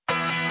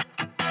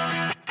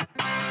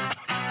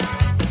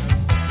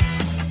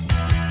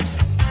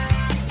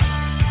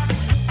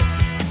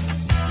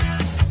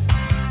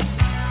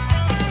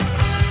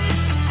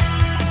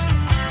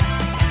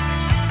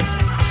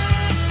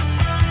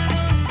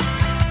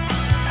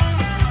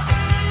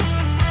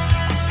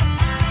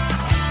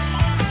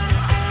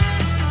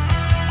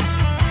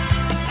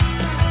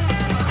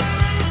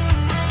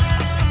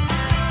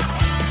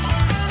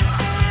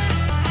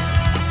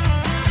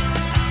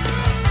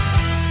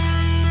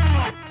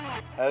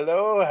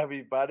Hello,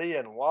 everybody,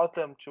 and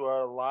welcome to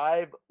our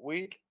live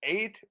Week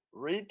 8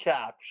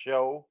 recap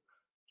show.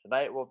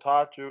 Tonight, we'll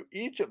talk through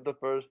each of the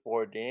first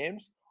four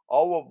games,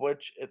 all of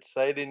which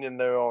exciting in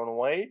their own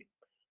way.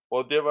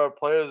 We'll give our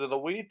players of the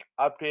week,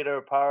 update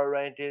our power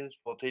rankings,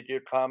 we'll take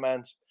your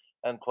comments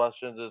and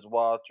questions as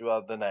well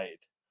throughout the night.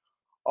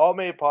 All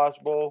made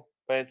possible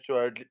thanks to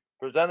our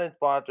presenting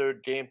sponsor,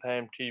 Game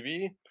Time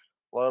TV.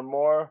 Learn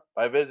more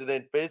by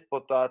visiting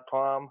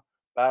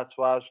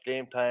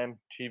facebook.com/Game Time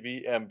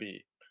TV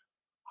MB.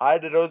 Hi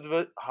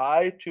to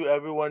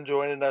everyone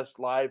joining us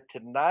live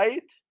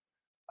tonight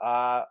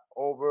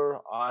over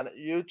on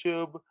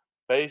YouTube,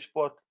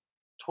 Facebook,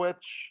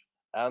 Twitch,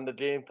 and the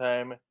Game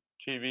Time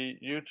TV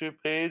YouTube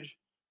page,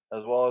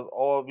 as well as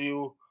all of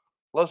you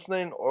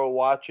listening or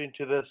watching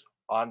to this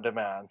on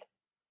demand.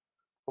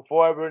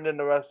 Before I bring in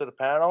the rest of the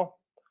panel,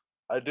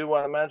 I do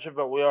want to mention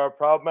that we are a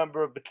proud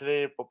member of the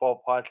Canadian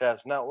Football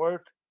Podcast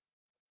Network.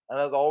 And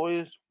as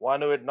always,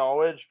 want to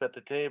acknowledge that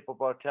the Canadian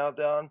Football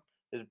Countdown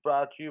is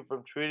brought to you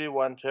from Treaty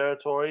 1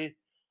 territory,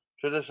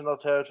 traditional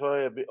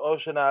territory of the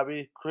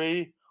Oceanabi,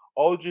 Cree,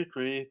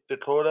 Oji-Cree,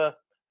 Dakota,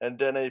 and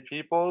Dene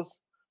peoples,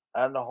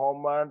 and the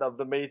homeland of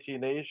the Métis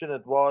Nation,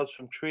 as well as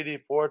from Treaty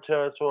 4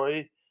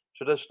 territory,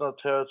 traditional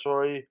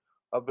territory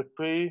of the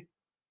Cree,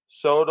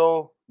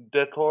 Saulteaux,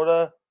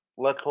 Dakota,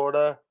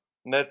 Lakota,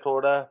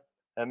 Nakota,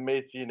 and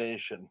Métis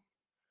Nation.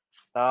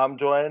 Now I'm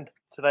joined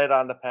tonight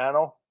on the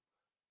panel,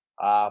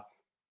 right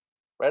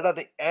at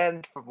the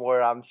end from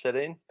where I'm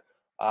sitting,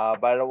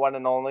 by the one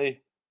and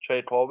only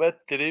Trey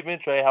Colbert. Good evening,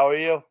 Trey. How are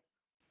you?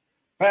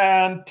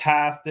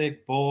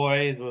 Fantastic,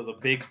 boys. It was a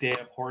big day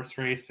of horse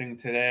racing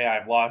today.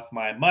 I've lost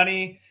my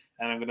money,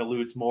 and I'm going to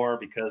lose more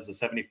because the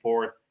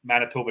 74th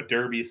Manitoba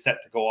Derby is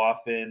set to go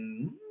off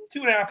in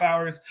 2.5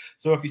 hours.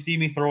 So if you see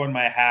me throwing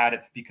my hat,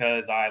 it's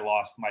because I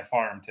lost my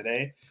farm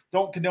today.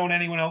 Don't condone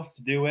anyone else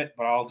to do it,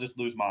 but I'll just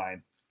lose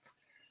mine.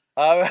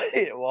 All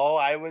right. Well,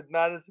 I was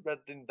not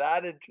expecting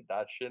that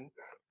introduction.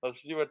 Let's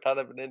see what kind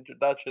of an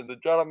introduction the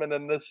gentleman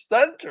in the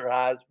center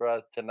has for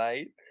us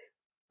tonight.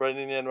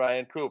 Bringing in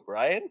Ryan Coop.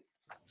 Ryan?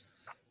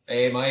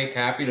 Hey, Mike,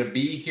 happy to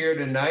be here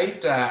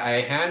tonight.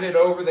 I handed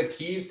over the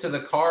keys to the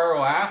car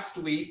last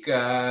week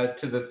to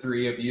the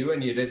three of you,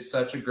 and you did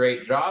such a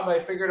great job. I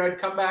figured I'd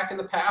come back in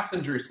the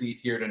passenger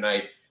seat here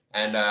tonight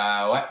and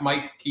let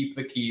Mike keep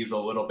the keys a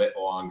little bit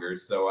longer.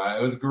 So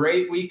it was a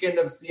great weekend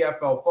of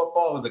CFL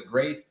football. It was a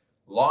great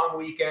long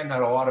weekend.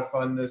 Had a lot of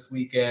fun this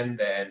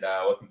weekend, and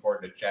looking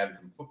forward to chatting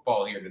some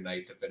football here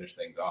tonight to finish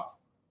things off.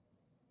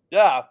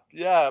 Yeah.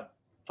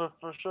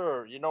 For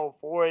sure. You know,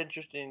 four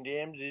interesting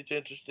games, each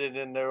interested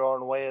in their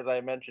own way, as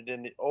I mentioned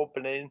in the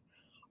opening.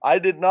 I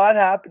did not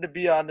happen to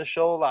be on the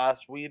show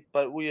last week,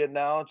 but we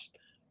announced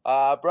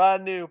a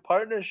brand new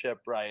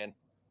partnership, Ryan.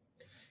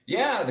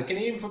 Yeah, the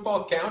Canadian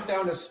Football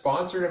Countdown is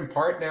sponsored in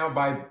part now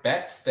by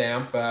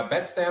BetStamp.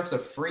 BetStamp's a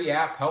free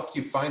app, helps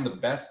you find the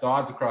best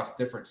odds across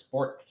different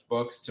sports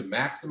books to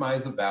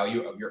maximize the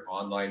value of your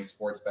online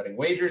sports betting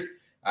wagers.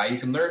 You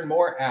can learn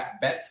more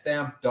at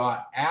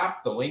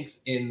betstamp.app. The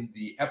link's in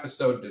the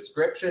episode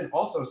description.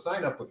 Also,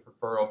 sign up with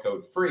referral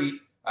code FREE.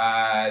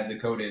 The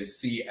code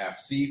is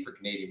CFC for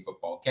Canadian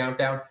Football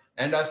Countdown.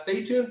 And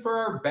stay tuned for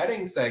our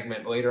betting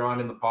segment later on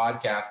in the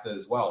podcast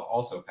as well,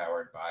 also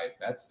powered by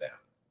BetStamp.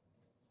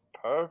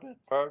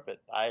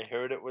 Perfect. I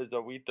heard it was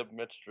a week of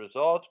mixed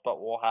results,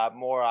 but we'll have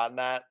more on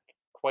that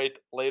quite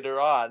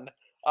later on.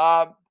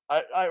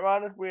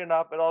 Ironically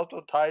enough, it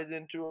also ties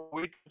into a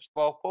week of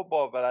small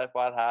football that I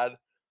thought had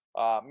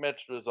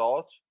mixed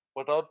results.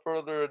 Without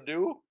further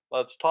ado,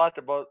 let's talk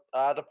about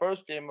the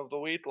first game of the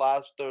week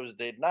last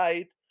Thursday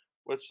night,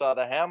 which saw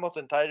the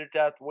Hamilton Tiger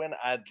Cats win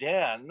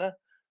again.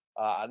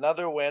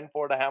 Another win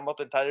for the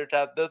Hamilton Tiger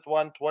Cats. This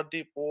one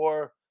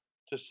 24-17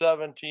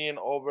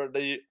 over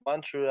the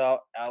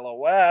Montreal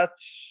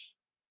Alouettes.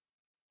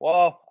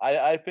 Well,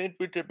 I think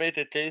we could make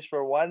a case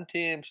for one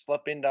team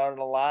slipping down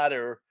the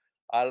ladder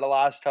the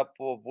last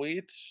couple of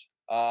weeks.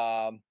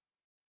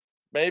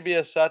 Maybe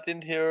a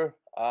second here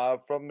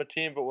from the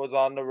team that was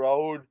on the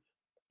road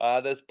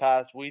this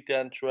past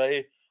weekend,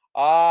 Trey.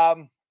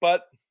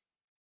 But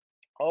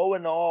all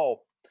in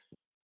all,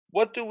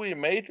 what do we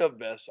make of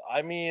this?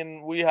 I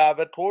mean, we have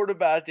a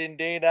quarterback in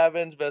Dane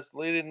Evans that's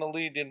leading the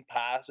league in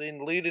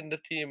passing, leading the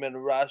team in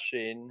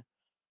rushing.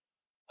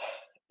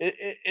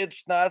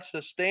 It's not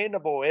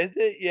sustainable, is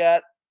it?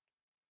 Yet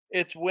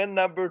it's win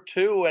number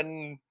 2,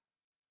 and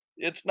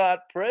it's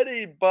not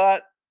pretty,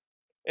 but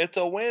it's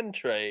a win,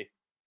 Trey.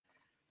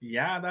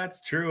 Yeah,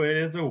 that's true. It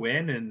is a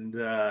win,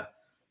 and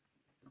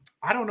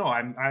I don't know.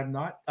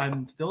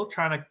 I'm still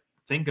trying to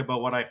think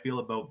about what I feel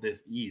about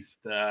this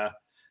East.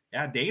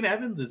 Dane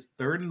Evans is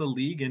third in the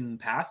league in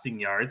passing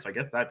yards. So I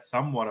guess that's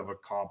somewhat of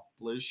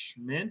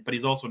accomplishment, but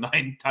he's also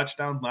 9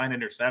 touchdowns, 9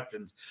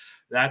 interceptions.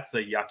 That's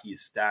a yucky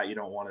stat you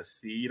don't want to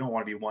see. You don't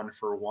want to be 1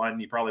 for 1.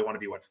 You probably want to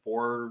be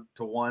 4-1,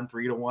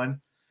 3-1,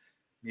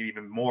 maybe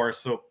even more.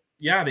 So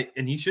yeah,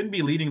 and he shouldn't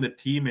be leading the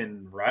team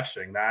in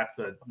rushing. That's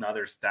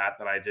another stat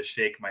that I just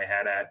shake my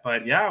head at.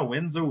 But yeah, a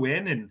win's a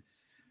win, and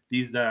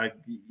these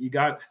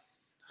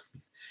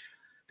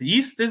the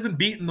East isn't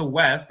beating the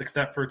West,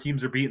 except for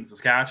teams are beating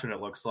Saskatchewan,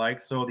 it looks like.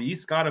 So the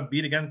East got to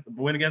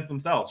win against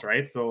themselves,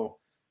 right? So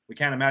we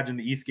can't imagine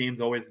the East games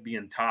always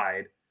being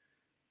tied.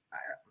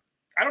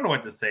 I don't know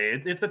what to say.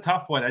 It's a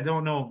tough one. I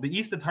don't know. The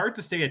East, it's hard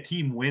to say a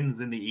team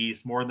wins in the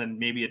East more than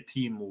maybe a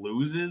team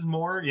loses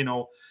more.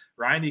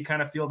 Ryan, do you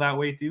kind of feel that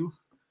way too?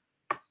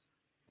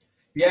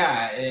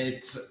 Yeah,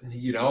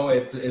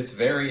 it's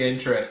very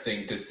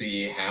interesting to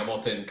see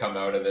Hamilton come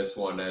out of this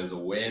one as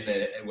with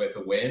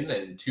a win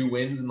and 2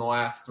 wins in the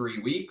last 3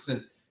 weeks.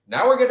 And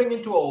now we're getting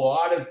into a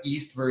lot of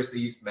East versus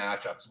East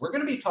matchups. We're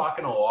going to be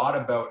talking a lot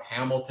about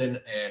Hamilton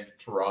and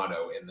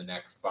Toronto in the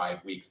next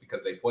 5 weeks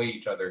because they play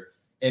each other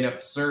an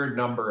absurd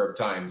number of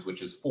times,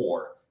 which is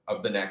 4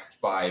 of the next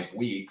 5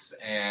 weeks.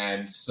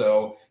 And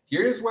so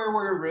here's where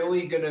we're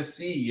really going to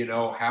see,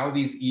 how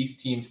these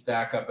East teams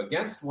stack up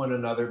against one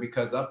another,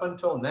 because up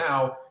until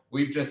now,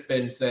 we've just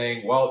been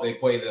saying, well, they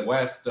play the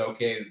West.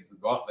 Okay,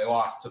 well, they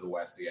lost to the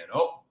West again.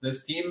 Oh,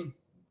 this team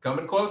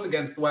coming close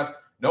against the West.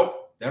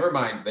 Nope, never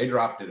mind. They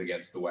dropped it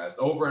against the West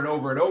over and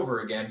over and over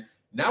again.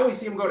 Now we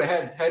see them go to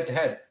head to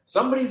head.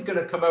 Somebody's going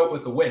to come out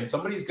with a win.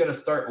 Somebody's going to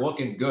start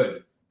looking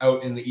good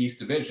out in the East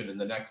Division in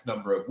the next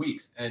number of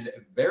weeks. And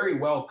very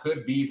well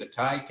could be the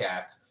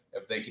Ticats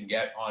if they can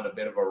get on a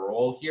bit of a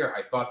roll here.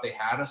 I thought they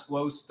had a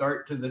slow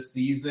start to the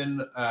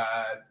season,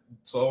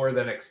 slower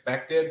than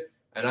expected.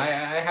 And I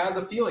had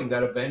the feeling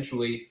that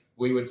eventually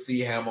we would see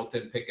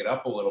Hamilton pick it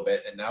up a little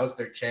bit. And now's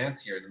their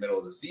chance here in the middle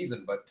of the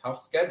season. But tough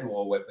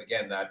schedule with,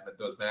 again,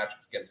 those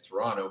matchups against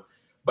Toronto.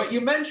 But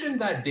you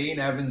mentioned that Dane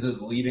Evans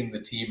is leading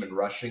the team in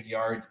rushing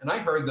yards. And I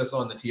heard this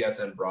on the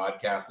TSN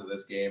broadcast of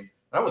this game.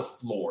 I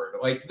was floored.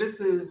 Like, this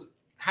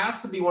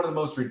has to be one of the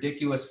most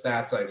ridiculous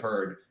stats I've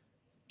heard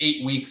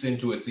 8 weeks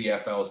into a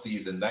CFL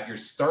season, that your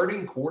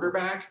starting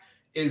quarterback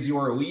is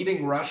your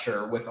leading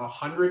rusher with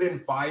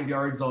 105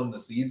 yards on the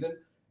season.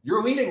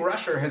 Your leading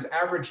rusher has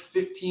averaged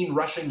 15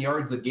 rushing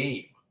yards a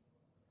game.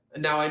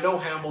 Now, I know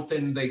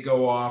Hamilton, they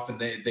go off and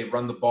they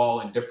run the ball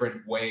in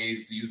different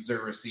ways, use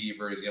their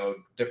receivers,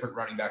 different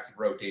running backs have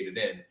rotated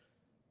in.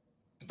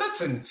 But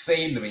that's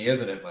insane to me,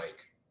 isn't it,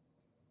 Mike?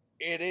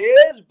 It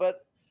is,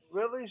 but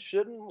really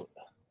shouldn't.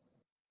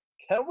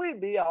 Can we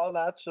be all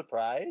that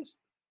surprised?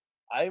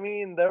 I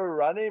mean, their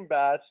running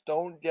backs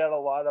don't get a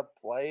lot of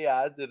play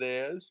as it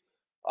is.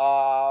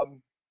 I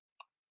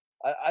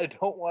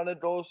don't want to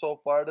go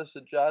so far to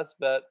suggest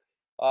that,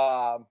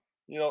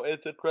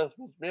 it's a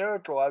Christmas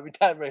miracle every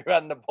time we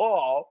run the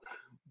ball,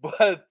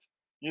 but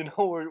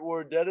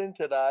we're getting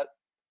to that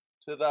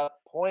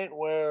point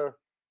where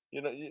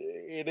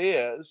it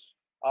is.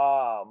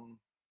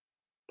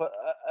 But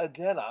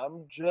again,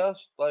 I'm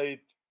just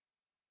like,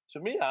 to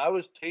me, I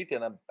was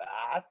taken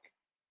aback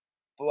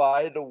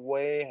by the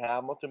way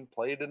Hamilton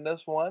played in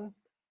this one,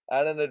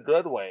 and in a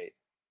good way,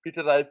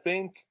 because I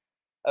think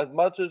as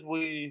much as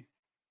we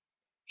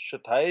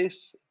shitize,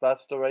 if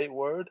that's the right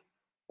word,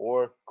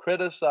 or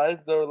criticize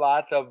their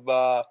lack of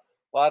a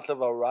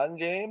run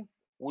game,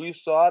 we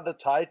saw the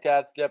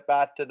Ticats get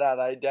back to that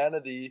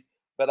identity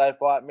that I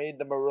thought made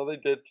them a really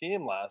good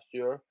team last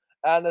year.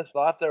 And it's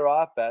not their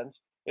offense,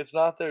 it's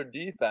not their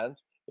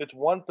defense, it's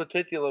one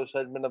particular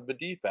segment of the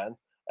defense,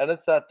 and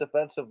it's that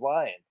defensive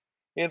line.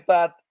 In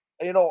fact,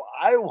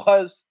 I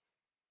was,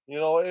 it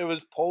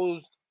was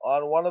posed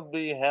on one of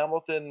the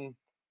Hamilton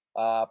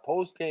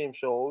post game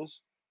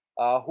shows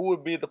who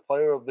would be the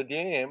player of the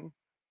game.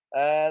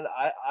 And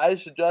I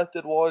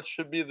suggested, well, it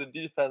should be the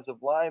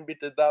defensive line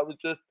because that was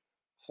just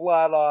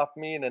flat off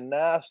mean and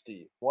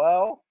nasty.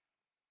 Well,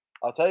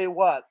 I'll tell you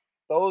what,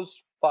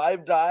 those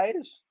 5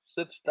 guys,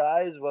 6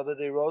 guys, whether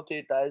they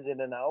rotate guys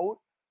in and out,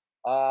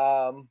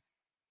 all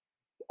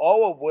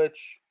of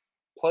which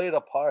played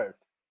a part.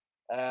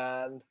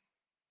 And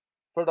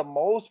for the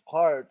most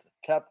part,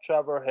 kept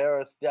Trevor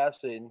Harris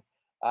guessing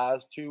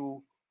as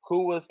to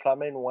who was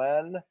coming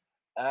when.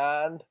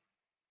 And,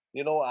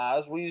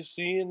 as we've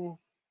seen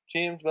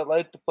teams that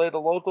like to play the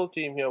local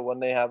team here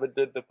when they have a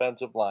good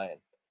defensive line,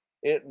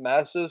 it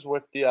messes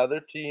with the other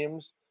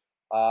teams.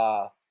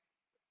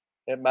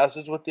 It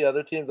messes with the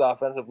other team's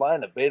offensive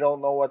line. If they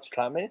don't know what's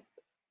coming,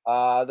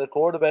 the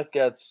quarterback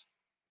gets,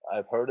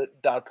 I've heard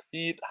it, duck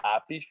feet,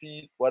 happy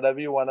feet, whatever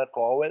you want to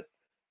call it,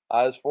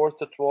 is forced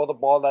to throw the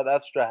ball that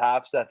extra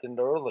half second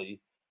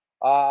early.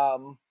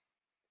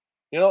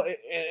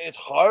 It's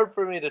hard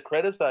for me to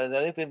criticize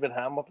anything that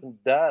Hamilton's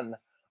done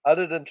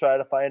other than try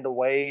to find a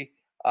way,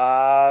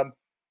 to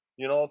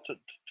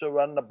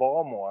run the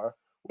ball more,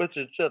 which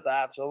is just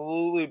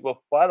absolutely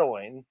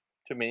befuddling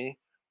to me.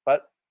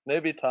 But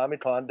maybe Tommy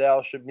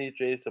Condell should meet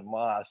Jason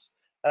Moss.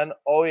 And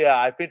oh yeah,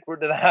 I think we're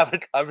gonna have a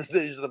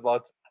conversation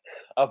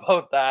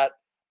about that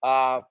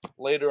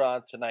later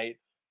on tonight.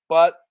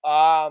 But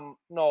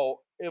no,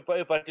 if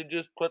I could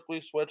just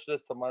quickly switch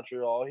this to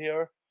Montreal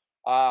here,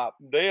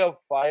 they have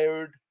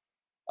fired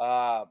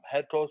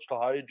head coach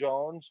Kahari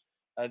Jones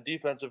and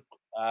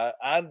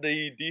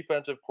the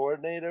defensive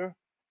coordinator,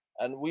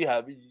 and we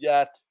have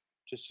yet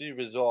to see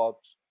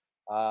results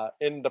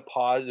in the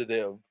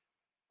positive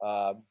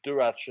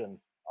direction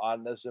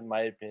on this, in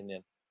my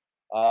opinion.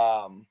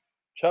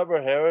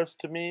 Trevor Harris,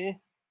 to me,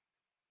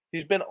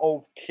 he's been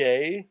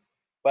okay,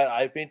 but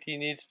I think he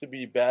needs to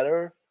be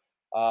better.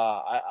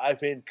 I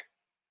think,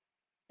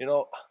 you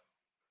know,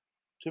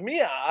 to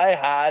me, I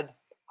had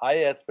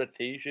high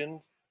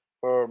expectations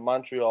for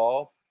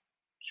Montreal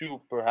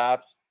to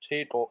perhaps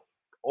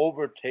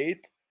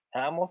overtake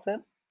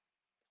Hamilton.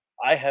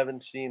 I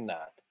haven't seen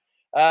that.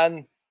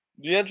 And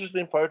the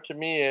interesting part to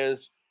me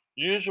is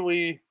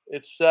usually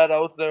it's said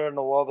out there in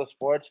the world of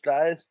sports,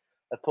 guys,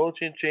 a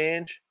coaching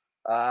change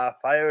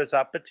fires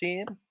up a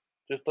team.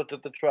 Just look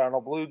at the Toronto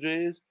Blue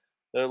Jays.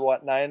 They're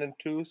what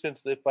 9-2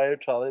 since they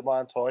fired Charlie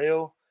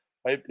Montoyo.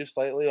 Might be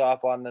slightly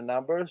off on the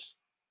numbers.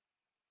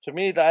 To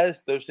me,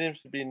 guys, there seems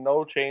to be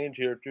no change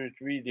here through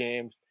 3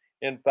 games.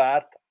 In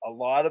fact, a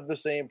lot of the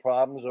same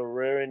problems are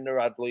rearing their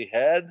ugly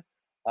head,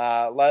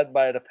 led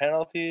by the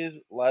penalties,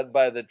 led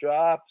by the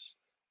drops,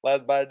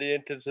 led by the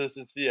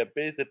inconsistency of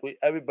basically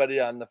everybody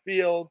on the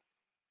field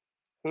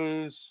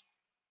who's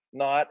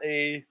not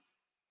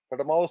for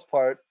the most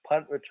part,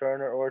 punt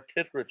returner or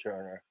kick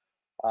returner.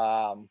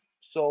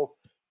 So,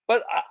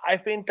 but I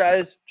think,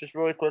 guys, just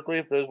really quickly,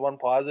 if there's one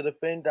positive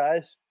thing,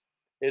 guys,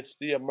 it's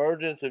the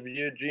emergence of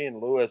Eugene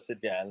Lewis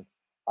again.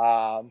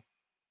 Um,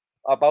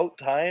 about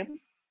time.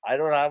 I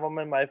don't have him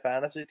in my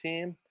fantasy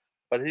team,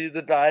 but he's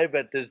a guy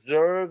that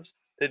deserves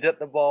to get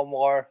the ball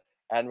more.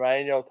 And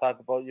Ryan, you'll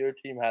talk about your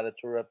team had a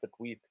terrific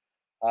week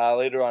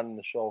later on in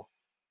the show.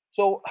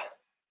 So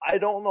I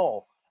don't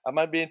know. Am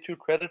I being too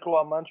critical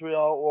on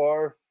Montreal,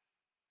 or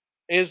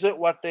is it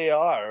what they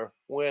are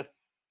with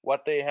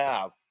what they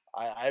have?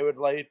 I would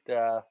like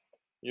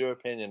your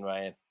opinion,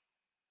 Ryan.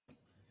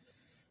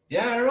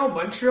 Yeah, I don't know.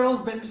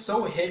 Montreal's been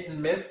so hit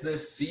and miss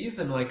this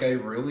season. Like, I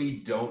really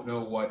don't know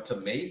what to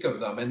make of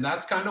them. And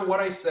that's kind of what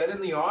I said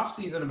in the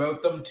offseason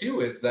about them,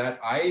 too, is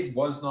that I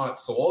was not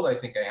sold. I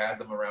think I had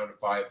them around a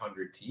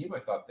 500 team. I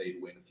thought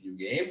they'd win a few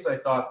games. I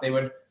thought they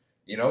would,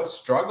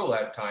 struggle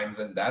at times.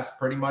 And that's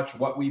pretty much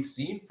what we've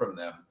seen from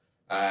them.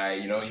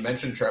 You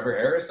mentioned Trevor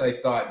Harris, I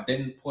thought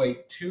didn't play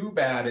too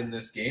bad in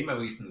this game, at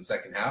least in the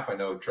second half. I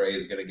know Trey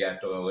is going to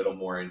get a little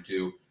more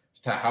into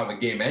how the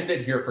game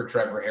ended here for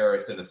Trevor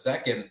Harris in a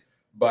second.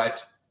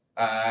 But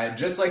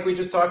just like we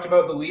just talked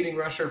about the leading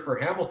rusher for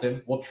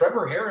Hamilton, well,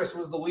 Trevor Harris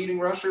was the leading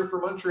rusher for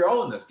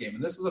Montreal in this game.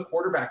 And this is a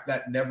quarterback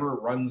that never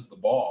runs the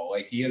ball.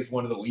 Like, he is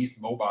one of the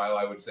least mobile,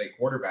 I would say,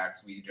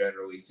 quarterbacks we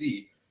generally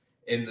see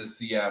in the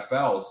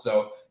CFL.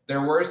 So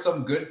there were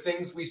some good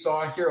things we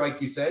saw here. Like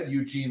you said,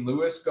 Eugene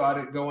Lewis got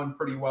it going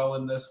pretty well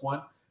in this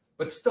one.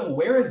 But still,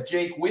 where is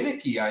Jake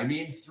Wieneke? I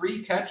mean,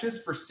 3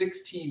 catches for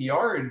 16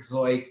 yards.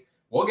 Like,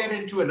 we'll get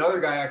into another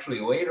guy actually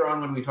later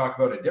on when we talk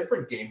about a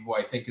different game who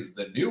I think is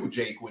the new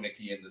Jake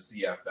Wieneke in the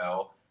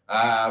CFL.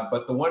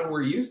 But the one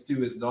we're used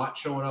to is not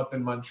showing up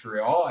in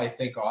Montreal. I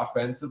think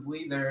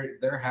offensively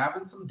they're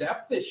having some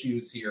depth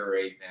issues here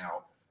right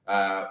now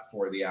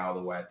for the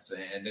Alouettes,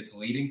 and it's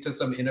leading to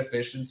some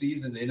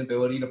inefficiencies and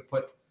inability to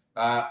put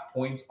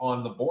points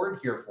on the board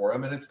here for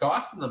them, and it's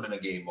costing them in a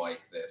game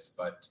like this.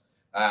 But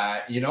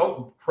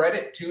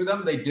credit to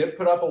them. They did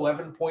put up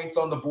 11 points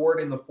on the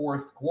board in the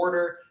fourth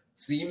quarter.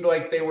 Seemed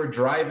like they were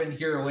driving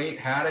here late,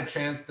 had a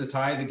chance to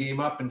tie the game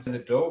up and send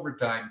it to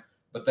overtime.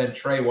 But then,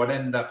 Trey, what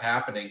ended up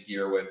happening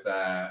here with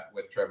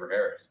Trevor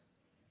Harris?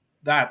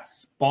 That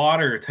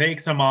spotter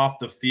takes him off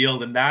the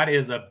field, and that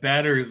is a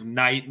bettor's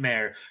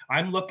nightmare.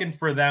 I'm looking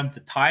for them to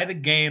tie the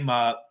game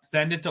up,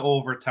 send it to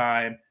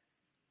overtime,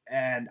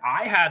 and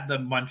I had the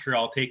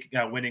Montreal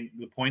winning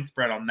the point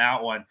spread on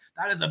that one.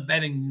 That is a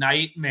betting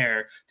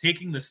nightmare,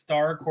 taking the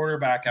star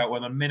quarterback out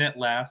with a minute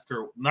left,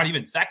 or not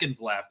even seconds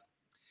left.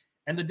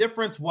 And the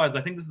difference was,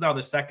 I think this is now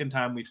the second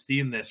time we've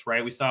seen this,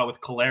 right? We saw it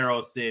with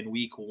Caleros in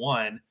week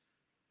 1.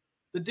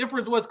 The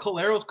difference was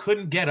Caleros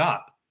couldn't get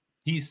up.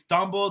 He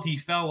stumbled, he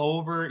fell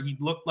over. He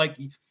looked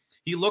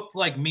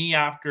like me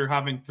after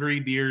having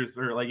 3 beers,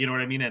 or like, you know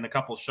what I mean, and a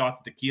couple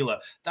shots of tequila.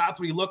 That's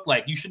what he looked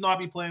like. You should not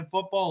be playing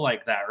football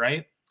like that,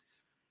 right?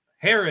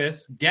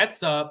 Harris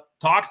gets up,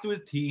 talks to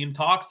his team,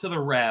 talks to the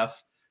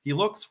ref. He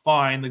looks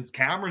fine. The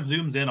camera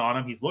zooms in on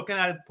him. He's looking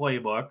at his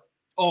playbook.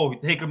 Oh,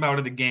 take him out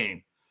of the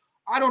game.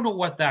 I don't know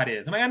what that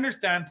is. And I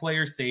understand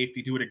player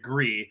safety, to a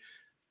degree.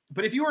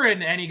 But if you were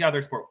in any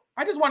other sport,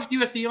 I just watched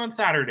UFC on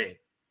Saturday,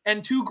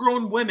 and 2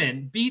 grown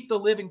women beat the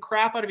living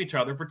crap out of each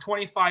other for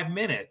 25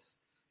 minutes,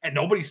 and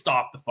nobody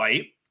stopped the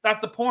fight.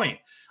 That's the point.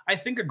 I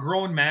think a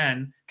grown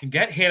man can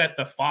get hit at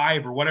the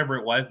 5 or whatever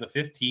it was, the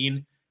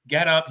 15,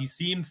 get up. He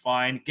seemed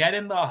fine. Get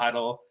in the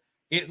huddle.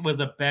 It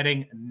was a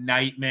betting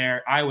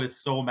nightmare. I was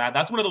so mad.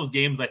 That's one of those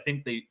games I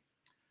think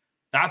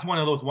that's one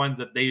of those ones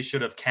that they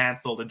should have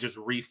canceled and just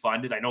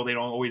refunded. I know they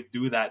don't always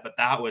do that, but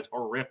that was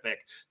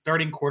horrific.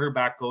 Starting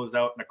quarterback goes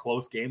out in a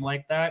close game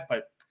like that,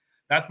 but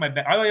that's my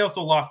bet. I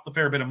also lost a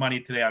fair bit of money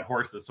today on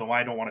horses, so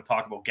I don't want to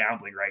talk about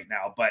gambling right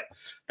now, but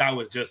that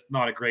was just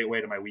not a great way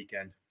to my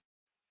weekend.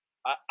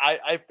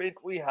 I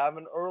think we have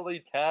an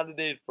early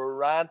candidate for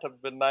rant of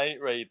the night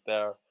right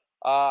there.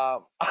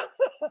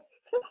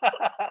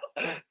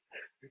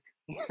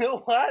 You know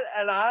what?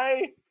 And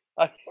I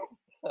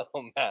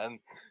oh man.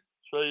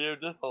 Trey, you're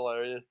just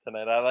hilarious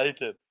tonight. I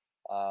liked it.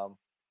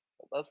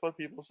 That's why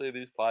people say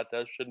these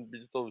podcasts shouldn't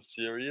be so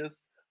serious.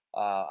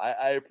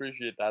 I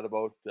appreciate that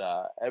about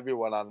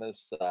everyone on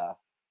this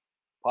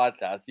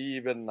podcast,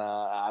 even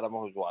Adam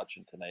who's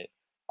watching tonight.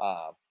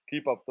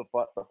 Keep up the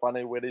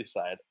funny, witty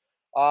side.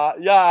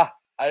 Yeah,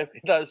 I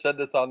think I said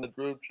this on the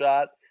group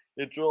chat.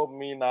 It drove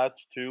me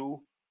nuts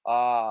too.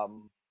 I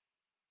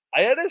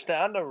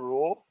understand the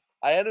rule.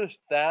 I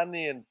understand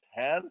the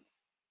intent,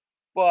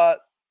 but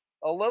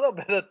a little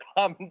bit of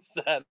common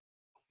sense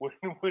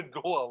would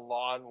go a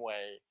long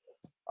way.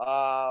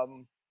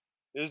 Um,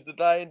 is the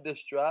guy in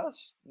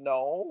distress?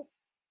 No.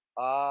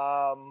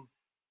 Um,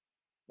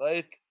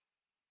 like,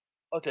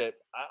 okay,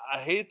 I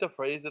hate to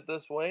phrase it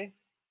this way,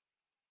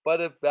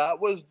 but if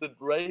that was the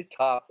Grey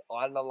Cup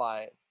on the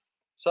line,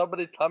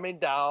 somebody coming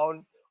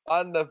down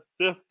on the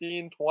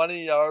 15,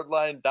 20-yard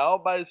line,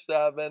 down by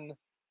 7,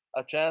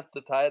 a chance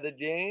to tie the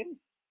game,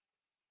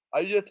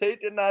 are you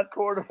taking that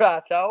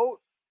quarterback out?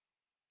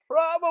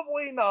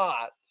 Probably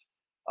not,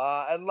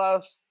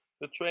 unless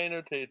the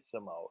trainer takes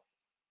him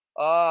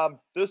out.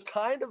 This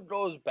kind of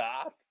goes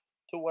back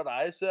to what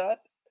I said.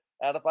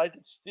 And if I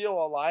could steal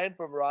a line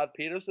from Rod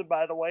Peterson,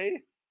 by the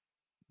way,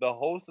 the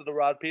host of the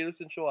Rod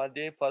Peterson Show on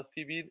Game Plus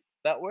TV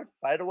Network,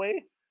 by the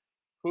way,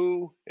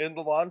 who in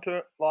the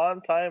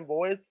long-time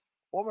voice,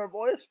 former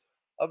voice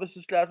of the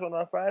Saskatchewan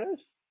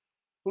Roughriders,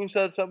 who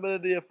said something to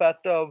the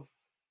effect of,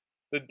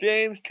 the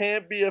games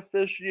can't be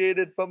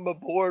officiated from the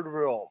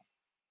boardroom.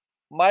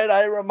 Might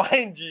I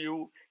remind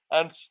you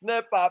and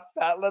snip up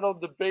that little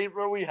debate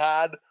where we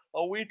had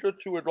a week or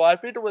two ago? I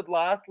think it was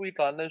last week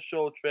on this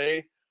show,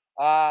 Trey.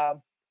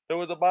 There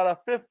was about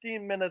a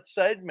 15-minute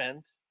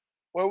segment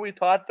where we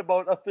talked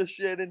about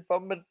officiating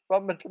from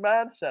the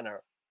command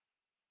center.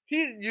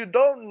 You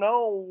don't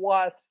know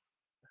what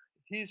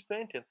he's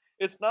thinking.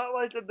 It's not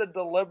like it's a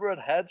deliberate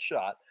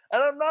headshot.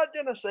 And I'm not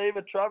gonna say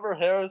that Trevor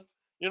Harris,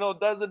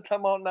 doesn't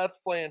come out and that's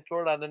playing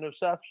toward an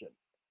interception.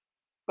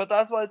 But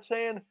that's why it's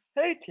saying,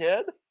 hey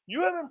kid,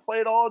 you haven't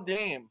played all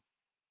game.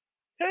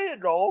 Here you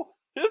go,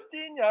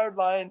 15-yard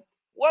line,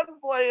 one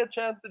play, a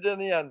chance to get in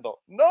the end zone.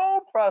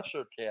 No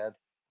pressure, kid.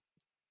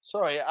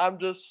 Sorry, I'm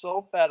just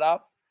so fed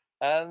up.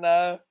 And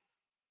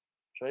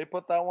Trey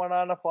put that one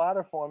on a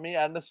platter for me.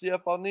 And the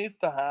CFL needs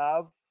to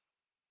have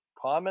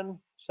common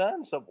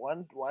sense of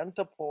when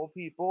to pull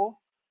people.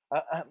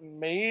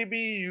 Maybe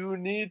you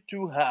need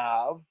to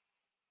have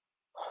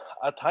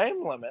a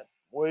time limit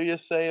where you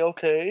say,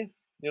 okay,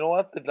 you know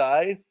what, the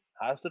guy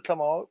has to come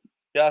out,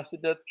 he has to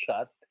get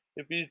shut.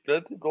 If he's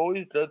good to go,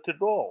 he's good to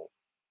go.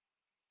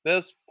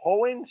 This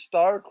pulling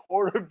star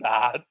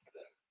quarterback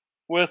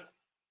with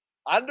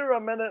under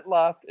a minute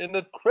left in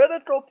the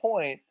critical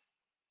point,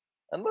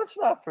 and let's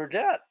not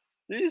forget,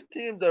 these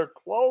teams are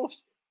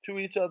close to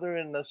each other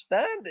in the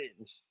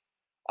standings.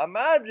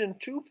 Imagine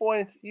 2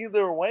 points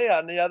either way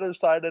on the other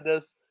side of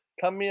this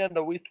coming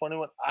into week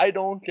 21. I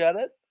don't get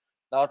it.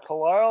 Now,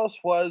 Kalaros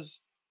was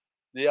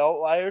the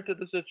outlier to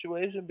the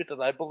situation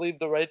because I believe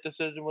the right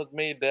decision was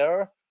made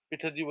there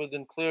because he was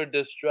in clear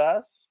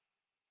distress.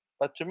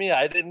 But to me,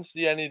 I didn't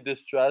see any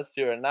distress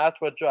here, and that's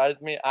what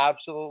drives me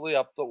absolutely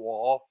up the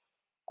wall.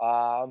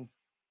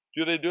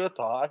 Do they do it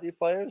to hockey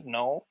players?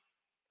 No.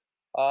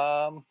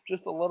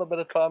 Just a little bit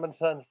of common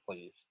sense,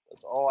 please.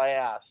 That's all I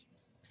ask.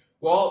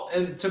 Well,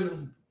 and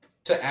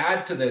to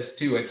add to this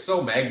too, it's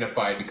so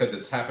magnified because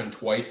it's happened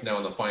twice now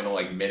in the final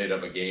minute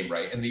of a game,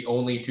 right? And the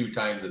only 2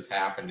 times it's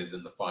happened is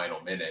in the final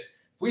minute.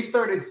 If we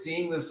started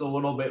seeing this a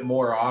little bit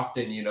more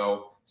often,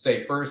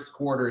 say first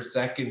quarter,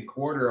 second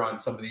quarter on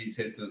some of these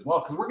hits as well,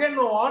 because we're getting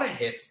a lot of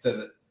hits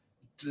to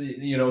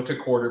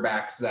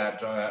quarterbacks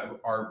that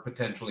are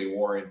potentially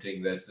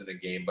warranting this in a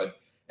game. But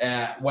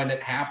when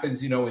it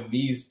happens, in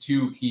these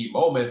 2 key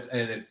moments,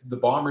 and it's the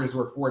Bombers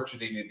were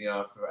fortunate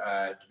enough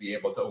to be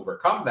able to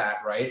overcome that,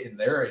 right, in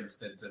their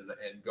instance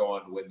and go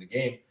on to win the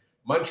game.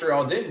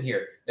 Montreal didn't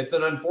here. It's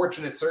an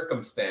unfortunate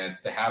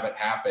circumstance to have it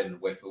happen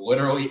with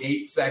literally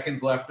 8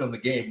 seconds left on the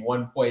game,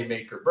 1 play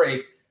make or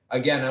break.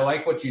 Again, I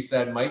like what you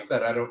said, Mike,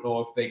 that I don't know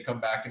if they come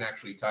back and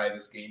actually tie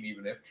this game,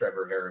 even if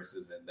Trevor Harris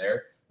is in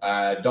there.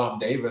 Dom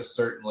Davis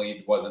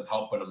certainly wasn't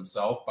helping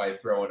himself by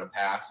throwing a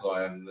pass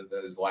on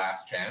his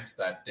last chance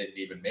that didn't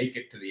even make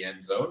it to the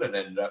end zone and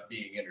ended up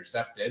being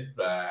intercepted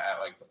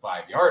at the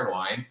 5-yard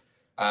line.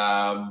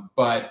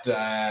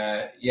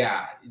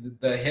 Yeah,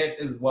 the hit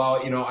as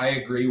well, I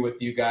agree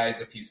with you guys.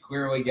 If he's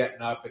clearly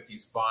getting up, if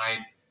he's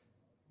fine,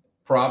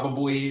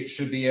 probably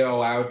should be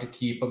allowed to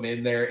keep him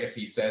in there if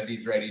he says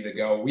he's ready to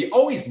go. We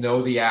always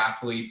know the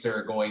athletes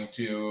are going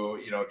to,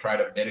 try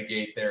to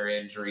mitigate their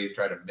injuries,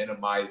 try to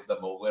minimize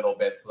them a little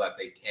bit so that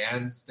they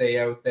can stay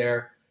out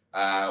there.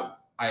 I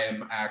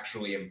am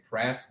actually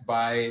impressed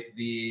by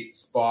the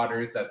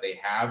spotters that they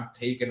have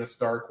taken a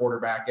star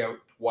quarterback out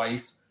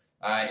twice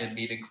in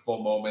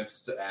meaningful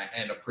moments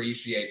and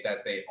appreciate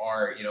that they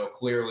are,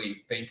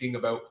 clearly thinking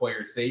about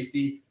player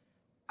safety.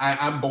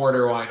 I'm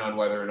borderline on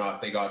whether or not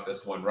they got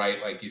this one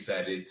right. Like you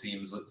said, it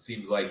seems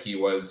like he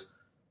was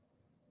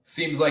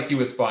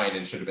fine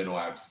and should have been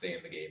allowed to stay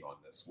in the game on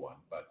this one.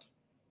 But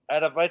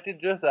and if I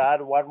could just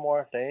add one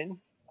more thing,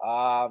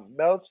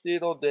 Mel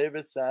Steele,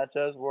 David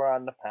Sanchez were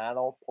on the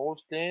panel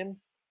post game.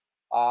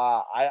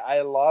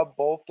 I love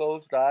both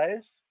those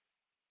guys.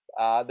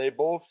 They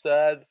both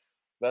said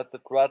that the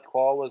correct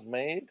call was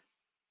made.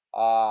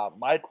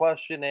 My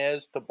question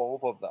is to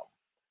both of them: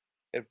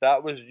 if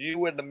that was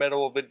you in the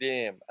middle of the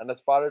game and the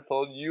spotter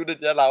told you to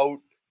get out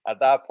at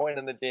that point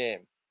in the game,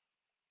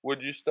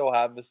 would you still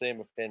have the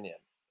same opinion?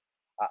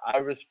 I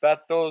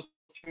respect those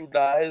two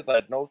guys.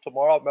 Like no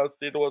tomorrow. Mel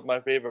Steele was my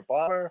favorite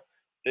bomber.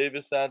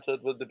 David Sanchez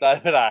was the guy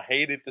that I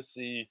hated to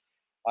see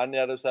on the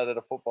other side of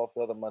the football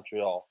field in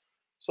Montreal.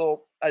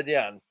 So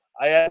again,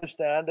 I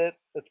understand it.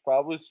 It's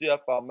probably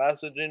CFL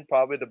messaging.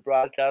 Probably the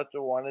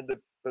broadcaster wanted to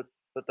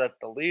protect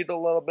the lead a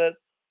little bit.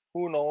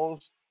 Who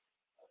knows?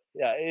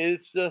 Yeah,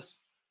 it's just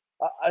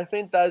I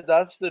think that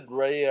that's the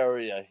gray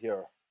area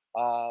here.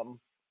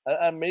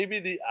 And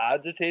maybe the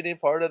agitating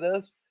part of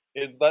this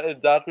is that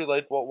exactly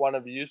like what one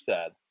of you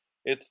said.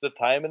 It's the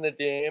time in the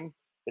game.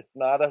 It's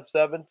not a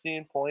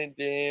 17-point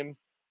game,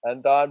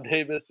 and Don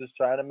Davis is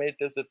trying to make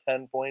this a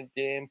 10-point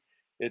game.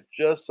 It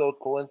just so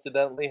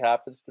coincidentally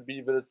happens to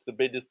be that it's the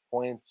biggest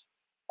points.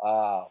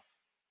 Uh,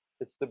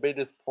 it's the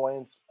biggest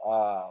points.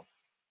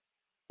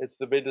 It's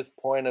the biggest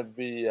point of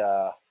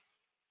the.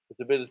 It's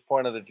the biggest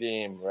point of the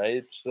game,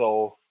 right?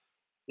 So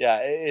yeah,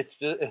 it's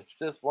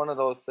just one of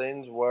those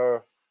things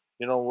where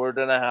we're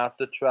gonna have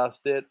to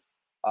trust it.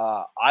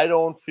 I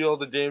don't feel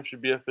the game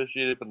should be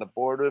officiated from the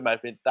boardroom. I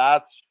think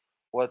that's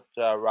what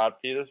Rod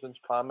Peterson's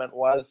comment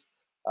was.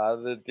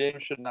 The game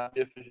should not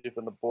be officiated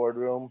from the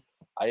boardroom.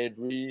 I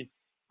agree,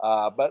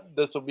 but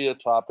this will be a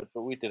topic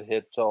that we could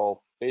hit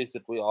till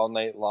basically all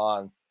night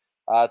long,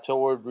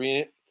 till we're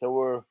green, till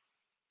we're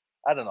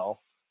I don't know,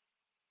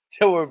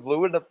 till we're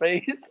blue in the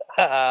face.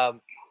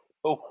 um,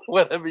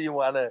 whatever you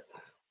want to,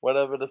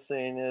 whatever the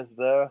saying is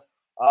there.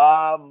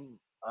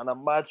 On a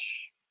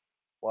much,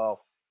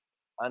 well,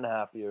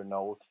 unhappier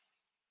note,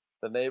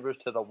 the neighbors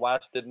to the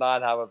west did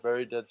not have a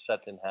very good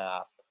second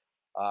half.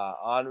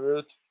 En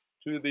route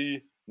to the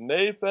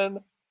Nathan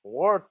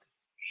Work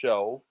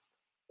show,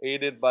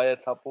 aided by a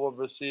couple of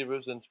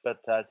receivers and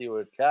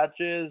spectacular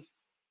catches,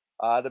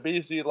 the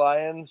BC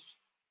Lions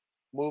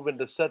move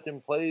into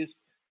second place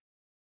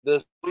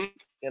this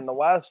week in the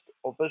West,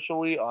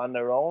 officially on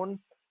their own.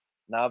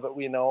 Now that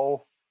we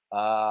know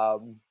how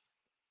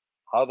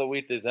the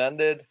week is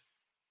ended,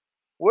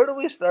 where do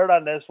we start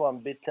on this one?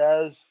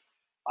 Because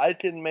I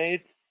can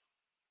make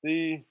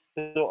the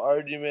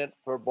argument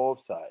for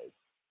both sides.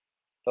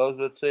 Those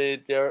that say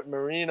Garrett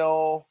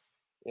Marino,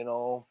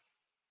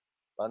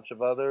 bunch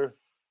of other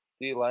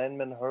D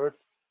linemen hurt,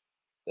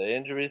 the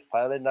injuries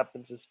piling up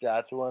in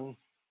Saskatchewan.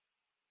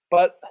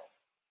 But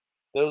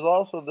there's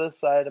also this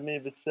side of me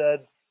that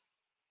said,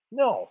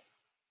 no,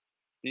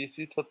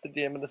 BC took the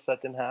game in the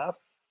second half.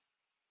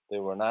 They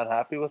were not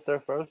happy with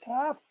their first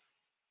half.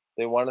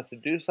 They wanted to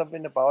do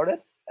something about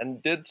it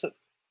and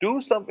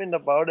do something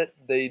about it.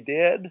 They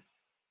did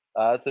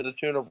to the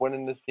tune of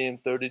winning this game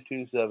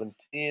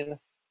 32-17.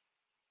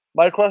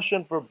 My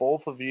question for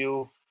both of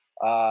you,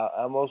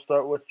 and we'll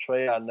start with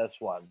Trey on this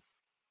one.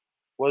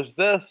 Was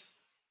this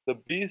the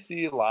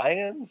BC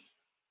Lions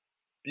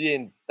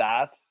being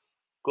that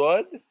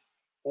good,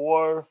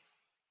 or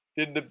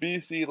did the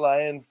BC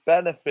Lions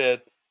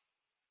benefit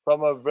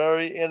from a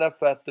very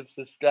ineffective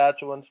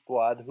Saskatchewan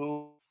squad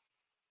who,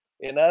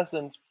 in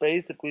essence,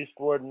 basically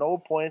scored no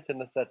points in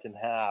the second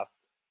half,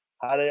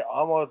 had a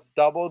almost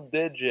double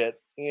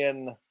digit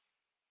in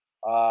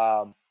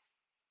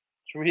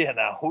three and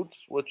outs,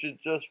 which is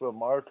just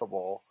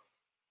remarkable.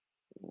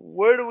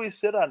 Where do we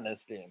sit on this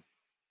game?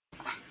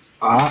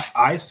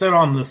 I sit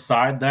on the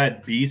side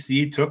that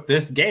BC took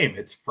this game.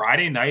 It's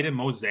Friday night in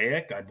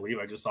Mosaic. I believe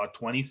I just saw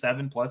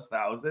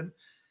 27,000+.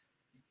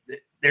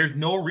 There's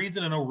no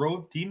reason a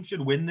road team should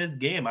win this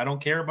game. I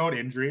don't care about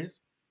injuries.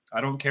 I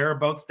don't care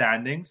about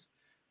standings.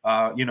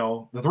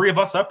 The three of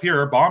us up here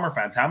are Bomber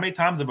fans. How many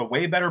times have a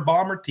way better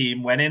Bomber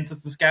team went into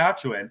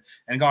Saskatchewan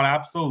and got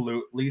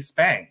absolutely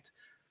spanked?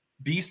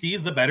 BC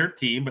is the better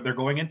team, but they're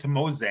going into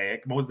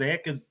Mosaic.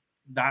 Mosaic is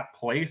that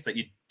place that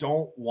you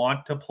don't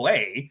want to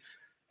play.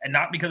 And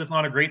not because it's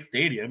not a great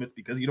stadium. It's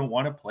because you don't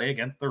want to play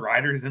against the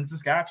Riders in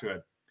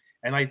Saskatchewan.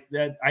 And I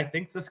said, I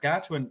think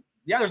Saskatchewan,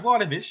 yeah, there's a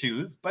lot of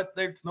issues, but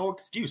there's no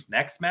excuse.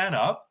 Next man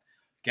up,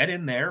 get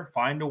in there,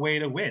 find a way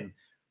to win.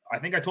 I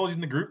think I told you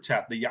in the group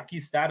chat, the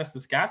yucky status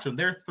Saskatchewan,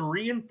 they're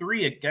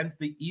 3-3 against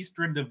the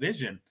Eastern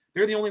Division.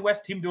 They're the only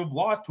West team to have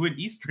lost to an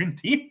Eastern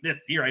team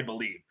this year, I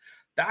believe.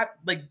 That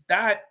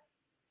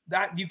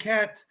you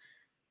can't,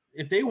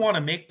 if they want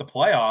to make the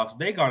playoffs,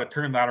 they got to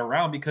turn that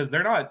around because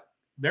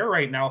they're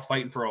right now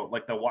fighting for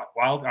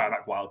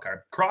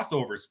the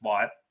crossover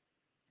spot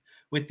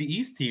with the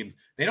East teams.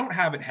 They don't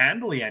have it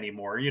handily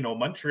anymore.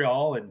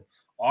 Montreal and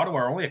Ottawa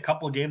are only a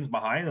couple of games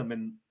behind them.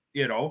 And,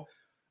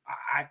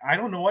 I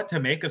don't know what to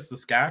make of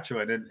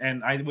Saskatchewan.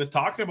 And I was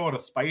talking about a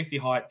spicy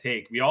hot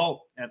take.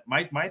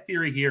 My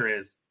theory here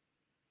is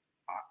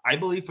I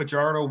believe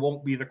Fajardo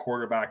won't be the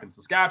quarterback in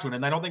Saskatchewan.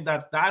 And I don't think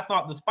that's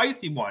not the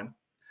spicy one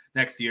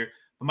next year.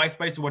 But my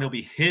spicy one will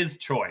be his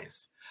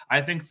choice.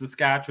 I think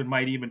Saskatchewan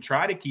might even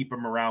try to keep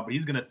him around, but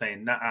he's going to say,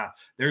 nah,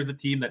 there's a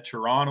team that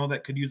Toronto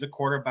that could use a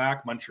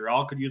quarterback.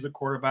 Montreal could use a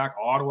quarterback.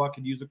 Ottawa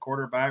could use a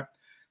quarterback.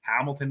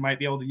 Hamilton might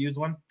be able to use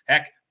one.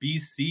 Heck,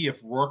 BC,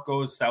 if Rourke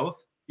goes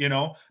south,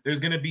 there's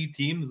going to be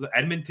teams,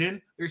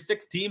 Edmonton, there's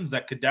 6 teams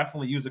that could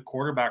definitely use a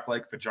quarterback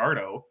like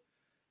Fajardo.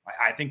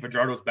 I think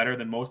Fajardo is better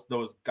than most of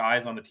those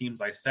guys on the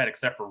teams I said,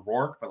 except for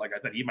Rourke. But like I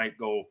said, he might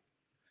go.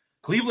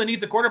 Cleveland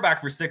needs a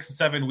quarterback for 6 to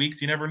 7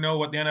 weeks. You never know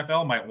what the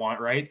NFL might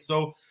want, right?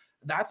 So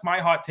that's my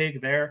hot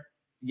take there.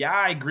 Yeah,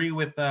 I agree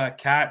with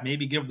Kat.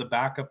 Maybe give the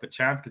backup a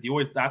chance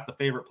because that's the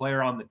favorite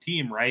player on the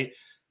team, right?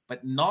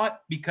 But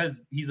not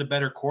because he's a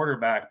better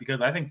quarterback, because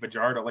I think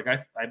Fajardo, like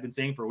I've been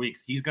saying for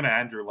weeks, he's going to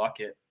Andrew Luck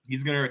it.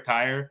 He's going to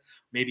retire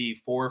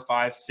maybe 4,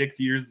 5, 6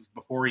 years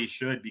before he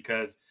should,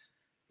 because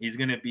he's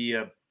going to be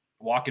a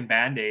walking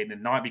Band-Aid,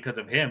 and not because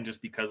of him,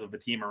 just because of the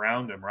team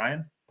around him.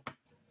 Ryan?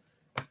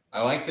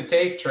 I like the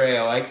take, Trey.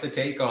 I like the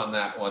take on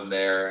that one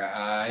there.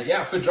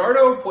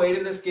 Fajardo played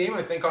in this game.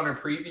 I think on our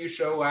preview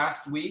show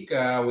last week,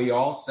 we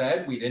all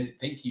said we didn't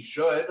think he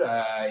should,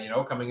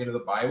 coming into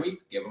the bye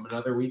week, give him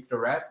another week to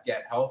rest,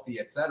 get healthy,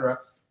 etc.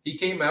 He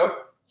came out.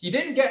 He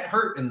didn't get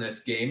hurt in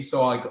this game,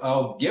 so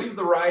I'll give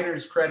the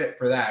Riders credit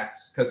for that,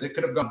 because it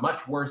could have gone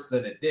much worse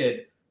than it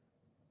did.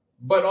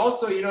 But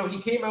also,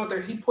 he came out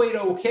there, he played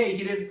okay.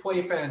 He didn't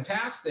play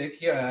fantastic.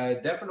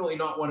 Definitely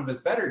not one of his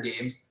better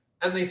games.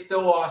 And they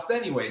still lost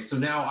anyway. So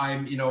now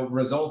I'm,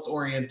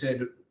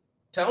 results-oriented,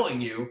 telling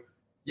you,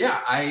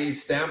 I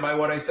stand by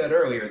what I said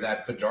earlier,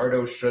 that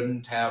Fajardo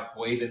shouldn't have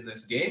played in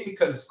this game,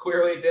 because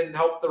clearly it didn't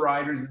help the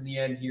Riders in the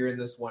end here in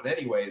this one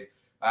anyways.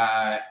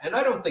 And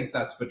I don't think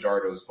that's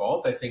Fajardo's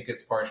fault. I think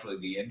it's partially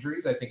the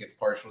injuries. I think it's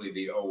partially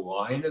the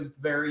O-line is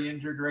very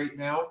injured right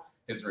now.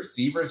 His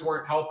receivers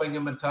weren't helping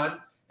him a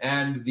ton.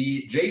 And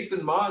the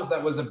Jason Maas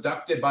that was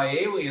abducted by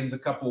aliens a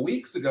couple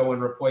weeks ago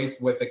and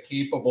replaced with a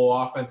capable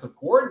offensive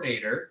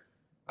coordinator,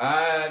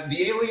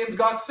 the aliens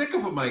got sick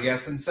of him, I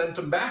guess, and sent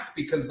him back,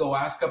 because the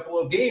last couple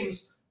of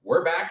games,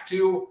 we're back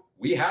to,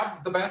 we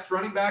have the best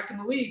running back in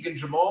the league, and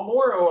Jamal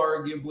Morrow,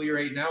 arguably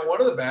right now, one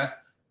of the best.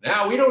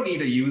 Now we don't need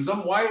to use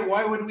them.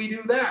 Why would we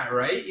do that,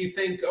 right? You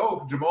think,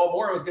 Jamal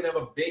Morrow is going to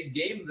have a big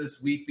game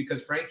this week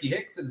because Frankie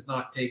Hickson's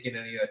not taking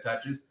any of the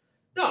touches.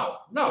 No,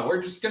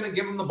 we're just going to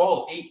give him the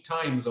ball 8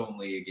 times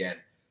only again.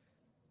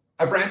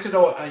 I've ranted a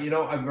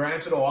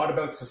lot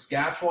about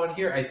Saskatchewan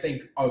here. I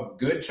think a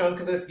good chunk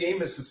of this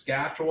game is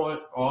Saskatchewan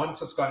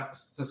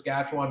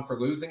for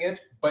losing it.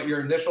 But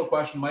your initial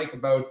question, Mike,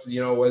 about,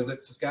 was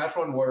it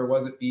Saskatchewan or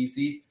was it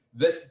BC?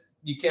 This,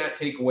 you can't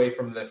take away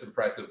from this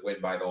impressive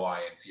win by the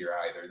Lions here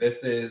either.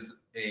 This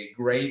is a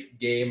great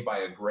game by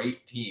a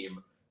great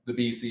team, the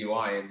BC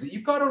Lions.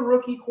 You've got a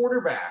rookie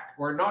quarterback,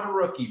 or not a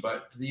rookie,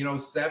 but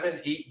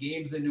 7-8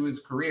 games into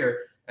his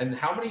career. And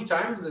how many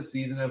times this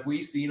season have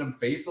we seen him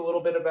face a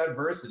little bit of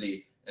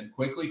adversity and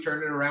quickly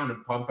turn it around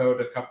and pump out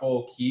a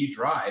couple key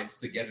drives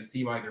to get his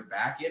team either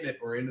back in it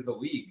or into the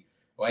league?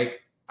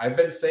 Like, I've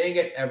been saying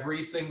it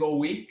every single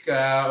week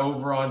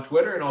over on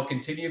Twitter, and I'll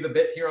continue the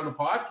bit here on the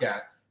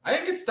podcast. I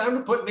think it's time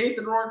to put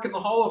Nathan Rourke in the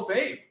Hall of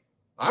Fame.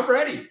 I'm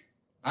ready.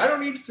 I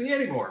don't need to see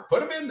anymore.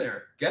 Put him in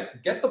there.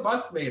 Get the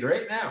bust made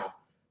right now,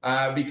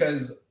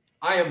 because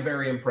I am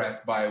very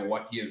impressed by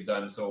what he has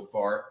done so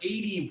far.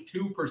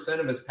 82%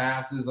 of his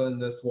passes in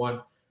this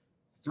one,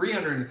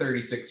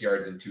 336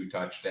 yards and 2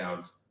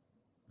 touchdowns.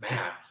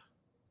 Man,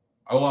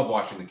 I love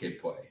watching the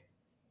kid play.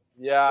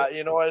 Yeah,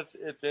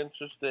 it's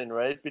interesting,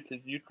 right?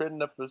 Because you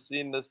couldn't have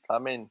foreseen this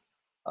coming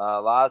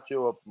last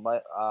year with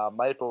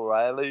Michael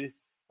Riley,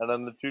 and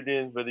then the 2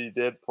 games that he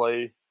did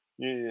play,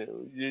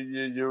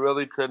 you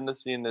really couldn't have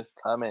seen this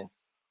coming.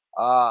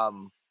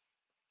 One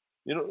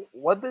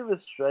thing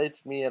that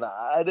strikes me, and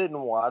I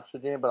didn't watch the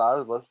game, but I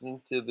was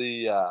listening to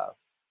the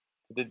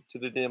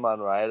game on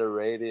Rider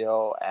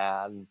Radio,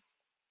 and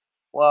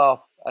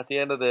at the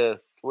end of the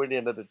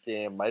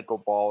game, Michael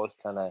Ball was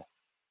kind of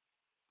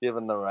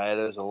giving the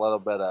Riders a little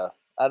bit of,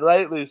 and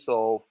rightly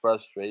so,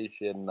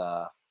 frustration.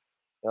 There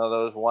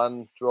was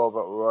one throw that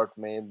Rourke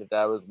made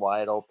that was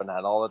wide open,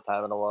 had all the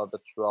time in the world to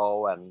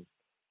throw, and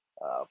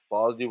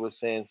Ballsy was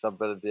saying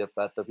something to the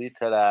effect of he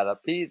could have had a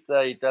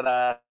pizza, he could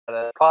have had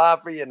a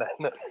coffee, and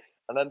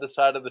then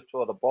decided to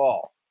throw the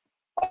ball.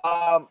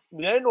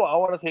 The angle I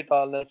want to take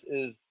on this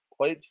is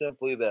quite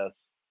simply this.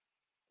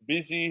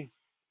 BC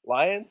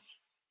Lions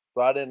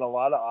brought in a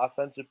lot of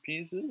offensive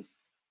pieces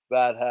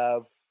that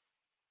have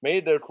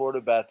made their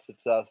quarterback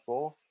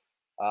successful.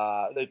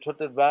 They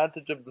took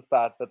advantage of the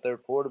fact that their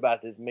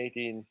quarterback is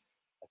making,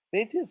 I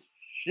think it's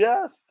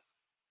just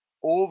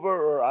over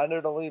or under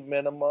the league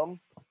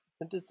minimum.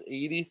 I think it's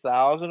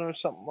 80,000 or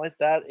something like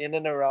that, in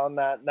and around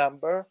that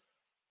number.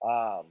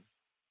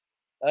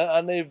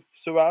 And they've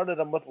surrounded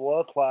them with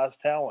world-class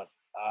talent.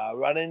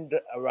 Running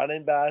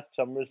back,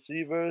 some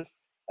receivers,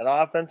 an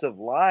offensive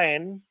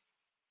line.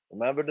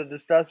 Remember the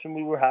discussion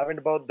we were having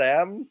about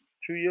them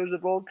 2 years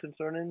ago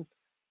concerning,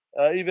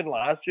 even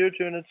last year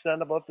to an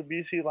extent, about the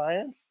BC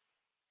Lions?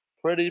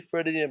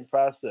 Pretty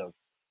impressive.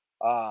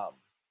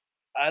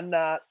 And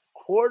that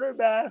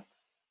quarterback,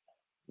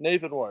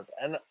 Nathan Ward.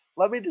 And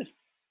let me just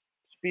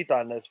speak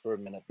on this for a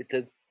minute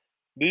because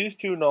these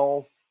two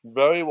know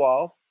very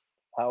well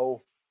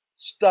how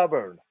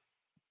stubborn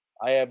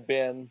I have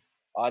been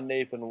on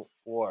Nathan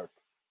Ward.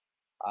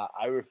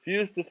 I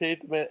refuse to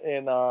take him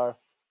in our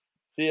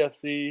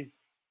CFC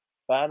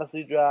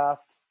fantasy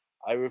draft.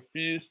 I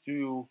refuse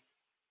to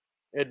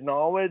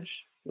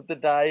acknowledge that the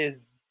guy is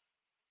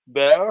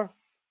there,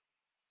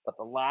 but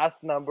the last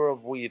number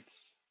of weeks,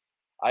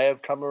 I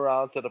have come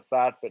around to the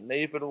fact that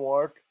Nathan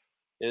Ward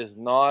is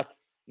not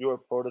your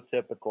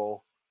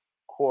prototypical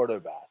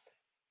quarterback.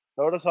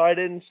 Notice how I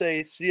didn't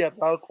say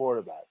CFL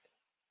quarterback.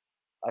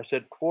 I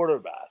said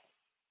quarterback.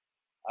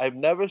 I've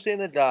never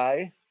seen a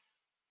guy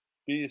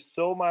be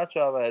so much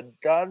of a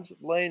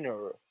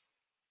gunslinger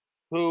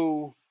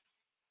who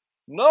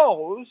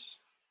knows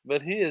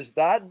that he is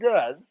that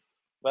good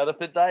that if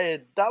the guy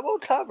is double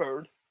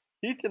covered,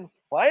 he can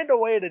find a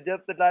way to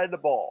get the guy the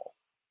ball.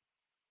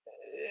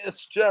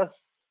 It's just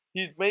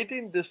he's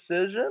making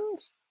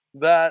decisions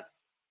that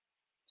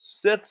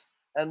 6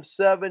 and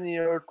 7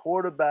 year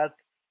quarterback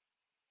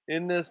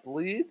in this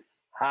league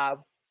have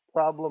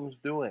problems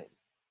doing.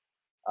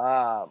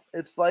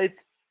 It's like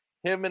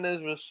him and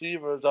his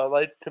receivers are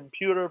like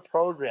computer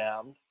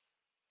programmed.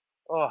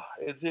 Oh,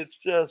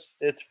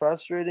 it's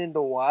frustrating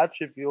to watch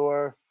if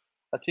you're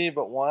a team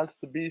that wants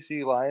the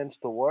BC Lions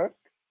to work.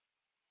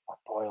 Oh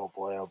boy, oh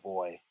boy, oh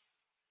boy.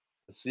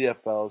 The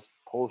CFL's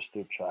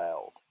poster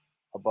child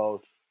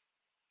about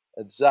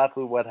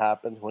exactly what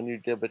happens when you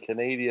give a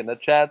Canadian a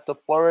chance to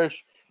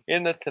flourish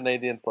in the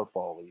Canadian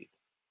Football League.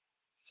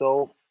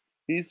 So,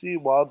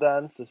 BC, well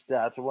done,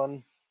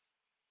 Saskatchewan.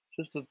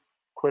 Just a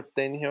quick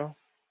thing here.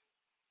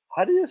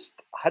 How do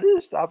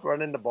you stop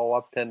running the ball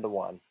up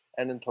 10-1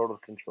 and in total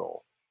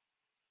control?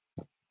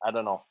 I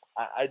don't know.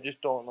 I just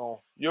don't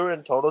know. You're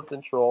in total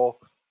control.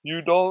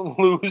 You don't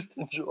lose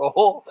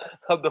control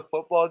of the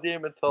football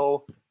game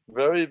until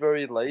very,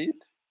 very late.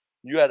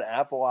 You had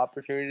ample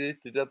opportunity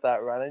to get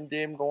that running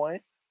game going,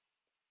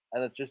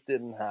 and it just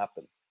didn't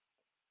happen.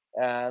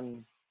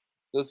 And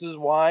this is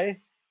why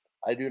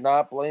I do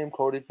not blame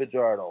Cody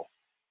Fajardo.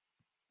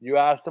 You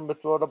asked him to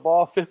throw the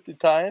ball 50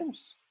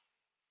 times,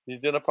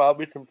 he's going to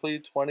probably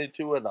complete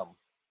 22 of them.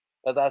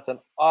 But that's an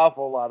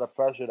awful lot of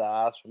pressure to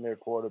ask from your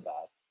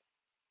quarterback.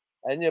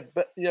 And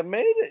you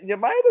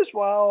might as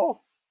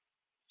well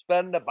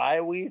spend the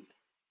bye week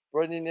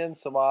bringing in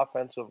some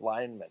offensive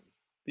linemen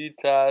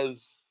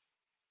because,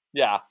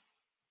 yeah,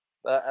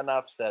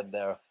 enough said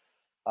there.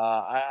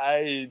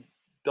 I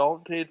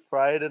don't take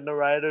pride in the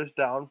Riders'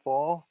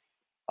 downfall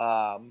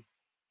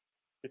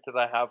because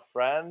I have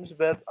friends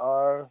that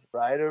are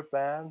Rider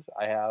fans.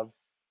 I have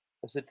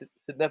a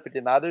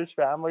significant other's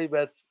family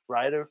that's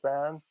Rider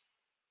fans.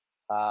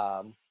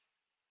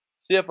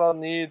 CFL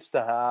needs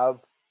to have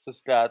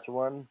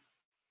Saskatchewan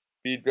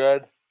be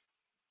good,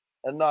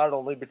 and not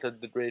only because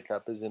the Grey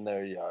Cup is in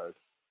their yard.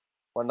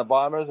 When the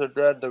Bombers are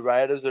good, the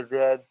Riders are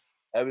good,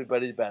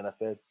 everybody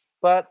benefits.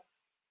 But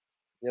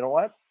you know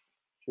what?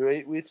 Through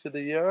 8 weeks of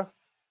the year,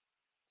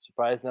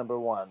 surprise number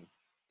one,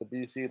 the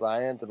BC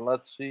Lions, and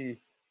let's see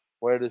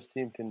where this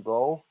team can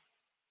go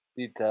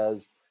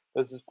because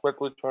this is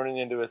quickly turning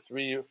into a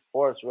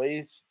 3-horse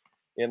race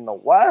in the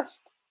West,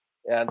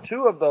 and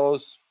two of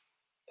those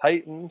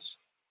Titans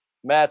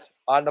met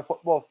on the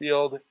football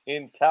field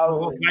in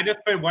Calgary. Can I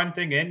just put one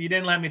thing in? You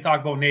didn't let me talk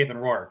about Nathan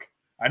Rourke.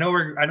 I know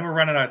we're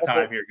running out of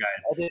time here,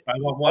 guys. Okay. I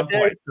want one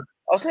point.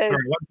 Okay.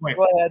 Sorry, 1 point.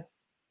 Go ahead.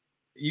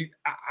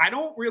 I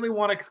don't really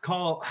want to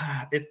call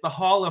it's the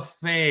Hall of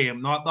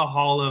Fame, not the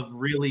Hall of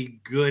really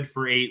good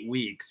for 8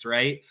 weeks,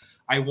 right?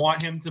 I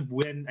want him to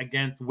win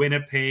against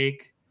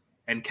Winnipeg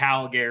and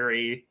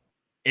Calgary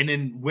and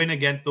then win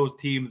against those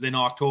teams in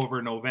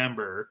October,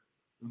 November.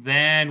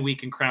 Then we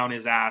can crown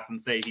his ass and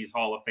say he's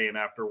Hall of Fame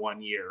after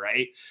 1 year,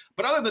 right?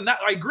 But other than that,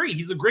 I agree.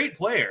 He's a great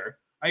player.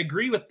 I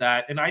agree with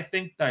that. And I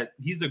think that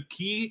he's a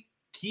key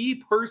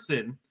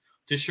person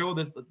to show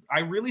this.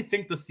 I really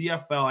think the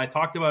CFL, I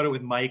talked about it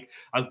with Mike.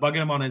 I was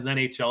bugging him on his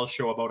NHL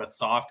show about a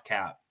soft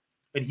cap.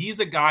 And he's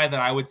a guy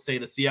that I would say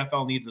the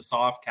CFL needs a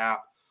soft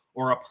cap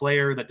or a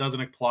player that doesn't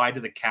apply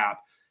to the cap.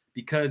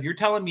 Because you're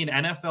telling me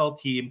an NFL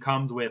team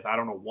comes with, I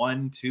don't know,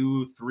 1,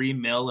 2, 3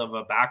 mil of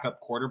a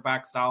backup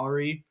quarterback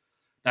salary,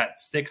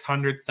 that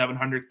 600,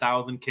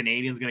 700,000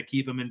 Canadians going to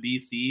keep him in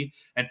BC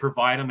and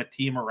provide him a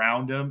team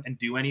around him and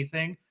do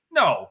anything?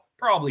 No,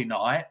 probably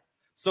not.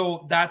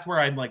 So that's where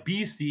I'm like,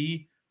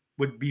 BC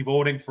would be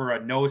voting for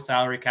a no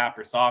salary cap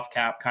or soft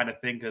cap kind of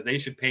thing because they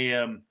should pay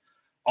him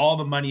all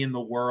the money in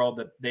the world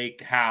that they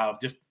have,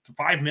 just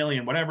 $5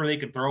 million, whatever they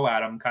can throw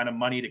at him, kind of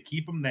money to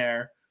keep him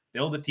there,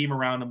 build a team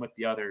around him with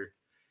the other,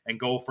 and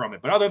go from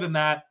it. But other than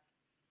that,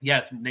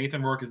 yes,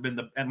 Nathan Rourke has been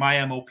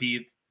my MOP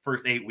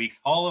first 8 weeks.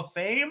 Hall of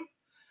Fame?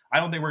 I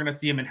don't think we're going to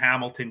see him in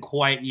Hamilton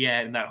quite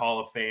yet in that Hall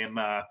of Fame.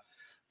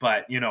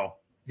 But,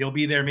 he'll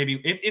be there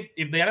maybe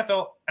if the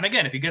NFL, and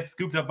again, if he gets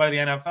scooped up by the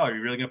NFL, are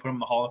you really going to put him in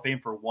the Hall of Fame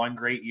for one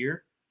great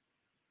year?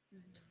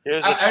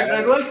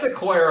 I'd like to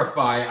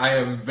clarify, I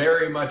am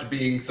very much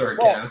being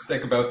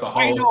sarcastic about the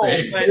Hall of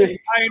Fame. I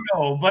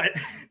know, but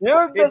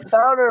here's the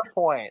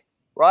counterpoint.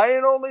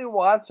 Ryan only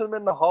wants him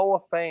in the Hall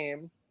of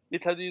Fame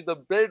because he's the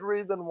big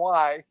reason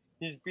why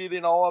he's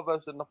beating all of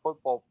us in the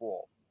football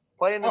pool.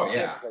 Plain and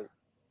simply.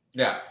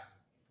 Yeah.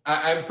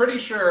 I'm pretty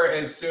sure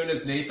as soon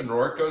as Nathan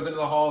Rourke goes into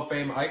the Hall of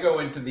Fame, I go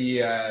into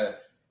the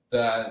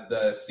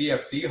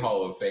CFC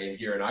Hall of Fame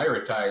here, and I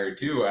retire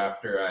too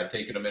after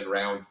taking him in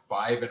round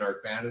 5 in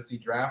our fantasy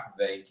draft.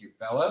 Thank you,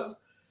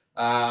 fellas.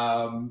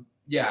 I'm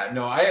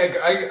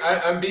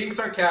being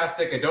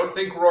sarcastic. I don't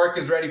think Rourke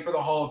is ready for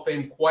the Hall of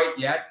Fame quite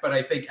yet, but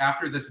I think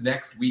after this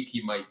next week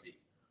he might be.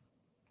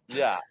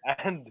 Yeah,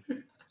 and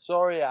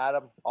sorry,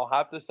 Adam, I'll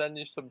have to send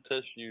you some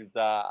tissues.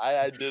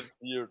 I did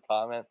see your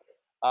comment.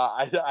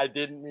 I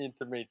didn't mean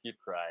to make you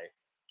cry.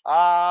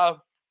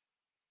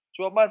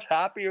 To a much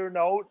happier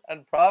note,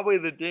 and probably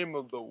the game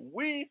of the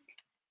week,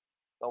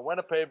 the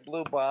Winnipeg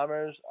Blue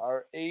Bombers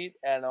are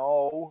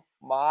 8-0.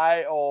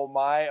 My, oh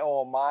my,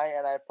 oh my.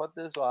 And I put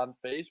this on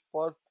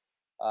Facebook.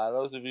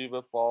 Those of you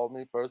that follow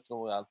me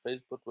personally on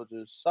Facebook, which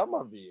is some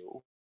of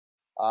you,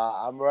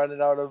 I'm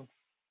running out of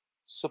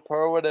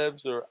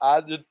superlatives or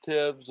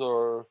adjectives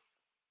or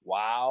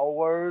wow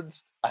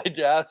words, I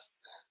guess,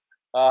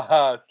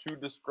 to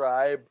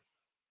describe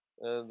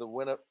the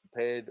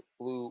Winnipeg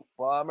Blue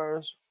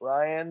Bombers.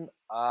 Ryan,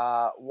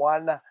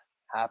 one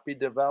happy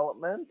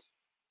development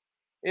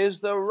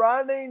is the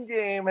running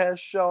game has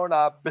shown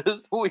up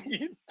this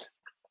week.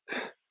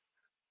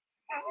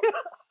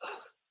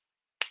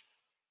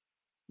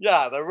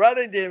 Yeah, the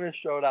running game has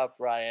showed up,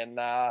 Ryan.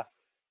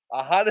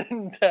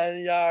 110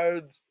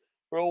 yards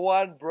for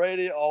one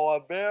Brady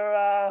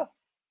Oliveira.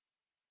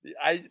 The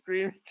ice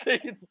cream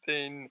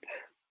thing,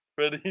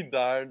 pretty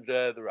darn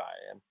good,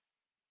 Ryan.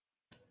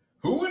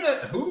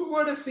 Who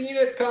would have seen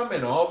it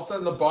coming? All of a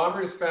sudden, the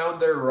Bombers found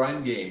their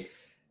run game.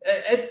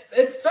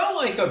 It felt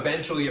like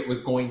eventually it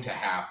was going to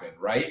happen,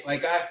 right?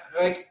 Like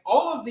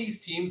all of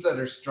these teams that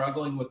are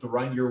struggling with the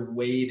run, you're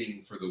waiting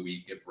for the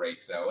week it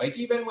breaks out. Like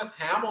even with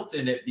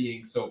Hamilton, it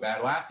being so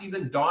bad last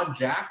season, Don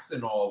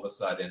Jackson all of a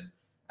sudden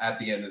at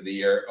the end of the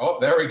year. Oh,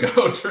 there we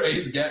go.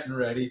 Trey's getting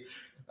ready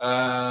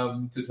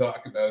to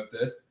talk about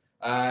this.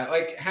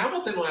 Like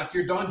Hamilton last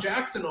year, Don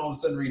Jackson all of a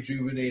sudden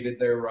rejuvenated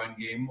their run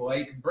game.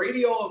 Like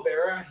Brady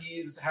Oliveira,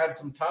 he's had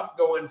some tough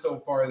going so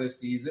far this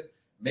season.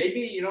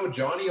 Maybe,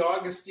 Johnny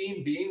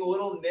Augustine being a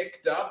little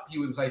nicked up. He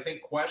was, I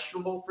think,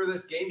 questionable for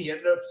this game. He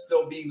ended up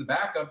still being the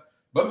backup.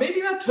 But maybe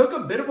that took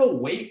a bit of a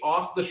weight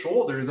off the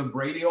shoulders of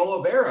Brady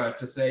Oliveira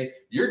to say,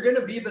 you're going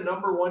to be the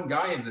number one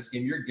guy in this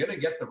game. You're going to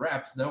get the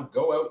reps. Now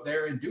go out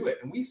there and do it.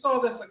 And we saw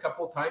this a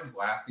couple times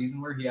last season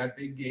where he had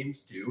big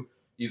games too.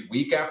 He's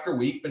week after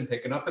week been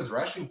picking up his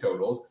rushing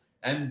totals.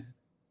 And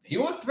he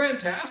looked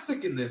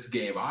fantastic in this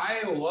game.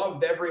 I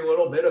loved every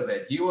little bit of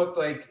it. He looked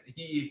like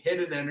he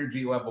hit an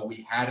energy level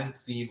we hadn't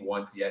seen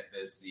once yet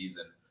this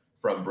season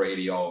from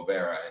Brady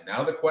Oliveira. And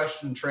now the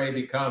question, Trey,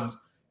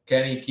 becomes,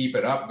 can he keep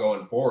it up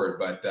going forward?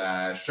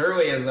 But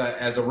surely as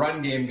a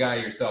run game guy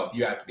yourself,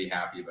 you have to be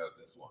happy about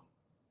this one.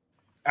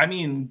 I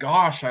mean,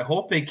 gosh, I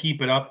hope they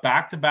keep it up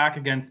back-to-back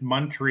against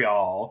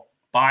Montreal,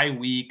 bye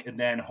week, and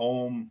then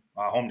home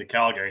to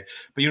Calgary.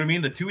 But you know what I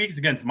mean? The 2 weeks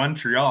against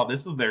Montreal,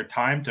 this is their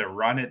time to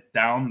run it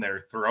down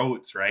their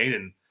throats, right?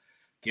 And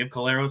give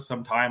Collaros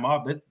some time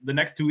off. The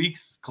next 2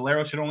 weeks,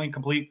 Collaros should only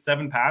complete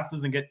 7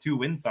 passes and get 2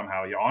 wins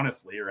somehow,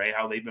 honestly, right?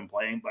 How they've been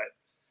playing. But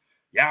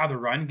yeah, the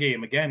run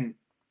game, again,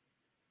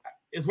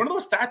 is one of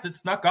those stats that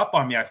snuck up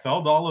on me. I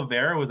felt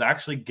Oliveira was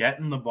actually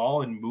getting the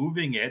ball and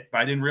moving it, but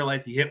I didn't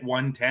realize he hit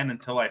 110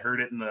 until I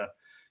heard it in the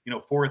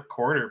fourth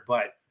quarter.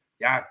 But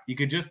yeah, you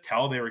could just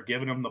tell they were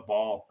giving him the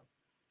ball.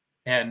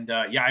 And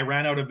I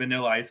ran out of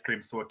vanilla ice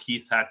cream, so what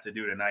Keith had to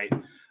do tonight.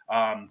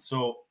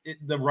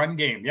 The run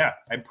game, yeah,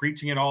 I'm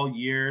preaching it all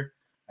year.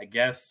 I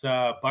guess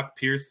Buck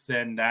Pierce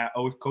and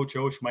Coach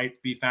Osh might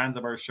be fans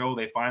of our show.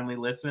 They finally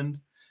listened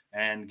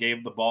and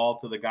gave the ball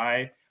to the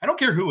guy. I don't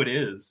care who it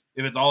is,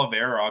 if it's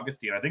Oliveira or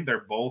Augustine. I think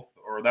they're both,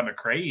 or the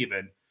McRae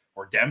even,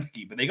 or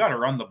Dembski, but they got to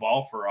run the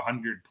ball for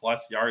 100+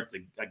 yards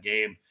a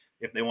game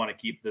if they want to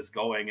keep this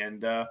going.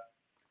 And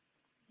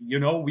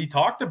we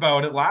talked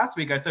about it last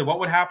week. I said, what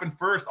would happen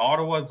first,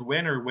 Ottawa's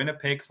win or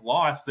Winnipeg's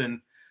loss? And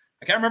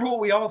I can't remember what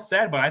we all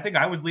said, but I think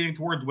I was leaning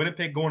towards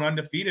Winnipeg going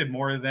undefeated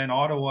more than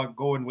Ottawa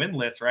going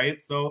winless,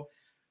 right? So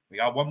we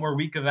got one more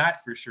week of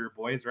that for sure,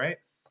 boys, right?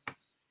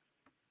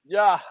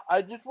 Yeah,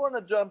 I just want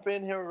to jump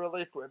in here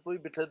really quickly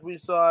because we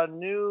saw a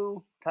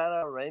new kind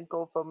of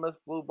wrinkle from this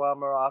Blue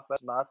Bomber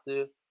offense. Not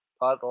to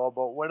talk all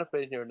about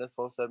Winnipeg here in this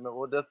whole segment.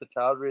 We'll get to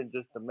Calgary in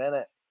just a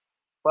minute.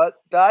 But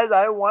guys,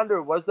 I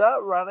wonder, was that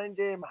running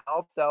game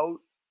helped out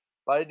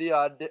by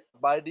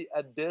the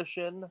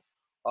addition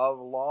of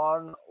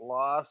long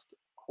lost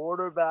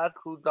quarterback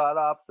who got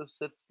off the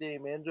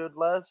 6-game injured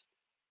list,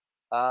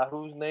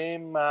 whose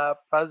name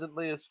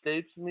presently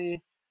escapes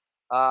me?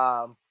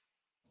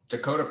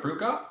 Dakota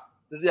Prukop?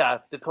 Yeah,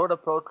 Dakota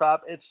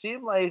Prokop. It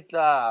seemed like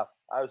I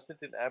was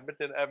thinking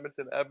Edmonton.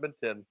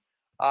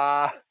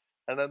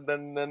 and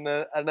then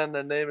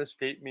the name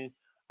escaped me.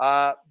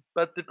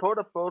 But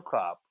Dakota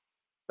Prokop,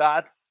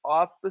 that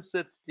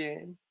opposite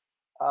game,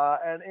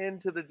 and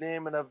into the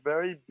game in a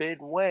very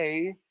big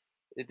way.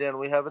 Again,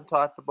 we haven't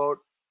talked about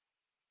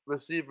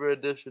receiver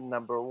edition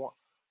number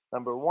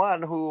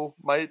one, who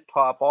might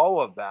top all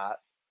of that,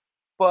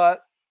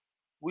 but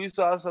we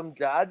saw some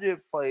gadget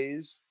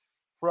plays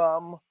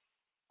from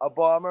a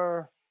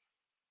Bomber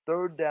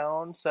third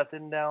down,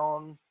 second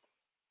down,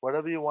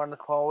 whatever you want to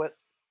call it,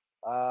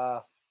 uh,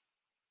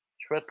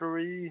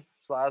 trickery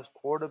 /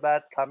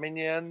 quarterback coming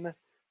in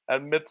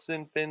and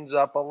mixing things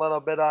up a little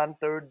bit on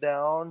third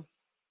down.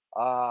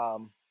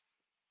 Um,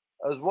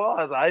 as well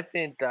as I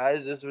think,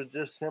 guys, this was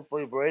just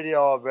simply Brady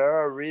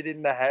Oliveira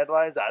reading the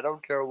headlines. I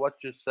don't care what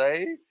you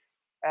say,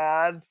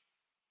 and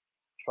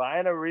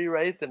trying to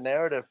rewrite the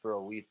narrative for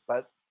a week.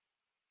 But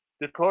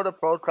Dakota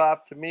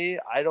Prokop, to me,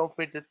 I don't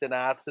think it's an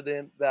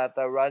accident that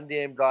the run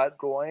game got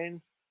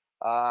going.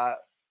 Uh,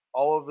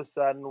 all of a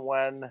sudden,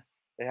 when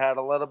they had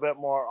a little bit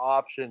more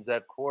options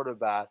at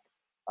quarterback,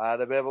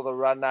 to be able to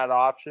run that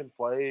option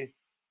play,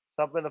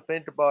 something to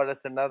think about.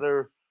 It's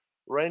another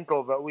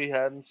wrinkle that we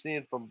hadn't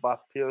seen from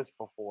Buck Pierce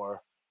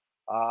before.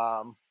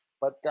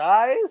 But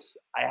guys,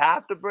 I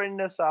have to bring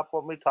this up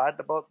when we talked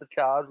about the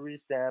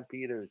Calgary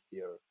Stampeders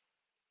here.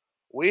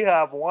 We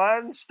have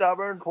one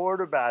stubborn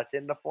quarterback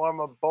in the form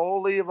of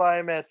Bo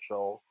Levi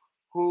Mitchell,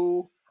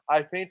 who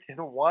I think, in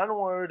one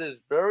word, is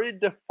very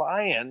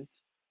defiant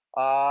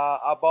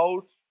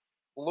about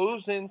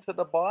losing to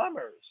the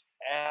Bombers.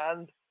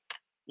 And,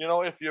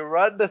 if you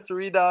read the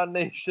Three Down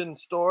Nation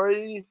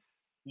story,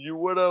 you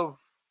would have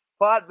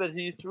thought that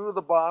he threw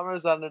the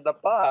Bombers under the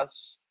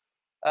bus.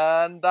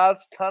 And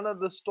that's kind of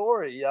the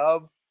story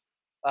of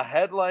a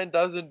headline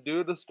doesn't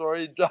do the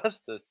story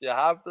justice. You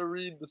have to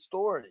read the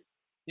story.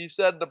 He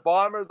said the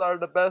Bombers are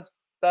the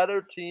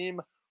better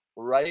team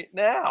right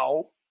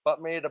now,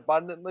 but made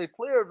abundantly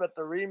clear that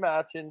the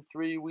rematch in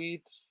 3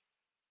 weeks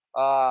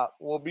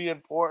will be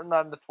important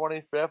on the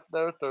 25th,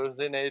 there,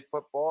 Thursday Night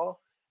Football.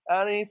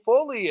 And he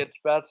fully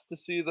expects to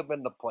see them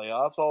in the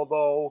playoffs,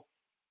 although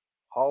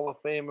Hall of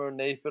Famer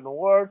Nathan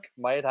Work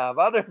might have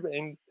other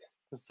things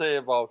to say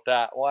about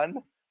that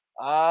one.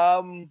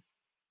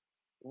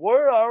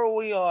 Where are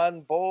we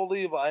on Bo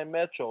Levi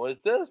Mitchell? Is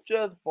this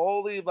just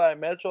Bo Levi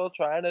Mitchell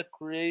trying to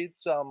create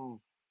some,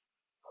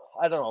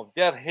 I don't know,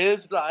 get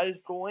his guys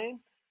going?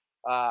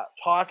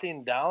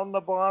 Talking down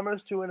the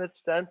Bombers to an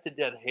extent to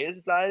get his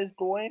guys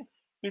going?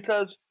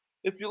 Because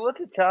if you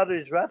look at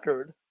Calgary's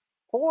record,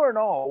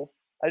 4-0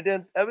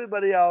 against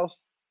everybody else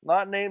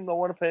not named the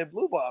Winnipeg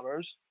Blue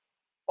Bombers,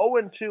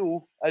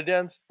 0-2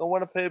 against the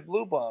Winnipeg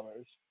Blue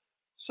Bombers.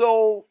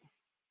 So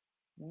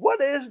what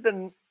is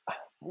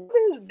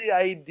the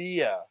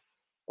idea,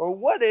 or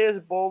what is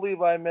Bo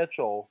Levi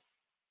Mitchell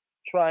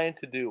trying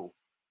to do?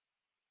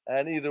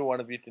 And either one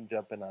of you can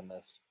jump in on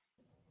this.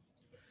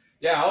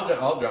 Yeah,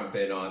 I'll jump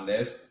in on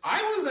this.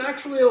 I was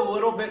actually a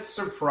little bit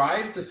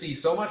surprised to see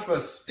so much of a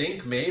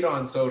stink made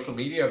on social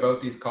media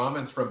about these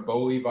comments from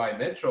Bo Levi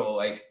Mitchell.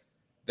 Like,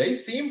 they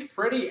seemed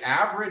pretty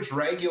average,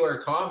 regular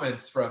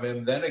comments from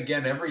him. Then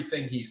again,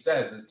 everything he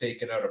says is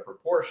taken out of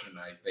proportion,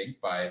 I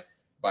think, by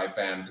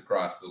fans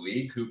across the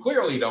league who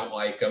clearly don't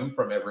like him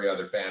from every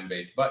other fan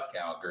base but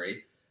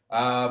Calgary.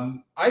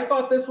 I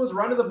thought this was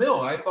run of the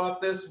mill. I thought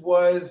this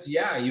was,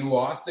 you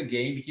lost a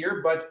game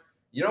here, but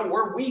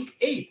we're week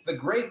 8. The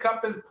Grey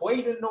Cup is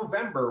played in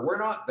November. We're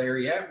not there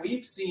yet.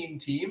 We've seen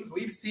teams.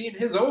 We've seen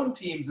his own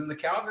teams in the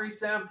Calgary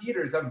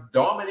Stampeders have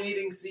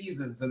dominating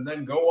seasons and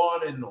then go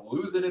on and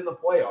lose it in the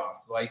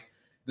playoffs. Like,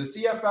 the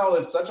CFL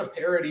is such a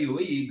parity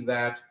league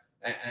that,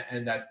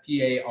 and that's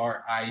parity,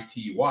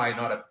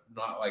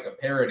 not like a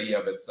parody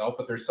of itself,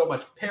 but there's so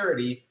much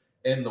parity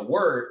in the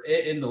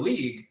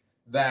league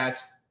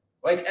that,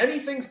 like,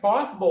 anything's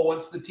possible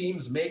once the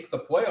teams make the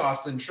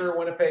playoffs. And sure,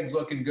 Winnipeg's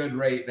looking good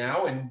right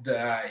now, and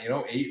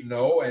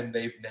 8-0, and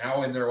they've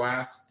now, in their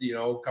last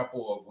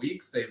couple of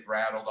weeks, they've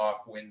rattled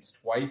off wins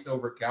twice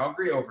over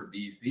Calgary, over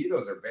BC.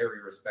 Those are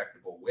very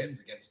respectable wins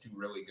against 2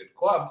 really good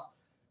clubs.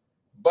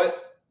 But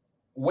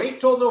wait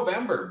till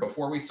November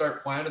before we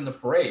start planning the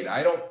parade.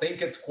 I don't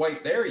think it's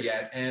quite there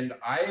yet, and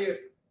I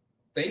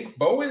think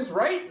Bo is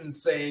right in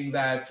saying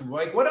that,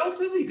 like, what else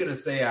is he going to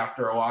say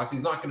after a loss?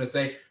 He's not going to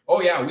say,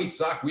 oh yeah, we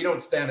suck, we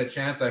don't stand a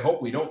chance, I hope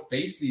we don't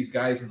face these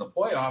guys in the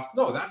playoffs.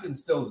 No, that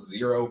instills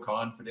zero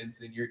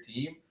confidence in your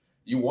team.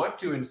 You want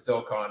to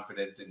instill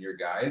confidence in your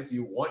guys.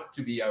 You want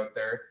to be out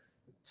there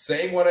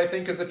saying what I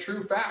think is a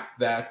true fact,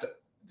 that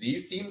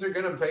these teams are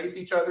going to face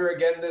each other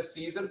again this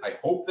season. I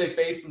hope they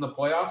face in the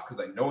playoffs, because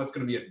I know it's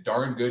going to be a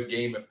darn good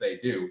game if they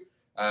do.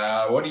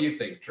 What do you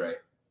think, Trey?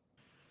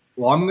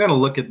 Well, I'm going to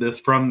look at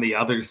this from the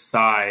other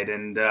side,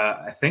 and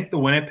I think the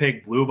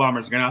Winnipeg Blue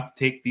Bombers are going to have to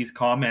take these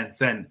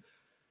comments and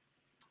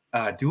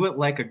do it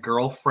like a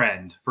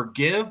girlfriend.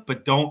 Forgive,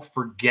 but don't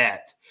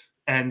forget.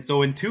 And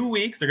so in 2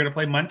 weeks, they're going to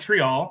play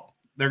Montreal.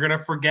 They're going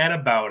to forget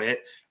about it.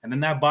 And then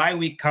that bye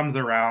week comes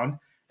around.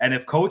 And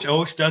if Coach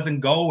Osh doesn't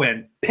go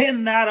and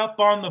pin that up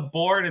on the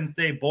board and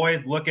say,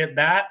 boys, look at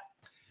that,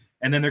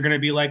 And then they're going to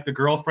be like the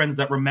girlfriends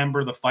that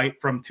remember the fight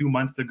from 2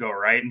 months ago,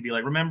 right? And be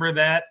like, remember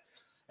that?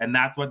 And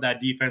that's what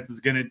that defense is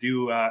going to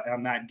do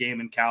on that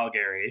game in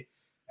Calgary.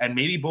 And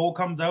maybe Bo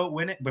comes out,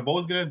 win it, but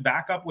Bo's going to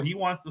back up what he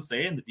wants to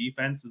say. And the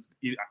defense is,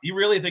 you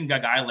really think a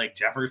guy like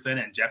Jefferson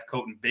and Jeff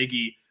Coat and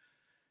Biggie,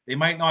 they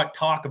might not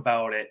talk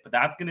about it, but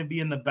that's going to be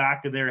in the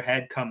back of their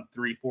head come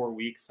 3-4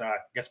 weeks. I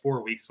guess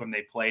 4 weeks when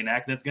they play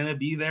next. It's going to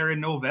be there in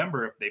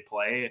November if they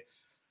play.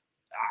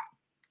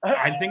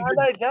 I think, and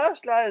I guess,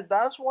 guys,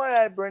 that's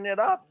why I bring it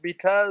up,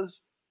 because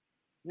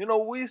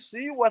we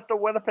see what the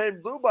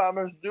Winnipeg Blue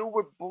Bombers do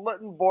with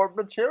bulletin board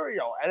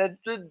material, and it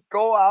did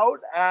go out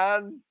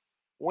and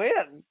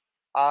win,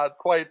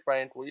 quite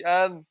frankly.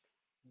 And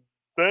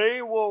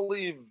they will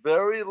leave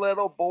very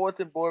little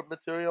bulletin board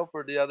material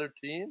for the other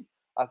team.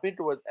 I think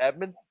it was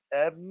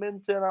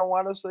Edmonton, I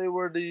want to say,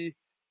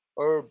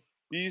 or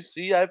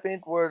BC, I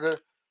think,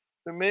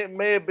 it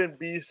may have been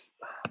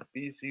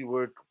BC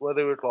where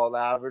they were called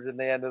average, and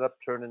they ended up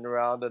turning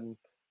around, and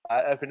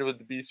I think it was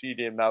the BC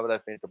game now that I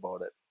think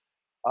about it.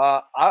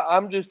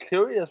 I'm just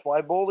curious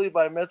why Bo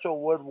Levi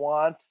Mitchell would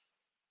want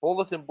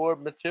bulletin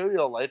board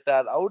material like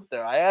that out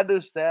there. I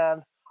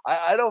understand.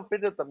 I don't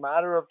think it's a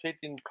matter of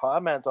taking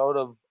comments out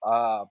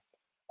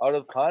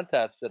of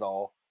context at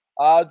all.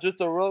 Just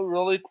a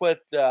really quick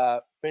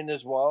thing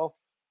as well.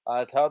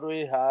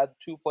 Calgary had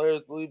 2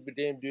 players leave the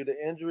game due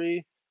to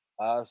injury.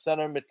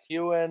 Center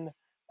McEwen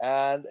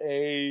and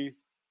a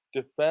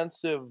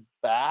defensive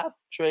back,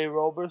 Trey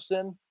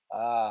Roberson.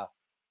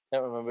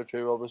 Can't remember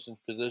Trey Roberson's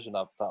position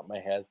off the top of my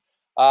head.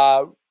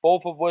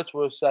 Both of which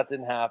were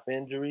second half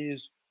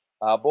injuries.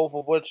 Both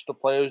of which the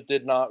players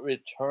did not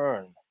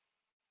return.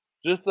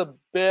 Just a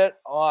bit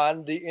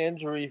on the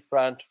injury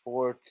front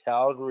for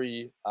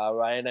Calgary,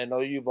 Ryan. I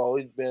know you've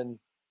always been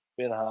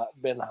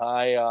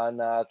high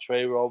on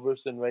Trey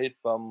Roberson, right,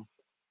 from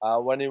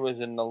when he was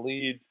in the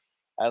lead,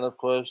 and of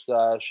course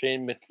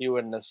Shane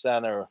McEwen, the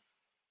center,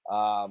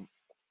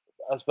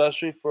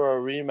 especially for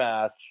a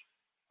rematch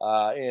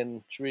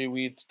in 3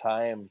 weeks'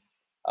 time.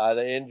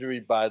 The injury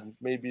bug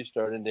may be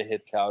starting to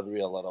hit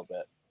Calgary a little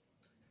bit.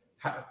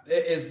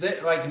 Is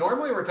that, like,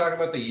 normally we're talking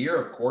about the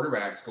year of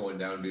quarterbacks going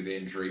down due to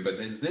injury, but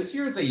is this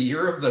year the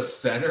year of the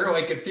center?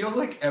 Like, it feels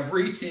like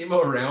every team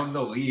around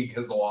the league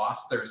has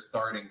lost their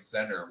starting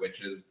center,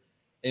 which is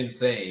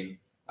insane.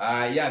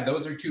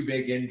 Those are 2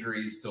 big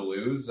injuries to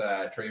lose.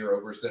 Trey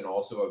Roberson,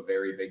 also a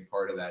very big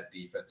part of that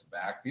defensive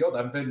backfield.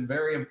 I've been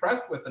very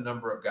impressed with the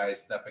number of guys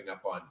stepping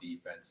up on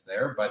defense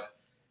there, but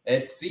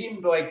it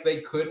seemed like they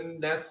couldn't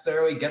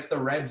necessarily get the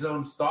red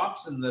zone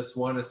stops in this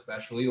one,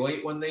 especially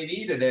late when they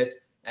needed it.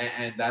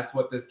 And that's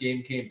what this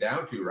game came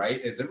down to, right?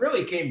 Is it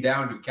really came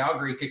down to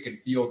Calgary kicking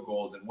field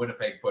goals and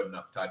Winnipeg putting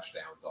up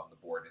touchdowns on the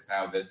board is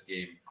how this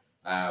game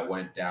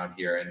went down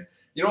here. And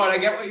you know what? I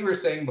get what you were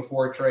saying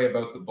before, Trey,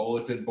 about the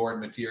bulletin board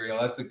material.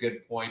 That's a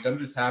good point. I'm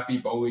just happy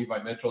Bo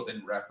Levi Mitchell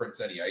didn't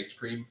reference any ice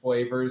cream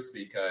flavors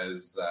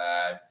because,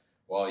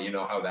 you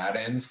know how that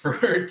ends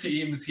for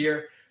teams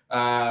here.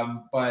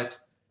 But,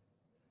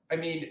 I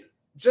mean,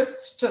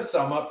 just to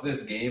sum up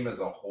this game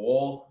as a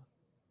whole,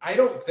 I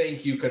don't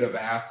think you could have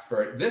asked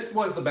for it. This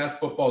was the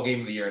best football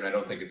game of the year, and I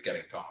don't think it's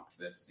getting topped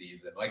this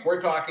season. Like, we're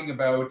talking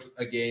about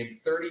a game,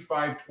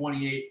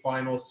 35-28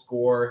 final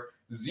score,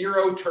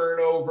 0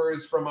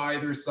 turnovers from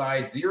either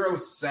side, 0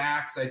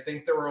 sacks. I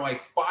think there were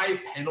like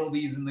 5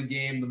 penalties in the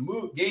game.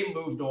 The game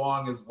moved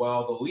along as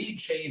well. The lead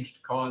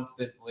changed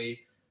constantly.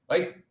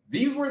 Like,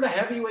 these were the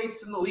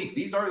heavyweights in the league.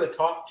 These are the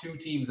top 2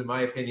 teams, in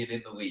my opinion,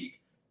 in the league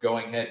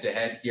going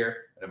head-to-head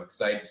here. And I'm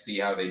excited to see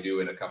how they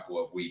do in a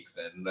couple of weeks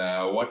and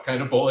what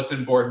kind of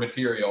bulletin board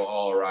material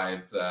all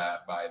arrives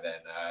by then.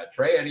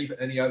 Trey,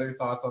 any other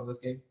thoughts on this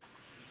game?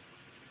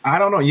 I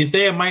don't know. You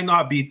say it might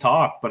not be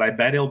topped, but I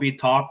bet it'll be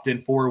topped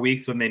in 4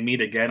 weeks when they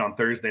meet again on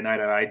Thursday night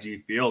at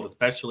IG Field,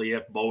 especially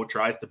if Bo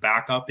tries to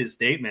back up his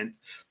statements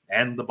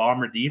and the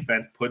Bomber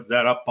defense puts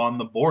that up on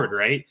the board,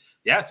 right?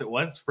 Yes, it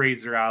was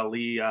Fraser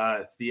Ali,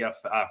 CF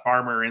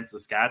farmer in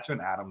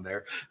Saskatchewan, Adam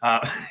there.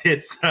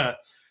 It's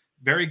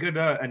very good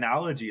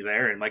analogy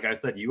there. And like I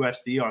said,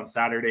 UFC on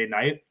Saturday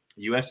night.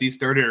 UFC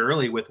started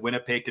early with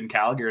Winnipeg and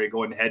Calgary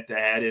going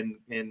head-to-head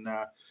in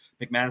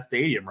McMahon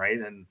Stadium, right?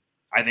 And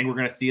I think we're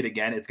going to see it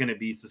again. It's going to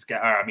be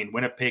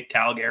Winnipeg,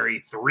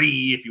 Calgary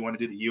 3, if you want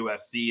to do the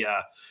UFC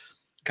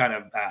kind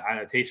of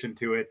annotation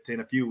to it in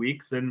a few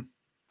weeks. And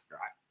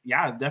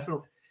yeah,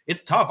 definitely.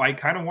 It's tough.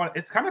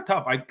 It's kind of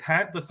tough. I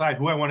can't decide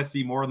who I want to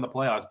see more in the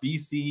playoffs.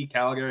 BC,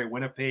 Calgary,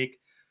 Winnipeg.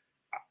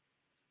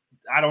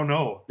 I don't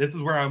know. This is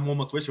where I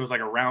almost wish it was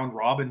like a round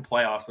robin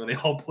playoffs where they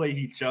all play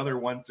each other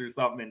once or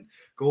something and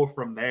go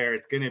from there.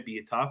 It's going to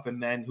be tough.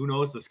 And then who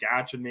knows,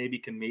 Saskatchewan maybe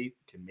can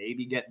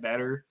maybe get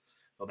better.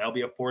 So that'll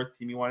be a 4th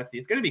team you want to see.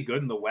 It's going to be good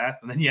in the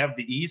West. And then you have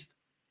the East.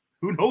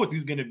 Who knows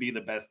who's going to be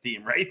the best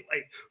team, right?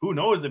 Like, who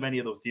knows if any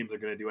of those teams are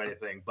going to do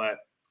anything. But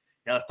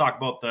yeah, let's talk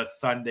about the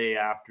Sunday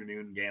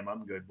afternoon game.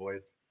 I'm good,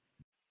 boys.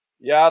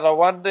 Yeah, the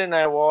one thing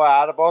I will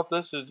add about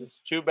this is it's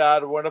too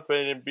bad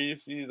Winnipeg and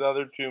BC's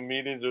other 2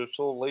 meetings are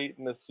so late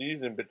in the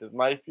season, because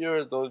my fear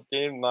is those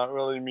games not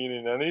really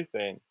meaning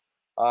anything.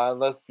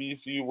 unless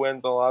BC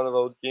wins a lot of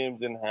those games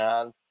in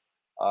hand.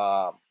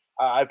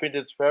 I think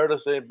it's fair to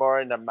say,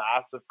 barring a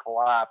massive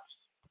collapse,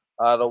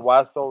 the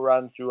West will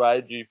run through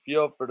IG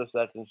Field for the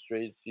second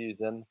straight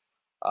season.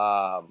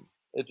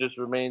 It just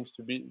remains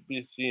to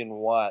be seen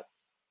what.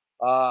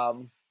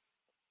 Um,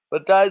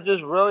 but guys,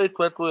 just really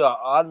quickly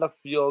on the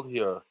field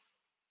here,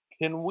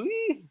 can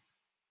we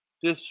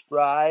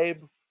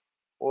describe,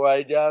 or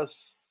I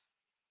guess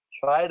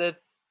try to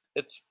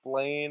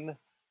explain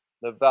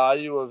the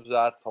value of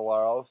Zach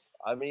Collaros?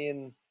 I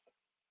mean,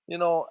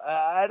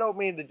 I don't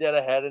mean to get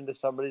ahead into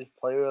somebody's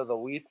player of the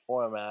week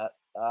format,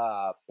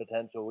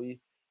 potentially,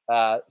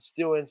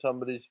 stealing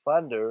somebody's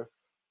thunder,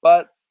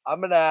 but I'm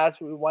going to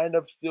actually wind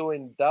up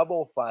stealing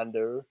double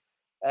thunder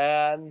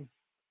and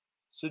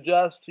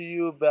suggest to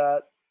you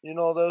that,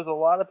 there's a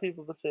lot of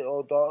people that say,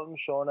 oh, Dalton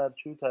Schoen had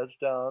 2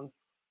 touchdowns,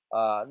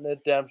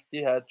 Nick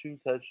Dempsey had 2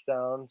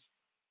 touchdowns.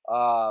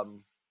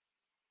 Um,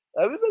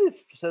 Everybody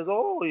says,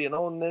 oh,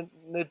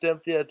 Nick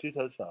Dempsey had 2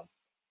 touchdowns.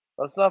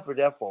 Let's not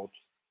forget, folks.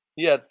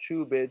 He had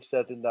 2 big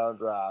second down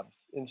drives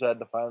inside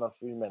the final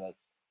 3 minutes,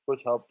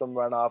 which helped them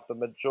run off the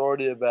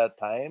majority of that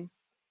time.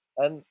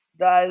 And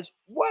guys,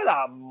 what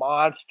a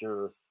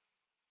monster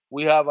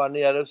we have on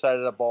the other side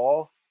of the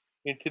ball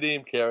in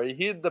Kadeem Carey.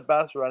 He's the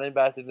best running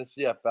back in the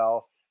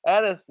CFL,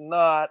 and it's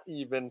not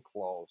even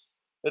close.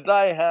 The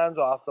guy hands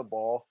off the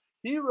ball.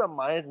 He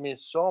reminds me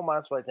so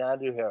much like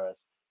Andrew Harris.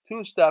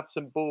 2 steps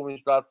and boom,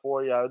 he's got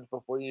 4 yards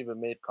before he even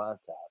made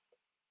contact.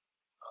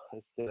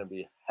 It's going to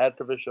be a heck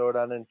of a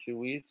showdown in 2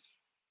 weeks,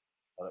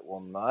 but it will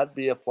not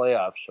be a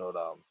playoff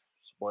showdown.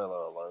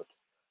 Spoiler alert.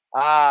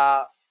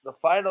 The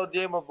final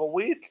game of the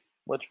week,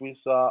 which we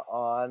saw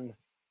on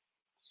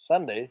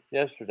Sunday,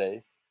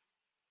 yesterday,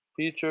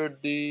 featured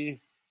the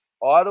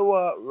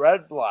Ottawa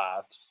Red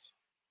Blacks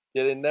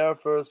getting their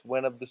first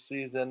win of the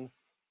season,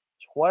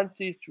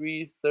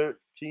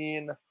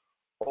 23-13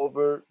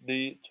 over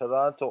the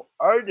Toronto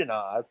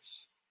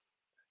Argonauts.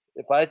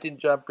 If I can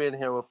jump in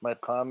here with my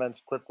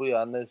comments quickly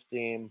on this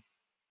game,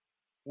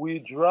 we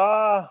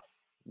draw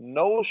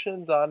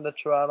notions on the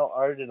Toronto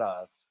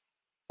Argonauts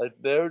like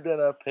they're going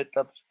to pick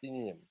up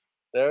steam.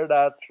 They're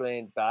not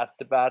trained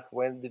back-to-back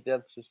wins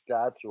against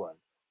Saskatchewan.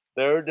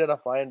 They're going to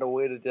find a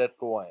way to get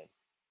going.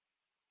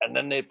 And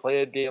then they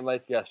play a game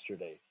like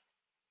yesterday.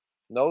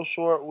 No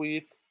short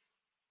week,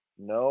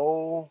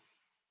 no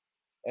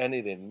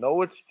anything,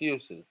 no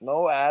excuses,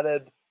 no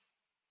added,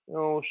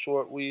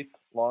 short week,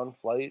 long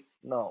flight.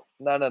 No,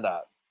 none of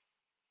that.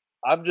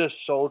 I'm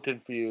just so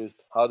confused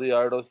how the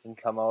Argos can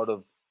come out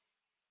of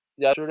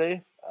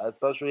yesterday,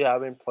 especially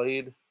having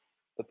played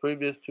the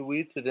previous 2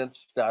 weeks against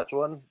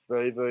Saskatchewan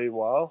very, very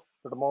well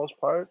for the most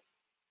part,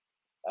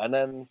 and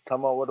then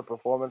come out with a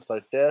performance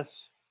like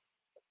this.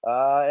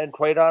 And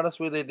quite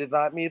honestly, they did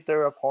not meet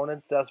their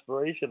opponent's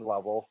desperation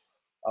level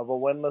of a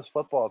winless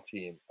football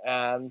team.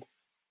 And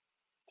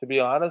to be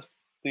honest,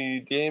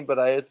 the game that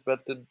I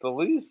expected the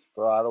least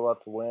for Ottawa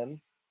to win,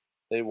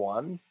 they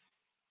won.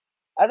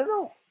 I don't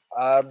know.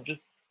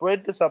 Just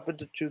break this up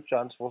into 2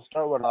 chunks. We'll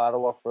start with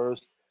Ottawa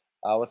first,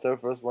 with their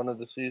first win of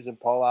the season.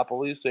 Paul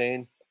Apolli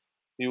saying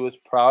he was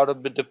proud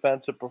of the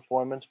defensive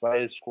performance by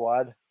his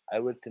squad. I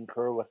would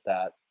concur with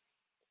that.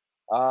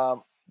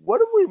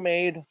 What have we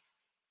made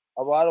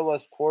of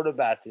Ottawa's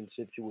quarterbacking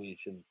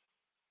situation,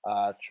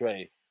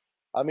 Trey?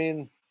 I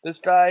mean, this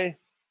guy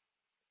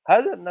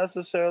hasn't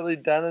necessarily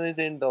done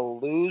anything to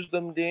lose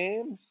them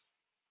games,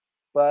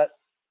 but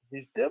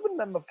he's given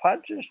them a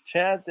puncher's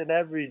chance in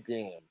every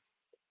game.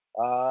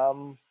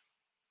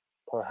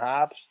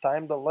 Perhaps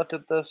time to look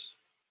at this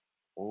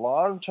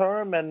long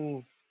term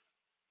and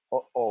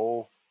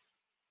poor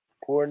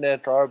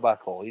Nick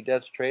Arbuckle. He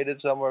gets traded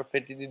somewhere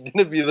thinking he's going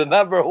to be the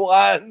number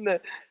one.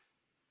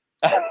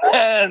 And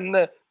then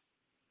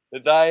the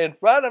guy in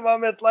front of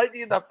him, it's like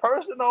he's a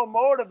personal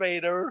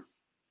motivator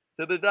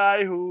to the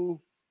guy who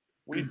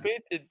we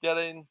think is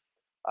getting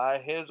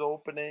his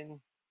opening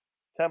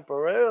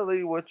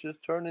temporarily, which is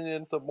turning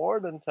into more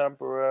than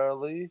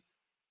temporarily.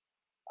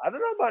 I don't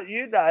know about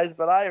you guys,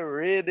 but I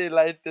really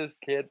like this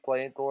kid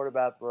playing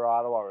quarterback for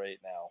Ottawa right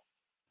now.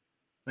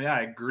 Yeah,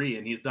 I agree.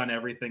 And he's done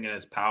everything in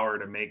his power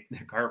to make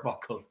Nick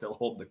Arbuckle still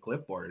hold the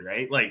clipboard,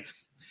 right? Like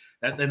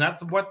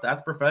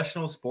that's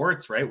professional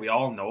sports, right? We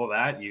all know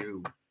that.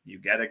 You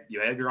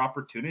have your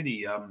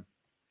opportunity, and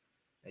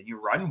you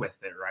run with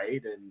it,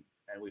 right? And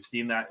we've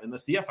seen that in the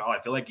CFL. I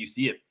feel like you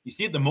see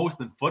it the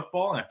most in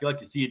football, and I feel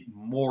like you see it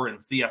more in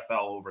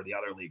CFL over the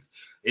other leagues.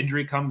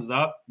 Injury comes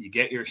up, you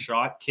get your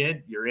shot,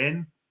 kid, you're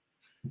in,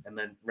 and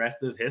then rest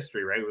is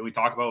history, right? When we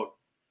talk about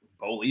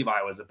Bo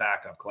Levi was a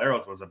backup,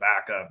 Claros was a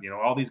backup,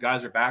 all these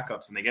guys are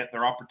backups and they get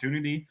their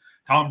opportunity.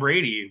 Tom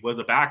Brady was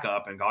a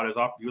backup and got his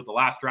up. He was the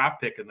last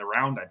draft pick in the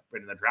round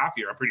in the draft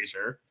year, I'm pretty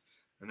sure.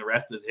 And the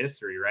rest is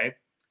history, right?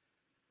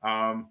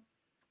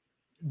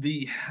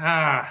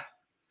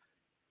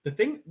 The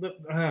thing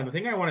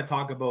I want to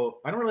talk about,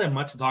 I don't really have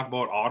much to talk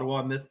about Ottawa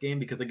in this game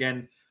because,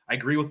 again, I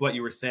agree with what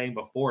you were saying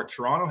before.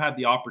 Toronto had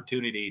the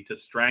opportunity to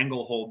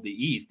stranglehold the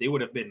East. They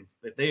would have been,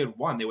 if they had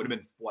won, they would have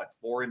been,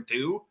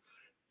 4-2?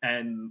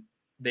 And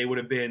they would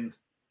have been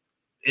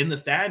in the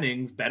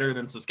standings better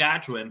than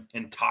Saskatchewan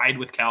and tied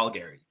with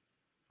Calgary,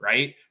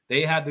 right?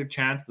 They had their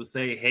chance to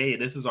say, hey,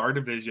 this is our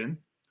division.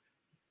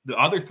 The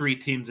other 3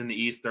 teams in the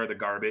East are the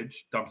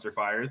garbage dumpster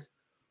fires.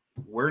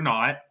 We're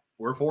not.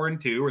 We're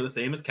 4-2. We're the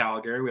same as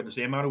Calgary. We have the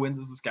same amount of wins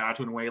as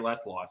Saskatchewan, way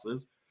less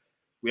losses.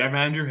 We have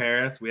Andrew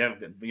Harris. We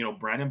have,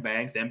 Brandon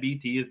Banks.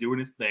 MBT is doing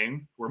his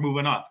thing. We're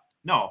moving up.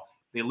 No,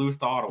 they lose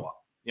to Ottawa,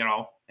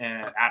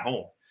 and at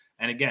home.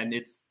 And again,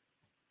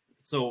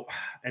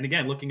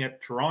 looking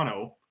at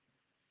Toronto,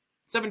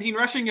 17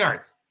 rushing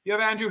yards. You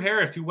have Andrew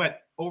Harris, who went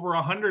over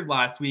 100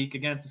 last week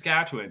against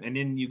Saskatchewan, and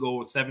then you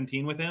go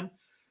 17 with him.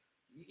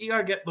 You got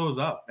to get those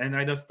up, and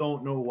I just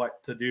don't know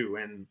what to do.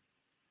 And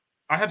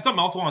I have something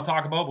else I want to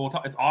talk about,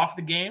 but it's off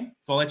the game,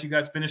 so I'll let you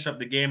guys finish up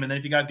the game, and then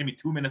if you guys give me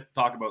 2 minutes to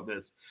talk about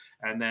this,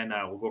 and then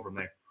we'll go from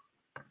there.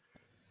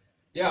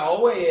 Yeah,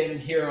 I'll weigh in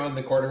here on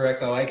the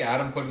quarterbacks. I like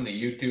Adam put in the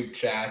YouTube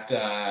chat.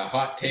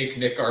 Hot take,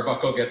 Nick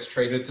Arbuckle gets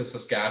traded to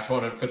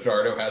Saskatchewan and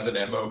Fajardo has an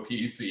MOP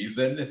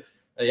season.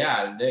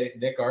 Yeah,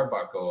 Nick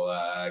Arbuckle,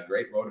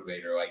 great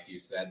motivator, like you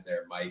said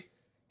there, Mike.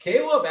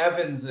 Caleb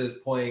Evans is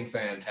playing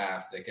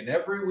fantastic, and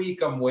every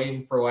week I'm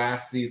waiting for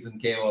last season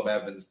Caleb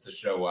Evans to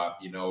show up.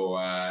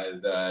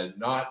 The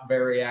not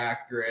very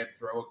accurate,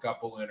 throw a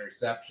couple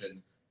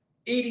interceptions.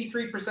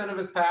 83% of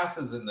his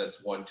passes in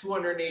this one,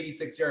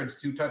 286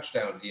 yards, 2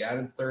 touchdowns. He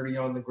added 30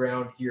 on the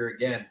ground here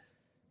again.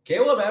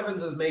 Caleb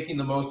Evans is making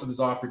the most of his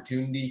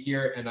opportunity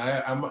here, and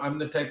I'm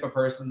the type of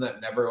person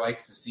that never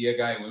likes to see a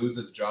guy lose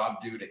his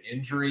job due to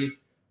injury.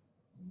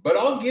 But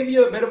I'll give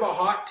you a bit of a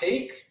hot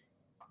take.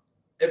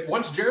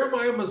 Once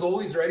Jeremiah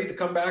Mazzoli's ready to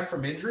come back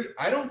from injury,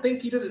 I don't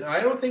think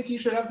he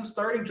should have the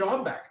starting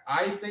job back.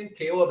 I think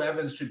Caleb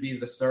Evans should be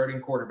the starting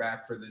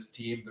quarterback for this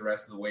team the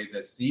rest of the way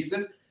this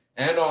season.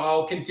 And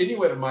I'll continue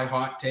with my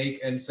hot take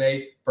and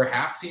say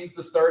perhaps he's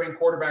the starting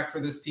quarterback for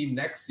this team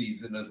next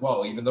season as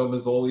well, even though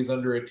Mazzoli's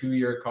under a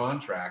 2-year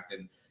contract.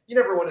 And you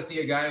never want to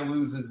see a guy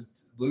lose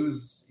his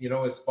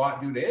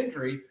spot due to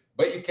injury,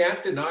 but you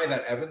can't deny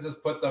that Evans has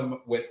put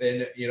them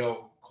within,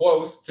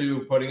 close to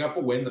putting up a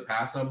win the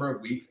past number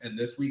of weeks, and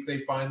this week they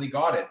finally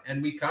got it.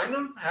 And we kind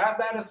of had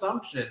that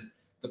assumption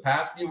the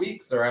past few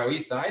weeks, or at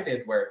least I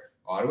did, where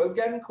Ottawa's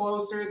getting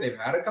closer. They've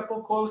had a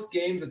couple close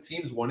games. It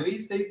seems one of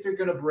these days they're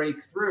going to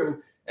break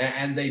through,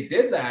 and they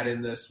did that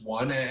in this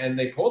one, and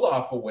they pulled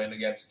off a win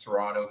against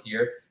Toronto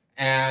here.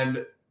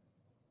 And,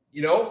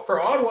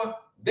 for Ottawa,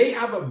 they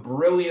have a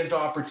brilliant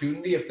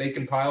opportunity if they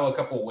can pile a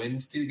couple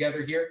wins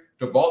together here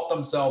to vault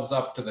themselves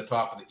up to the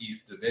top of the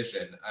East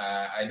Division.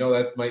 I know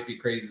that might be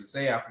crazy to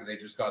say after they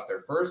just got their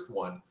first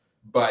one,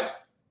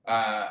 but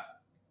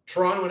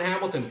Toronto and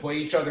Hamilton play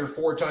each other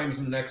 4 times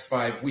in the next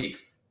 5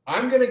 weeks.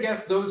 I'm going to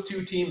guess those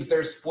 2 teams,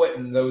 they're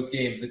splitting those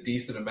games a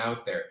decent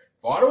amount there.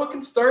 If Ottawa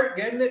can start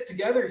getting it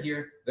together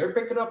here, they're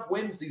picking up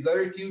wins. These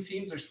other 2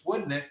 teams are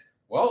splitting it.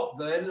 Well,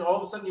 then all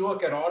of a sudden you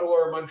look at Ottawa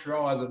or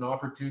Montreal as an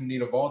opportunity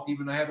to vault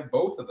even ahead of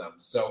both of them.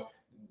 So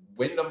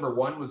win number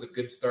 1 was a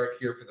good start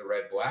here for the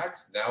Red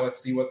Blacks. Now let's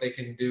see what they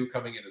can do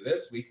coming into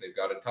this week. They've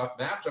got a tough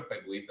matchup.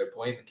 I believe they're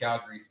playing the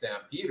Calgary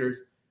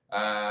Stampeders.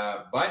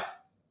 But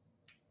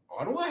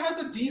Ottawa has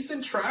a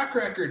decent track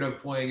record of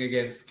playing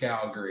against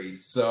Calgary.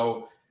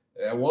 So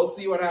we'll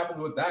see what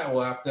happens with that.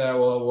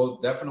 We'll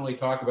definitely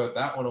talk about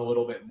that one a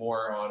little bit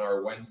more on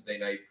our Wednesday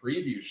night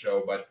preview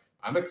show. But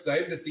I'm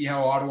excited to see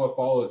how Ottawa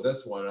follows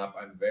this one up.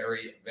 I'm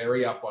very,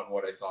 very up on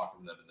what I saw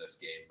from them in this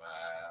game.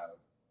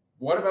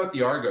 What about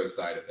the Argos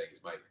side of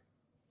things, Mike?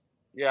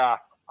 Yeah.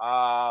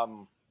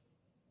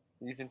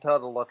 You can tell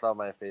the look on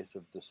my face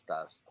of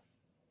disgust.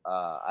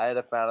 I had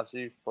a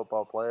fantasy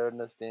football player in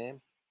this game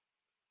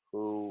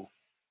who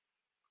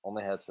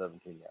only had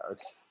 17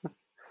 yards.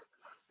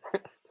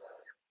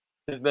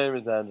 His name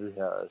is Andrew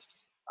Harris.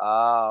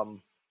 I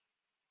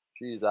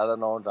don't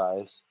know,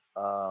 guys.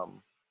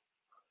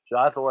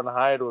 Joshua and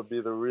Hyde would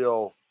be the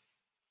real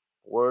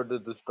word to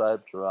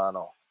describe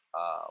Toronto.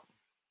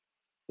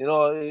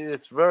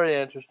 It's very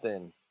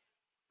interesting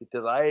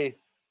because I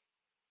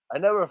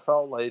never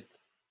felt like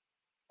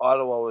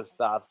Ottawa was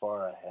that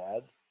far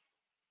ahead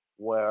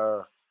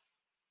where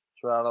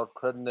Toronto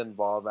couldn't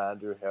involve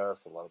Andrew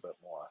Harris a little bit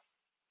more.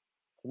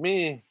 To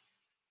me,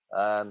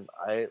 and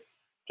I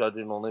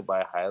judging only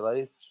by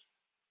highlights,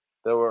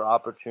 there were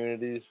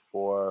opportunities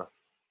for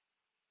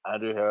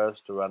Andrew Harris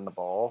to run the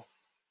ball.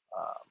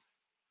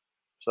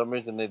 For some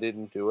reason they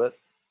didn't do it.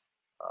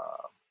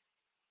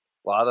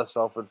 A lot of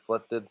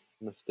self-inflicted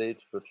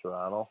mistakes for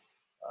Toronto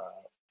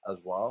as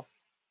well.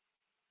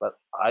 But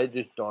I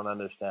just don't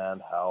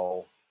understand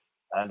how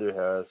Andrew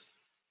Harris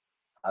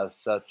has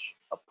such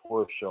a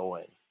poor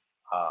showing.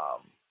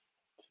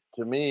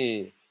 To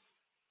me,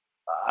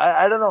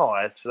 I don't know.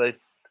 It's like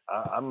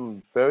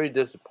I'm very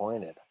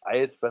disappointed. I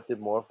expected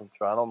more from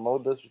Toronto. No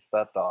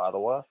disrespect to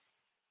Ottawa.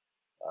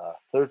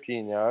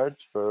 17 yards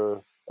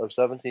for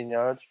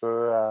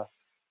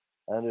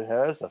Andrew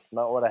Harris. That's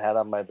not what I had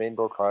on my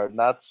bingo card. And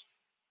that's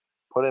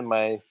putting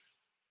my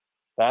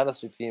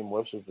fantasy team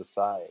wishes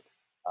aside.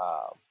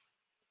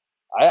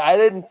 I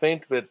didn't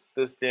think that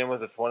this game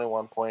was a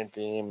 21-point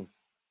game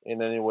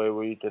in any way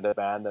where you could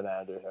abandon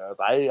Andrew Harris.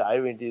 I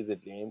think he's a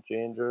game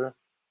changer.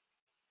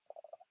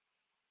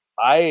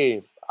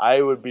 I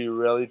would be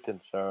really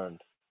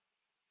concerned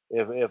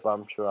if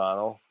I'm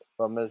Toronto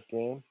from this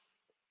game.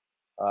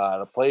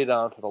 To play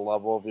down to the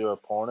level of your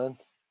opponent,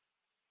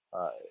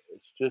 uh,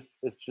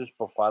 it's just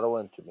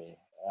befuddling to me.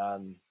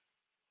 And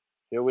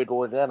here we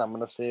go again. I'm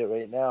going to say it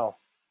right now.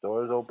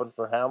 Doors open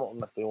for Hamilton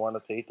if they want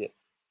to take it.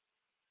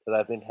 Because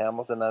I think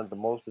Hamilton has the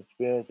most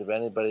experience of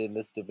anybody in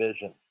this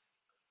division.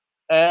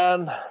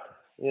 And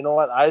you know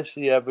what? I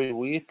see every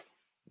week,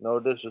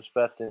 no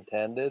disrespect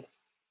intended,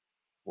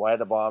 why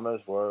the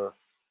Bombers were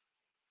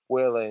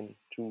willing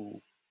to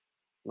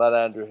let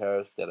Andrew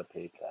Harris get a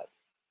pay cut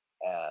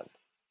and,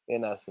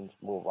 in essence,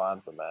 move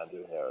on from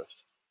Andrew Harris.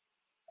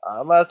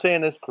 I'm not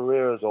saying his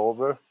career is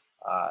over.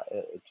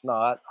 It's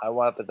not. I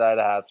want the guy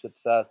to have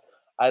success.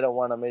 I don't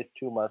want to make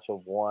too much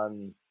of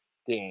one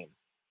game.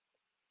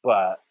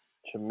 But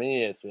to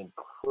me, it's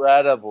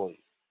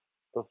incredibly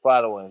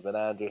befuddling that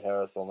Andrew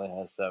Harris only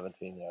has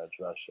 17 yards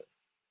rushing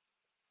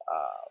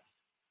uh,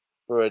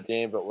 for a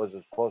game that was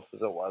as close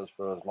as it was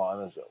for as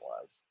long as it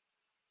was.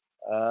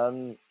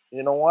 And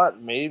you know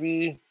what?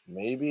 Maybe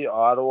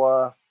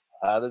Ottawa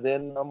had it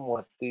in them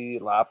with the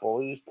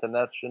Lapoli's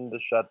connection to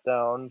shut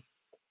down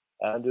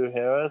Andrew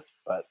Harris,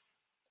 but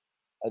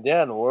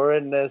again, we're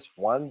in this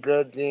one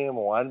good game,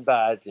 one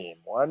bad game,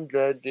 one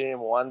good game,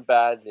 one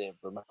bad game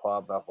for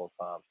McLeod Bethel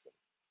Thompson.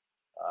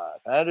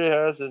 If Andrew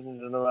Harris isn't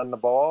going to run the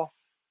ball,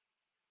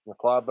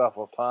 McLeod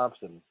Bethel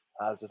Thompson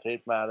has to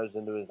take matters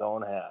into his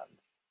own hands.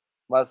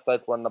 Much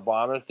like when the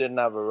Bombers didn't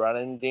have a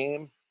running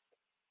game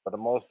for the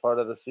most part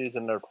of the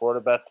season, their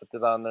quarterback took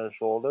it on their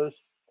shoulders.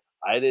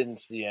 I didn't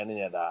see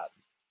any of that.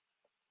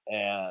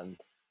 And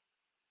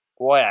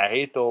boy, I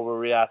hate to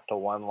overreact to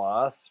one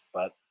loss,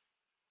 but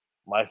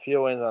my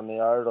feelings on the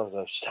Argos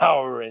are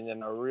souring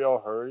in a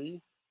real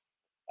hurry,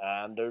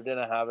 and they're going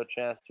to have a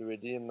chance to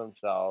redeem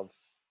themselves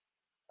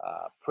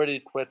pretty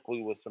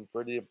quickly with some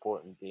pretty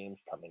important games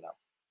coming up.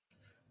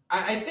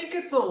 I think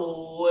it's a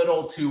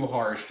little too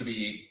harsh to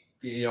be,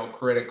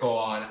 critical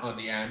on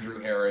the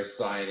Andrew Harris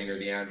signing or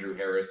the Andrew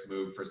Harris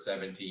move for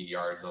 17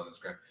 yards on the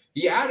scrum.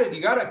 He added,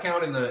 you got to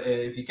count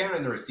if you count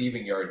in the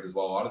receiving yards as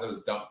well, a lot of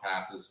those dump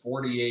passes,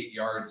 48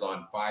 yards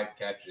on 5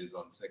 catches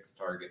on 6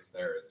 targets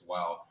there as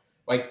well.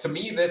 Like, to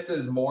me, this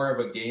is more of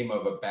a game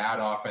of a bad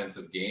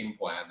offensive game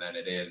plan than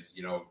it is,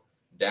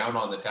 down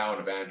on the talent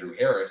of Andrew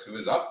Harris, who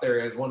is up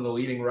there as one of the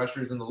leading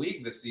rushers in the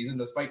league this season,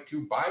 despite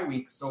 2 bye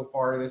weeks so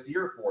far this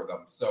year for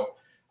them. So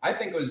I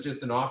think it was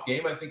just an off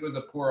game. I think it was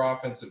a poor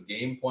offensive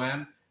game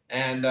plan.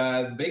 And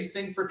the big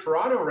thing for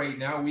Toronto right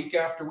now, week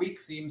after week,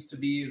 seems to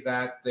be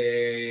that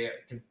they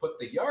can put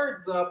the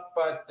yards up,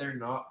 but they're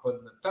not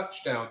putting the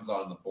touchdowns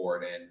on the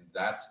board. And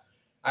that's,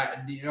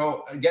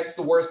 against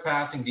the worst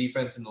passing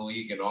defense in the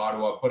league in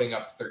Ottawa, putting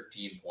up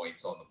 13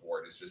 points on the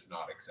board is just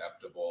not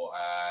acceptable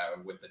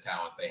with the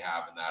talent they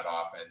have in that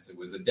offense. It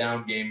was a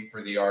down game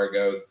for the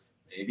Argos,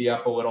 maybe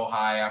up a little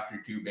high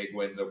after 2 big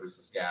wins over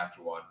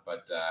Saskatchewan,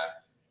 but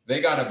they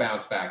got to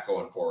bounce back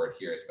going forward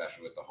here,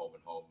 especially with the home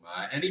and home.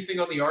 Anything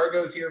on the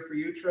Argos here for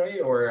you, Trey,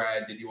 or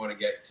did you want to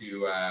get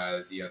to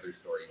the other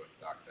story you want to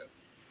talk about?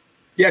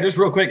 Yeah, just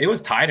real quick. It was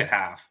tied at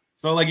half.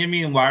 So, why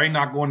are you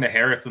not going to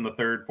Harris in the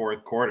third,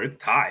 fourth quarter? It's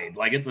tied.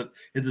 It's a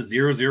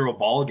 0-0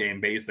 ball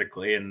game,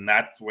 basically, and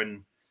that's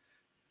when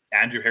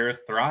Andrew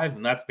Harris thrives,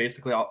 and that's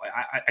basically all.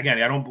 I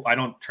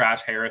don't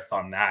trash Harris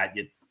on that.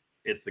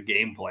 It's the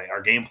gameplay,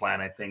 our game plan,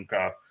 I think,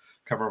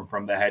 coming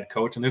from the head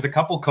coach. And there's a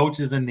couple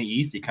coaches in the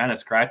East. You kind of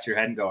scratch your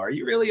head and go, are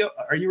you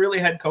really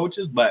head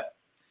coaches? But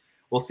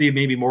we'll see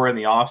maybe more in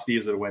the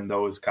offseason when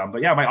those come.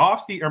 But yeah, my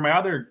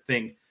other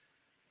thing,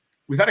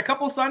 we've had a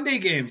couple Sunday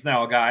games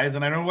now, guys,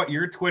 and I don't know what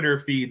your Twitter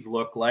feeds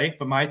look like,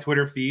 but my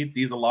Twitter feed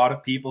sees a lot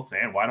of people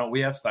saying, why don't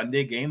we have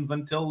Sunday games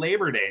until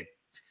Labor Day?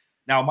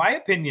 Now, my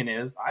opinion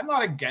is I'm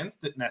not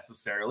against it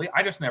necessarily.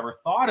 I just never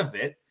thought of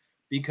it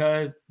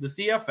because the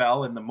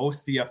CFL and the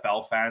most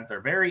CFL fans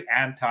are very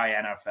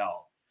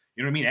anti-NFL.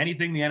 You know what I mean?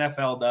 Anything the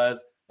NFL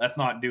does, let's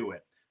not do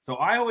it. So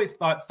I always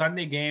thought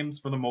Sunday games,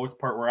 for the most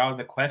part, were out of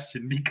the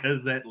question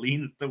because that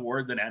leans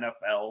towards an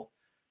NFL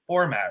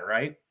format,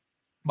 right?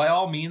 By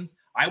all means,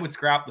 I would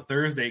scrap the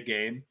Thursday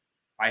game.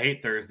 I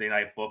hate Thursday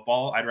night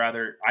football. I'd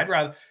rather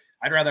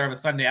have a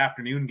Sunday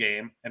afternoon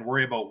game and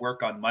worry about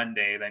work on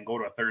Monday than go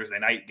to a Thursday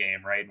night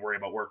game, right? And worry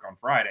about work on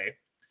Friday.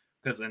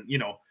 Because then,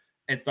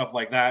 and stuff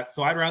like that.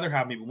 So I'd rather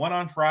have maybe one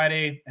on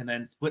Friday and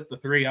then split the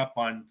 3 up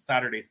on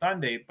Saturday,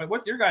 Sunday. But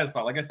what's your guys'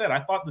 thought? Like I said, I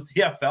thought the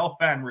CFL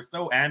fan were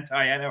so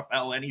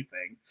anti-NFL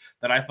anything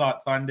that I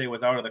thought Sunday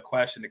was out of the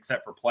question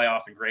except for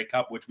playoffs and Grey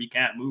Cup, which we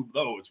can't move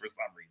those for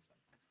some reason.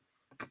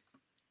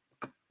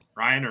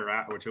 Ryan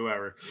or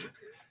whoever.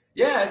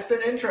 Yeah, it's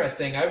been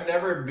interesting. I've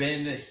never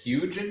been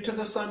huge into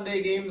the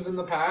Sunday games in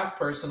the past.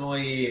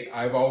 Personally,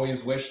 I've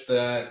always wished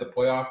the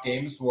playoff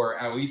games were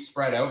at least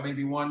spread out.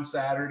 Maybe one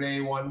Saturday,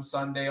 one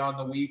Sunday on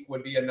the week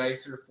would be a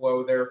nicer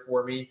flow there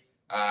for me.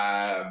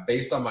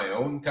 Based on my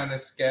own kind of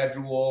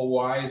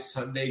schedule-wise,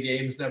 Sunday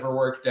games never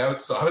worked out,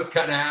 so I was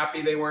kind of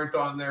happy they weren't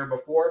on there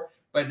before.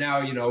 but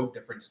now,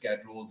 different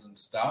schedules and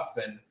stuff.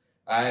 And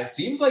it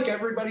seems like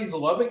everybody's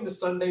loving the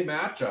Sunday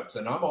matchups,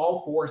 and I'm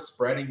all for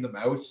spreading them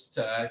out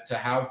to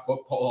have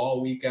football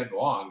all weekend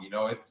long.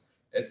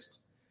 It's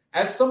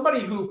as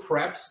somebody who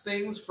preps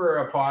things for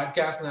a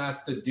podcast and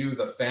has to do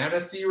the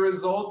fantasy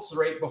results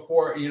right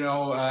before,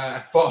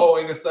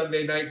 following a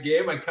Sunday night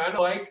game, I kind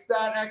of like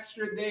that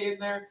extra day in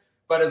there.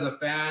 But as a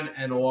fan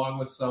and along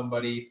with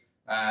somebody,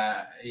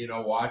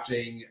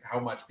 watching how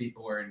much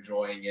people are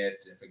enjoying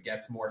it, if it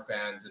gets more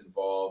fans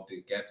involved,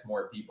 it gets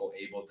more people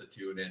able to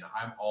tune in.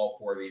 I'm all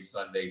for these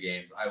Sunday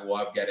games. I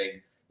love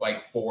getting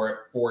like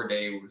four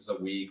days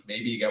a week.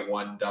 Maybe you get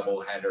one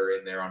double header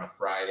in there on a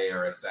Friday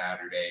or a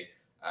Saturday.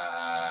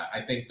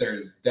 I think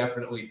there's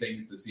definitely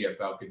things the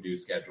CFL could do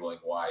scheduling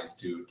wise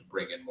to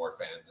bring in more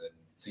fans. And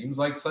it seems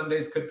like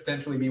Sundays could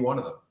potentially be one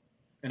of them.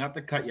 And not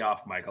to cut you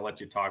off, Mike, I'll let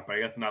you talk, but I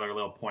guess another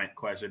little point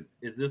question.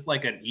 Is this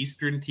like an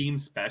Eastern team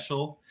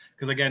special?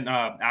 Because again,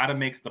 Adam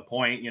makes the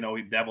point,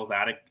 Devil's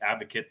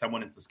advocate,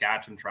 someone in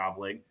Saskatchewan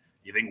traveling.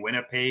 You think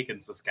Winnipeg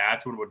and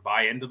Saskatchewan would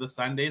buy into the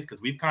Sundays?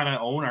 Because we've kind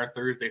of own our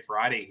Thursday,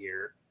 Friday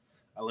here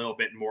a little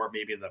bit more,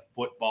 maybe the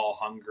football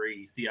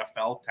hungry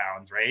CFL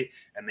towns, right?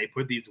 And they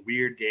put these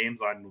weird games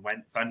on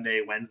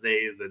Sunday,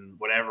 Wednesdays, and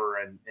whatever,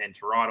 and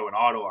Toronto and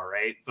Ottawa,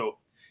 right? So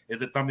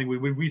is it something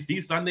we see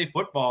Sunday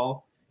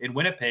football in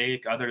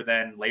Winnipeg other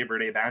than Labor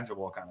Day Banjo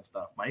Bowl kind of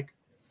stuff, Mike?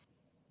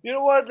 You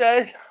know what,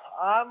 guys?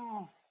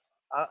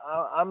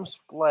 I'm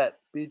split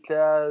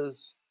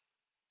because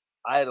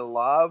I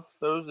love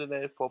Thursday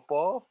night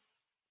football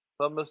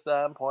from the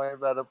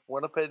standpoint that if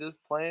Winnipeg is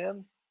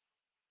playing,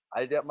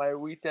 I get my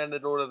weekend to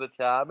go to the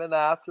cabin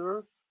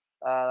after,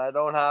 and I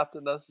don't have to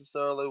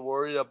necessarily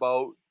worry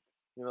about,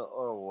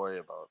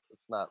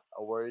 it's not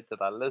a worry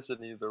that I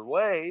listen either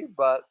way,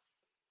 but,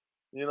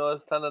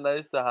 it's kind of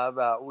nice to have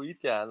that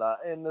weekend.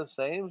 In the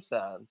same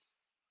sense,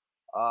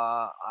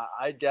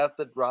 I get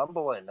the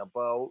grumbling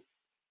about,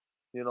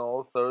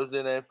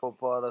 Thursday night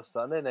football to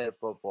Sunday night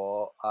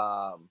football.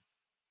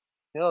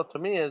 To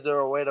me, is there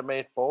a way to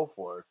make both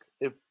work?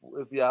 If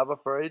you have a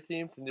Prairie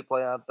team, can you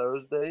play on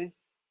Thursday?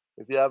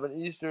 If you have an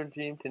Eastern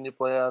team, can you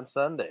play on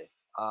Sunday?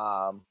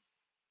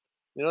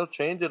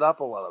 Change it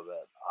up a little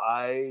bit.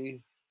 I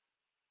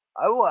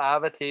will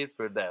advocate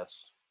for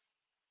this,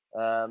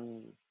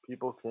 and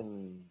people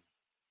can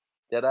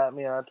get at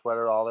me on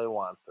Twitter all they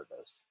want for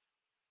this.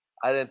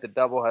 I think the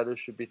doubleheaders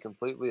should be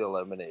completely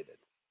eliminated.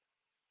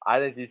 I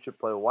think you should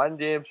play one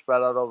game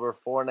spread out over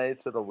 4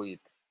 nights of the week.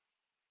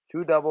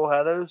 2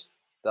 doubleheaders,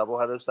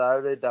 doubleheader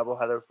Saturday,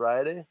 doubleheader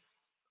Friday.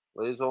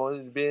 It's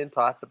only being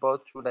talked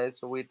about 2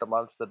 nights a week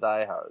amongst the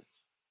diehards.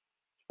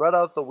 Spread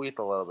out the week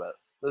a little bit.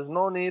 There's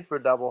no need for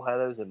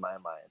doubleheaders in my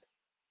mind.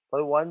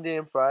 Play one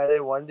game Friday,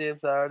 one game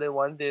Saturday,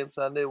 one game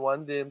Sunday,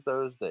 one game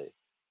Thursday.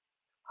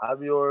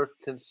 Have your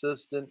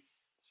consistent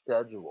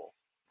schedule.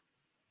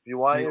 If you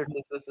want your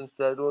consistent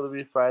schedule to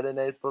be Friday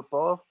night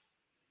football,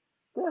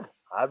 good.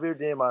 Have your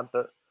game on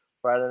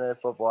Friday night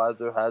football as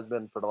there has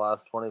been for the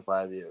last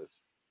 25 years.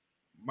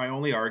 My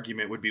only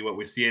argument would be what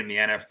we see in the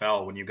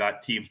NFL when you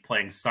got teams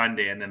playing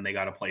Sunday and then they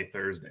got to play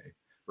Thursday,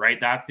 right?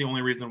 That's the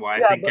only reason why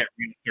I think get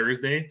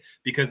Thursday,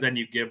 because then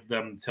you give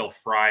them till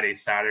Friday,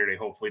 Saturday,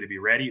 hopefully to be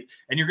ready.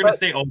 And you're going to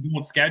say, oh, we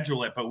won't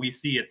schedule it, but we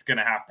see it's going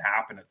to have to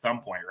happen at some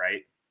point,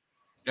 right?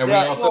 And we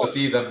also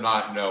see them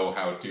not know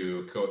how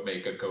to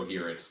make a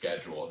coherent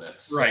schedule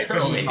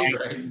necessarily.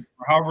 Right.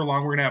 However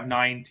long we're going to have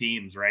 9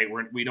 teams, right?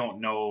 We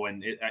don't know.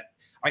 And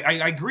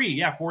I agree.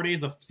 Yeah, 4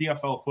 days of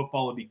CFL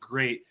football would be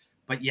great.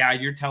 But yeah,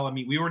 you're telling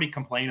me we already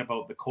complain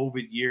about the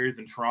COVID years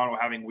and Toronto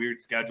having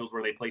weird schedules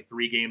where they play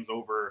 3 games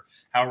over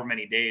however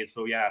many days.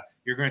 So yeah,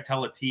 you're going to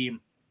tell a team,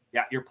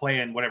 yeah, you're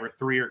playing whatever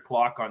 3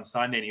 o'clock on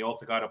Sunday, and you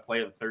also got to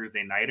play the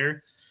Thursday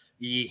nighter.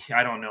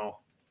 I don't know.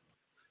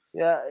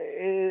 Yeah,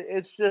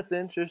 it's just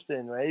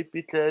interesting, right?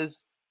 Because,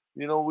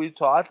 we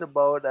talked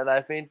about, and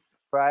I think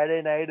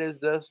Friday night is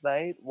this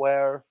night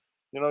where,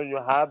 you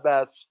have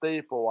that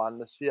staple on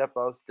the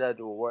CFL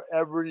schedule where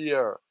every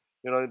year,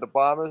 the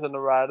Bombers and the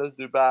Riders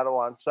do battle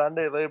on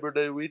Sunday, Labor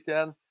Day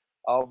weekend.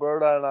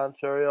 Alberta and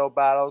Ontario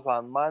battles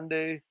on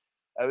Monday.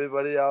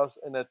 Everybody else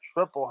in a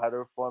triple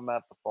header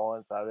format the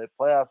following Saturday.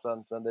 Playoffs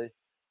on Sunday.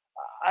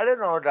 I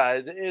don't know,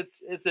 guys.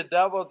 It's a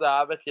devil's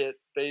advocate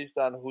based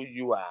on who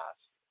you ask.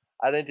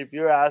 I think if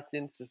you're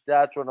asking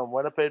Saskatchewan and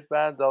Winnipeg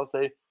fans, they'll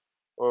say,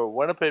 or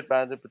Winnipeg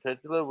fans in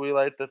particular, we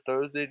like the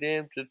Thursday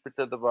game just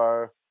because of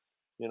our,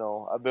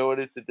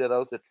 ability to get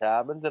out to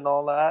cabins and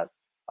all that.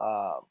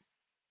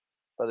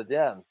 But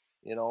again,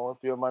 if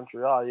you're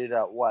Montreal, you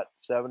got what,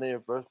 7 of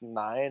your first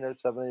 9 or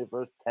 7 of your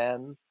first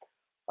 10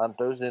 on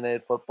Thursday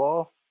night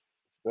football.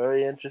 It's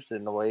very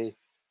interesting the way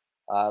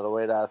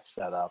that's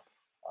set up.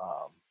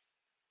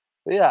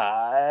 But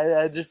yeah,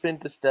 I just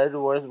think the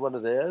schedule is what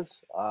it is.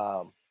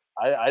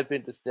 I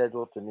think the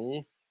schedule to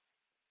me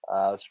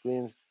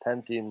screams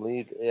 10-team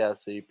league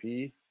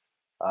ASAP,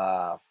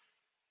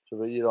 so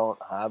that you don't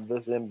have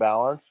this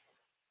imbalance.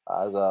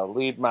 As a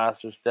lead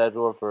master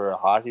scheduler for a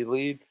hockey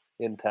league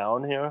in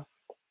town here,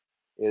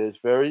 it is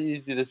very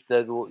easy to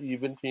schedule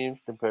even teams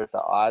compared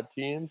to odd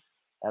teams.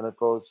 and it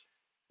goes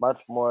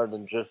much more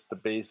than just the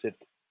basic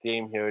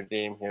game here,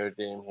 game here,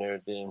 game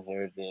here, game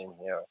here, game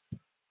here,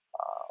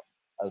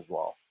 as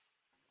well.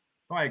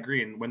 Oh, I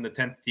agree. And when the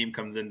 10th team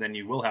comes in, then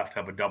you will have to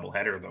have a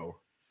doubleheader, though,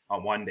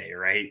 on one day,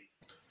 right?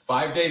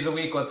 5 days a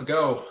week. Let's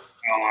go.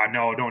 Oh,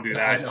 no, don't do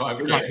that. No, I'm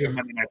We're not kidding. doing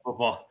Monday Night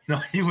Football.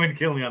 No, you wouldn't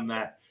kill me on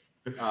that.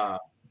 I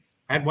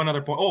had one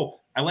other point. Oh,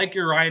 I like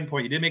your Ryan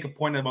point. You did make a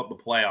point about the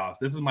playoffs.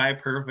 This is my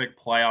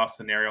perfect playoff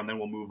scenario, and then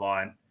we'll move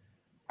on.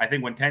 I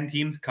think when 10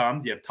 teams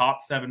comes, you have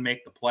top 7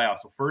 make the playoffs.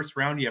 So first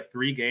round, you have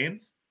 3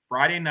 games.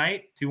 Friday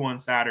night, 2 on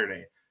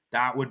Saturday.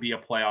 That would be a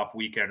playoff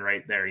weekend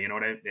right there. You know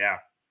what I mean? Yeah.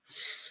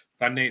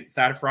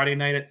 Friday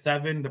night at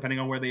 7, depending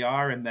on where they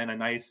are, and then a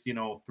nice,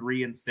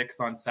 3 and 6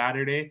 on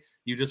Saturday.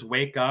 You just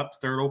wake up,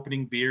 start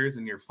opening beers,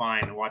 and you're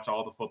fine and watch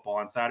all the football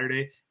on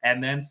Saturday.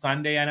 And then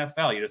Sunday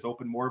NFL, you just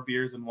open more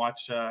beers and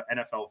watch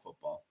NFL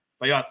football.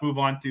 But yeah, let's move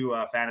on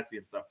to fantasy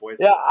and stuff, boys.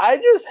 Yeah, I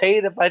just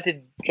hate if I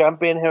could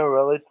jump in here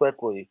really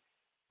quickly.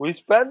 We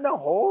spend the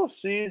whole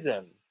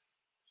season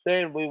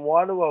saying we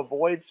want to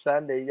avoid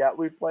Sunday, yet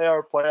we play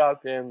our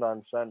playoff games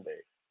on Sunday.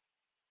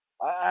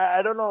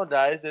 I don't know,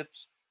 guys.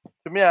 It's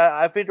to me,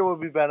 I think it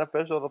would be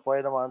beneficial to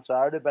play them on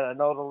Saturday, but I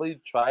know the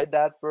league tried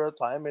that for a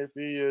time a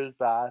few years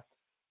back.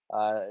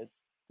 It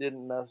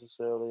didn't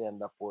necessarily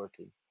end up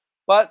working.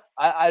 But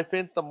I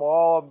think the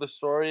moral of the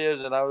story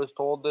is, and I was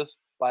told this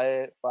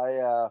by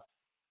a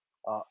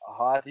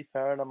hockey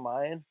parent of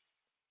mine,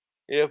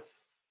 if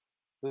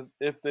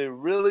they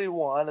really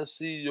want to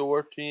see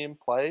your team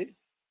play,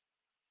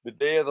 the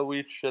day of the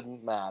week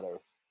shouldn't matter.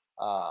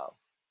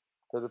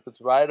 Because if it's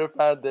Rider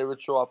fan, they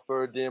would show up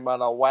for a game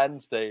on a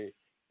Wednesday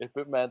if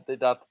it meant they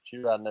got to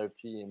cheer on their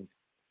team.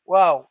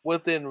 Well,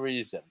 within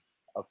reason,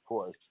 of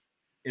course.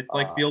 It's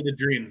like Field of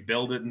Dreams.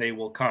 Build it and they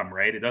will come,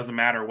 right? It doesn't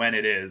matter when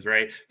it is,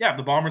 right? Yeah, if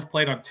the Bombers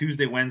played on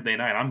Tuesday, Wednesday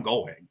night, I'm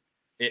going.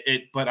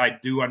 But I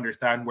do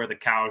understand where the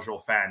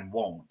casual fan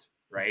won't,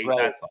 right? Right.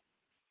 That's all.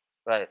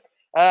 Right.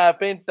 And I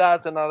think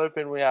that's another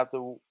thing we have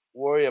to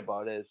worry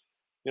about is,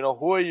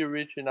 who are you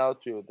reaching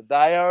out to? The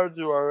diehards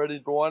who are already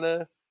going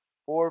to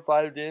 4 or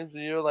 5 games a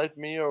year like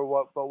me, or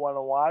what, but want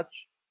to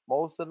watch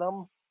most of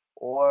them,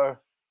 or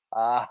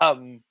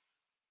the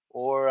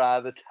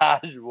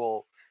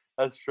casual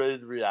that's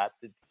straight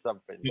reacted to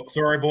something.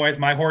 Sorry, boys.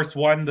 My horse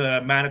won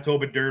the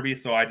Manitoba Derby,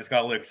 so I just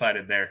got a little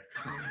excited there.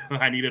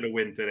 I needed a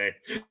win today.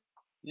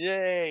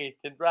 Yay!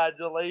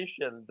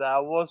 Congratulations.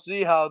 We'll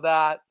see how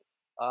that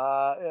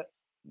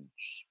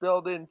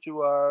spilled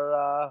into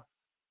our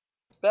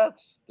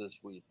bets this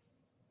week.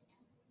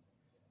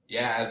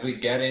 Yeah, as we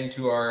get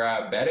into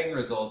our betting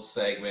results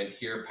segment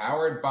here,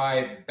 powered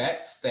by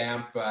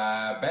BetStamp.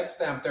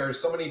 BetStamp, there are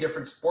so many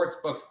different sports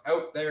books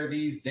out there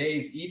these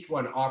days. Each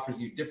one offers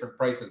you different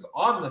prices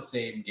on the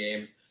same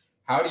games.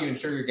 How do you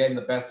ensure you're getting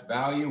the best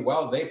value?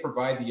 Well, they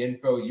provide the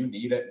info you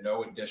need at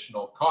no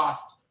additional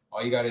cost.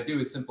 All you got to do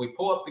is simply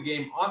pull up the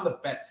game on the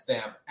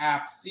BetStamp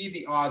app, see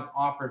the odds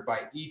offered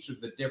by each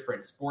of the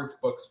different sports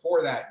books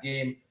for that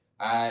game.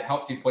 It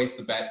helps you place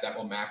the bet that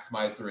will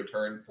maximize the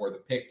return for the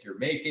pick you're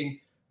making.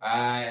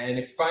 And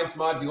if you find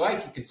some odds you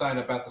like, you can sign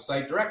up at the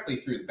site directly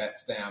through the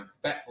BetStamp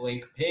Bet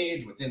link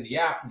page within the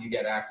app, and you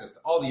get access to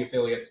all the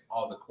affiliates,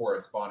 all the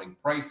corresponding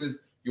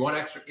prices. If you want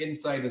extra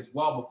insight as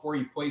well before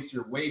you place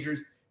your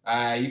wagers,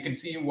 you can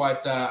see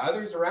what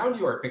others around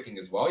you are picking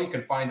as well. You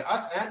can find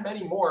us and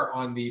many more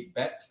on the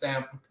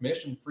BetStamp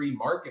commission-free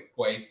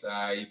marketplace.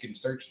 You can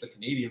search the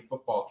Canadian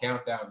Football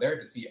Countdown there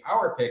to see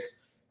our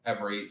picks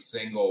every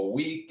single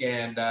week.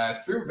 And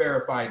through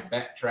verified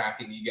bet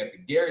tracking, you get the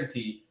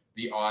guarantee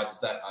the odds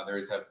that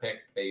others have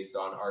picked based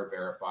on our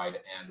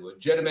verified and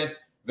legitimate.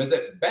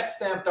 Visit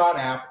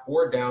betstamp.app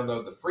or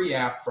download the free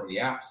app from the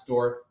App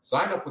Store.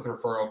 Sign up with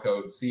referral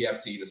code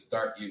CFC to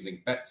start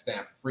using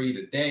BetStamp free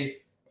today.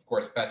 Of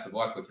course, best of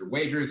luck with your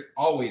wagers.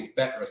 Always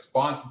bet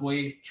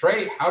responsibly.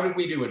 Trey, how did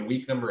we do in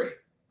week number 8?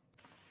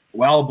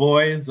 Well,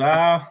 boys,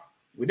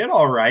 we did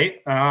all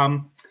right.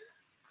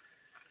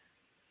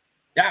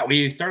 Yeah,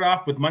 we started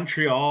off with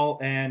Montreal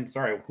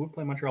who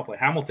played Montreal? Play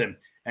Hamilton.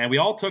 And we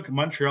all took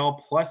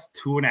Montreal plus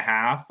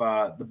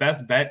 2.5. The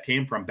best bet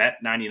came from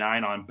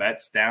Bet99 on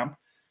BetStamp.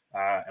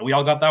 And we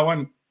all got that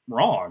one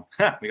wrong.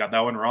 We got that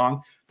one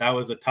wrong. That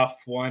was a tough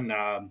one.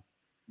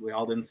 We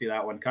all didn't see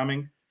that one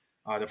coming.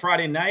 The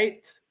Friday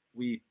night,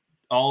 we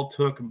all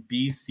took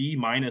BC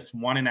minus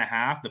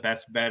 1.5. The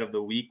best bet of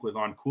the week was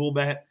on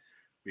CoolBet.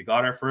 We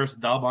got our first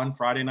dub on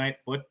Friday Night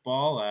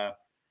Football.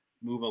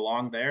 Move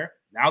along there.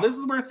 Now this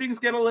is where things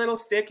get a little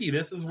sticky.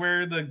 This is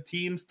where the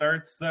team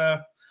starts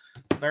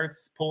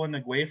pulling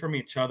away from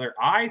each other.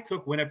 I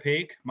took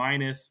Winnipeg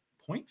minus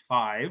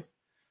 0.5,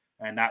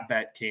 and that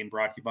bet came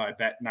brought to you by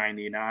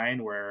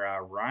Bet99,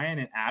 where Ryan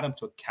and Adam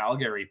took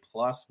Calgary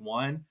plus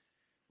 1.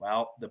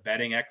 Well, the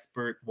betting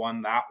expert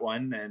won that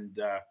one, and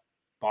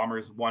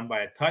Bombers won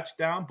by a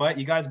touchdown. But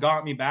you guys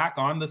got me back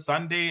on the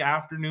Sunday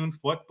afternoon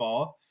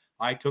football.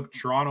 I took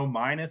Toronto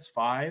minus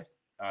 5.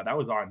 That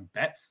was on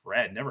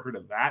Betfred. Never heard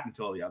of that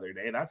until the other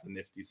day. That's a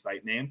nifty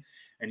site name.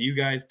 And you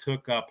guys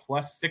took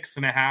plus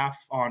 6.5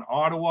 on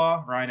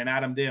Ottawa. Ryan and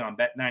Adam did on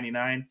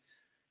Bet99.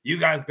 you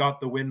guys got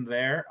the win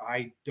there.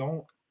 I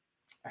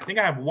think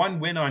I have one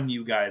win on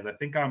you guys. I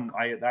think I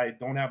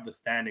don't have the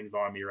standings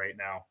on me right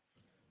now.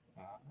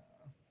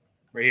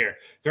 Right here.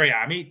 So yeah,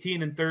 I'm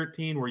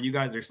 18-13, where you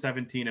guys are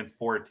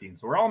 17-14.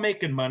 So we're all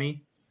making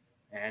money.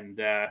 And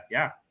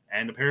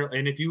and apparently,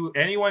 and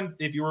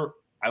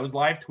I was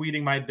live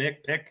tweeting my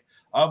big pick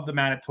of the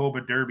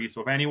Manitoba Derby. So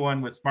if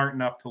anyone was smart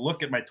enough to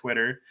look at my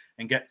Twitter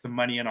and get some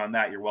money in on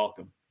that, you're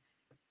welcome.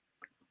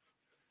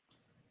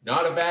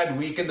 Not a bad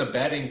week in the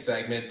betting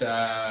segment.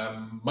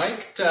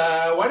 Mike,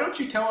 why don't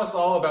you tell us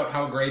all about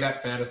how great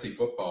at fantasy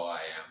football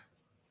I am?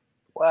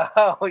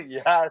 Well,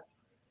 yes,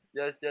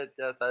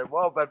 I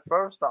will. But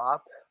first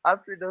off,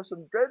 after there's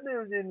some good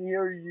news in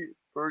here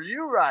for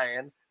you,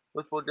 Ryan,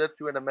 which we'll get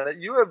to in a minute.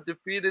 You have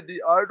defeated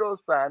the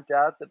Ardos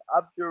Fantas and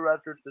upped your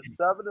record to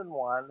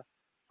 7-1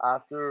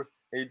 after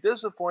a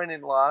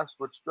disappointing loss,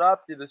 which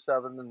dropped you to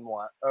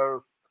 7-1,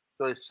 or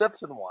sorry,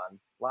 6-1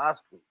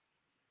 last week.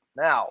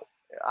 Now,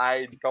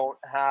 I don't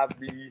have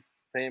the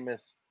famous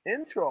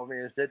intro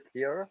music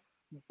here,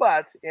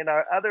 but in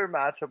our other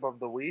matchup of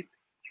the week,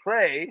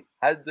 Trey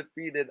has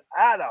defeated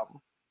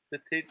Adam to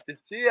take the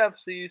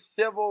CFC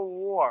Civil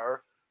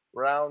War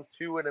round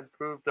 2 and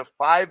improve to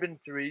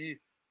 5-3,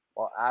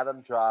 while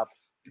Adam drops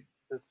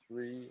to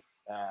 3-5.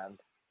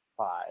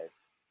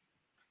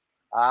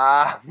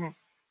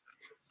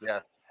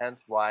 Yes,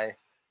 hence why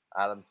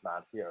Adam's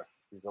not here.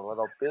 He's a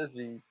little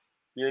busy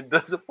being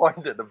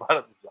disappointed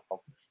about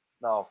himself.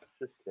 No,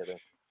 just kidding.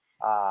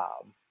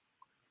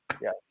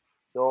 Yes.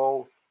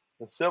 So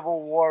the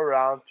Civil War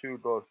round 2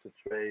 goes to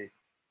Trey.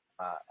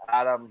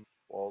 Adam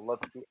will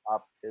look to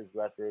up his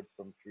record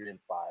from 3-5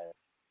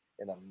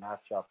 in a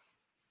matchup,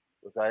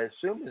 which I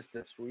assume is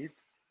this week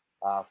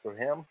for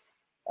him.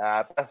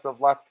 Best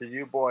of luck to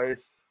you boys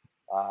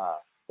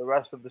the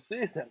rest of the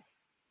season.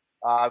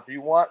 If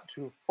you want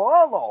to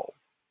follow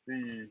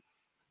the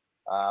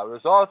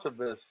results of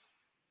this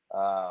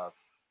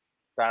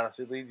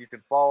fantasy league, you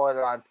can follow it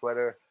on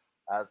Twitter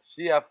at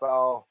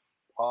CFL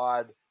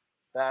Pod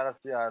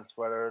Fantasy on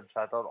Twitter, and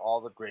check out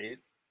all the great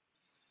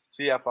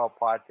CFL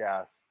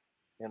podcasts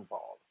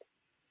involved.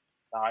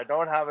 Now, I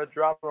don't have a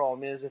drum roll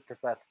music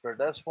effect for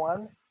this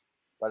one,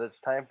 but it's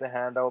time to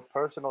hand out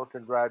personal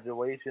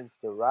congratulations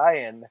to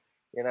Ryan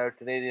in our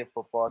Canadian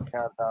Football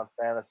Countdown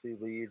Fantasy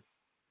League.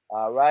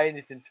 Ryan,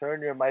 you can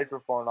turn your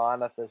microphone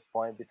on at this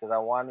point because I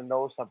want to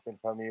know something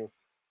from you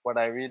when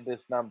I read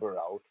this number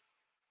out.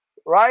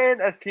 Ryan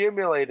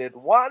accumulated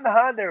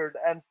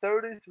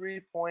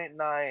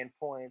 133.9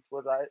 points,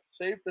 which I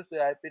safe to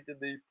say I think is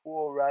the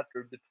pool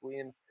record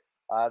between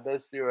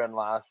this year and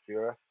last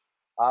year.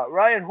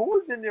 Ryan, who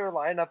was in your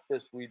lineup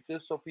this week,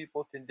 just so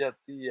people can get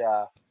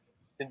the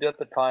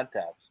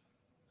context?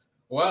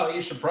 Well,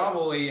 you should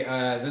probably.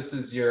 This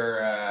is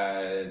your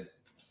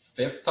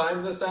fifth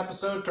time this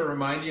episode to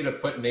remind you to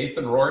put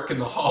Nathan Rourke in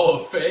the Hall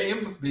of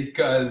Fame,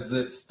 because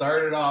it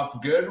started off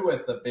good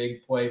with a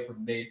big play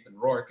from Nathan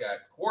Rourke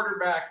at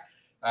quarterback.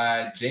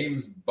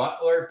 James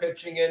Butler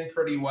pitching in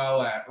pretty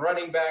well at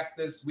running back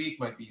this week.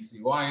 My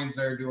BC Lions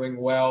are doing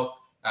well.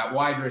 At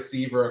wide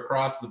receiver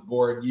across the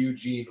board,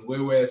 Eugene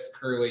Lewis,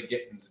 Curly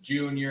Gittins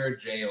Jr.,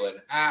 Jalen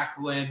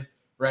Acklin,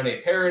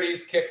 Rene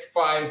Paredes kicked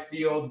 5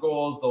 field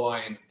goals. The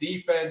Lions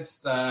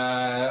defense,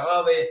 they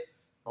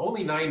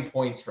only 9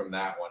 points from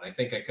that one. I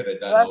think I could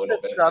have done a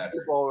little bit better. That's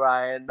acceptable,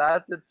 Ryan.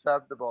 That's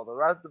acceptable. The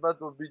rest of us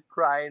will be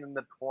crying in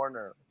the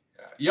corner.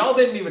 Yeah. Y'all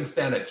didn't even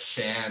stand a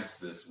chance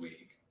this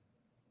week.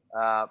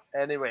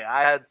 Anyway,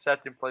 I had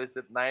second place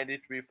at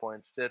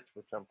 93.6,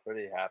 which I'm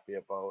pretty happy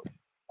about.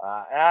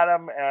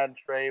 Adam and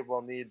Trey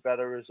will need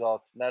better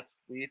results next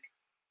week.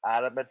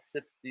 Adam at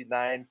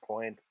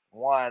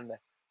 69.1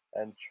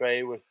 and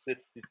Trey with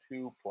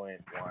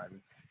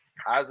 62.1.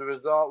 As a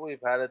result,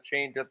 we've had a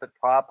change at the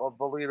top of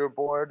the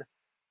leaderboard.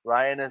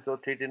 Ryan is still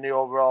taking the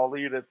overall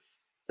lead at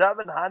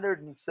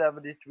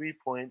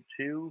 773.2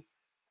 to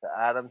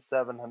Adam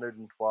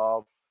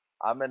 712.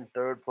 I'm in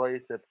third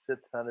place at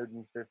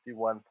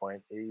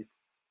 651.8,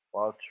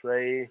 while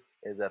Trey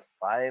is at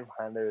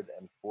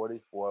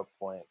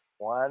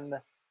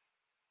 544.1.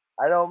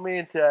 I don't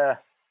mean to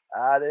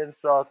add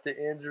insult to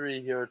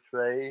injury here,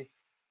 Trey,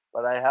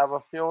 but I have a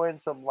feeling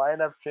some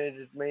lineup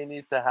changes may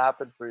need to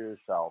happen for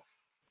yourself.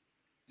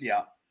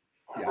 Yeah.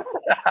 All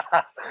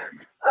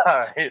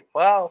right.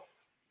 Well,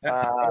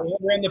 while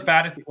we're on the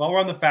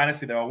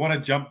fantasy, though, I want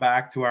to jump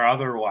back to our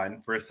other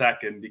one for a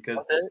second,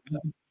 because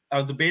I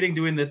was debating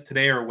doing this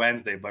today or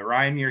Wednesday, but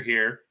Ryan, you're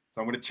here,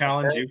 so I'm going to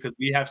challenge you because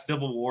we have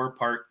Civil War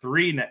Part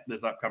 3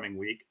 this upcoming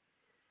week.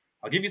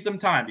 I'll give you some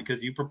time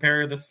because you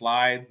prepare the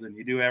slides and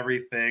you do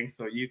everything,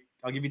 so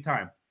I'll give you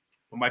time.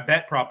 But my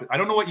bet prop, I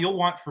don't know what you'll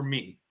want from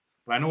me,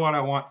 but I know what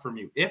I want from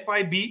you. If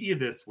I beat you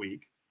this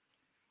week,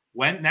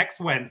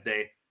 next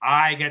Wednesday,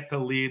 I get to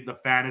lead the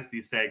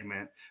fantasy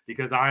segment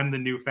because I'm the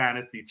new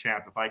fantasy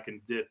champ if I can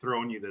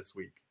dethrone you this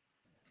week.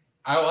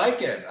 I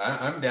like it.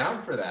 I'm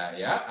down for that.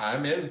 Yeah,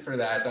 I'm in for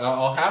that.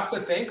 I'll have to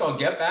think. I'll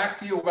get back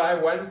to you by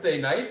Wednesday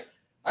night.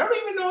 I don't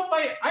even know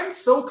if I'm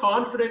so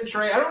confident,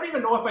 Trey. I don't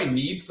even know if I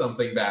need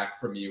something back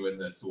from you in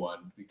this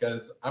one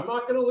because I'm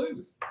not going to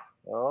lose.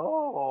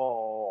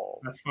 Oh.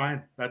 That's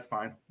fine. That's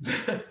fine.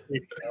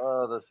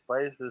 The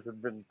spices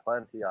have been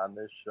plenty on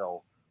this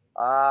show.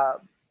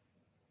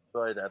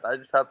 Sorry, Dad. I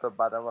just have to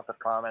butt in with a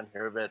comment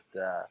here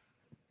that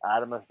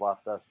Adam has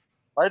left us.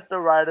 Like the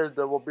Riders,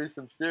 there will be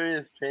some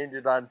serious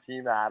changes on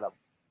Team Adam.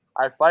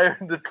 I fired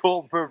the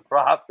Goldberg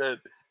Prophet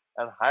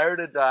and hired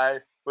a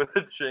guy with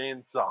a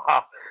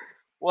chainsaw.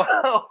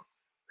 Well,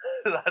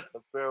 that's a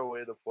fair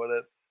way to put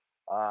it,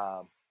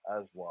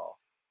 as well.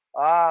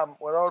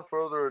 Without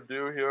further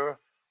ado, here,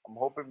 I'm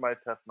hoping my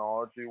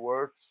technology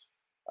works.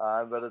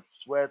 But it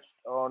switched.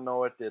 Oh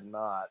no, it did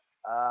not.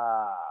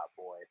 Ah,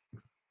 boy.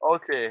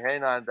 Okay,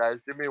 hang on, guys.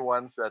 Give me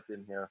 1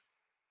 second here.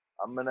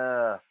 I'm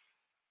gonna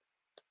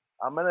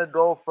I'm gonna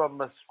go from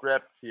the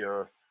script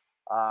here.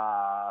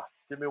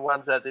 Give me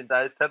 1 second,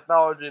 guys.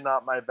 Technology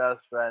not my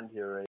best friend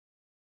here. Right?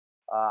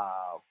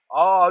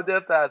 I'll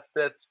get that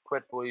fixed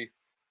quickly.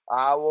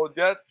 We'll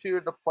get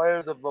to the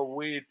players of the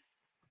week.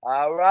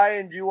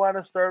 Ryan, do you want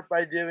to start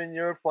by giving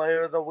your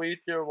player of the week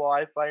here while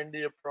I find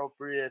the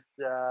appropriate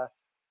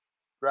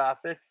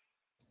graphic?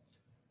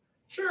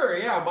 Sure,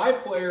 yeah. My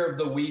player of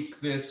the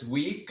week this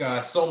week,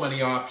 so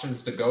many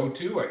options to go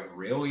to. I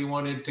really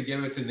wanted to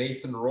give it to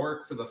Nathan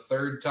Rourke for the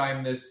third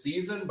time this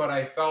season, but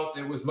I felt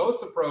it was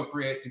most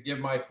appropriate to give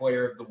my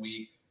player of the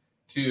week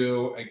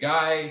to a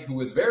guy who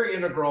was very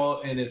integral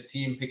in his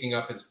team picking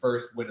up his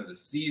first win of the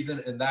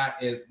season, and that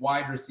is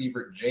wide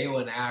receiver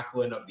Jalen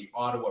Acklin of the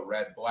Ottawa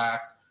Red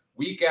Blacks.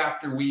 Week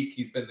after week,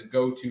 he's been the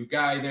go-to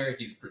guy there.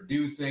 He's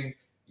producing.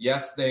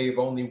 Yes, they've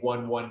only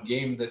won one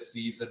game this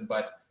season,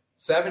 but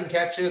 7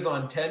 catches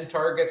on 10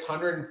 targets,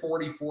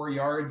 144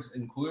 yards,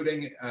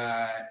 including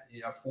a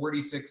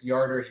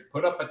 46-yarder. He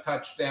put up a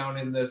touchdown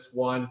in this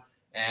one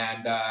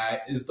and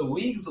is the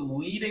league's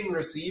leading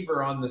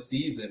receiver on the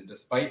season,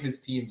 despite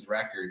his team's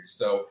record.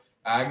 So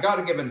I got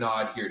to give a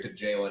nod here to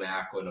Jalen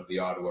Acklin of the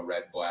Ottawa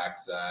Red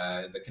Blacks.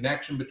 The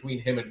connection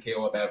between him and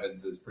Caleb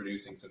Evans is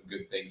producing some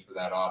good things for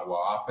that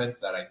Ottawa offense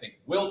that I think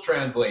will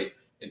translate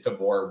into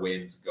more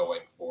wins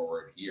going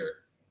forward here.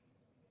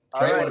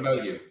 Trey, what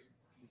about you?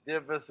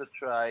 Give us a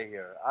try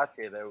here.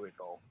 Okay, there we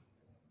go.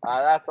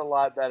 That's a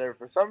lot better.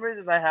 For some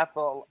reason, I have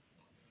to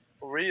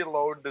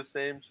reload the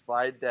same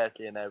slide deck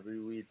in every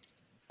week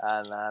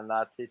and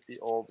not take the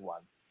old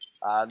one.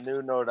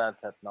 New note on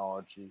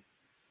technology.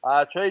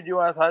 Trey, do you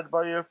want to talk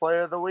about your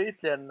player of the week?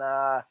 And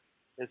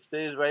it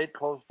stays right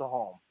close to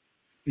home.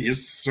 Yes,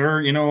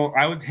 sir.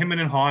 I was him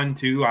and Han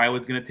too. I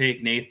was going to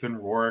take Nathan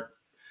Rourke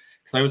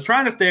because I was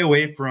trying to stay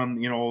away from,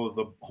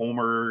 the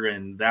Homer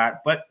and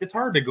that. But it's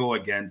hard to go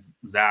against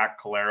Zach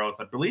Caleros.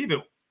 I believe it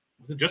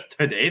was just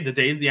today. The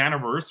day's the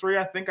anniversary,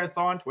 I think I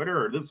saw on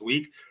Twitter, or this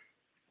week.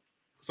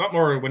 Something,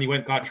 or when he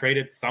got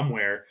traded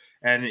somewhere.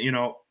 And,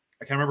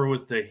 I can't remember if it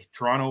was to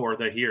Toronto or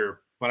the here,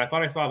 but I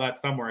thought I saw that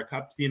somewhere. I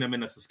kept seeing him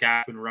in a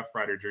Saskatchewan Rough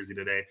Rider jersey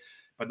today.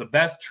 But the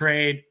best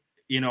trade,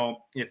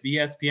 if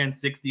ESPN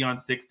 60 on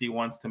 60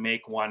 wants to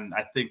make one,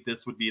 I think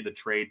this would be the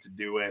trade to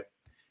do it.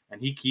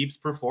 And he keeps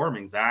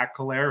performing. Zach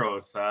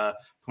Caleros,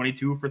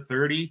 22 for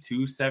 30,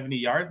 270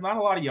 yards. Not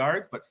a lot of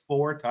yards, but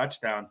 4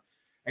 touchdowns.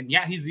 And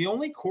yeah, he's the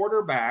only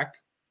quarterback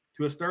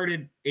to have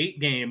started 8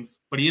 games,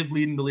 but he is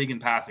leading the league in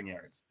passing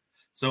yards.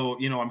 So,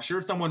 I'm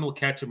sure someone will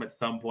catch him at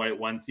some point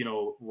once,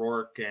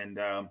 Rourke and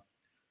a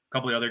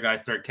couple of other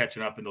guys start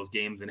catching up in those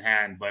games in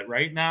hand. But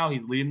right now,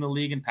 he's leading the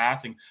league in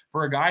passing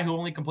for a guy who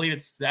only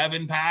completed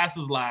 7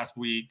 passes last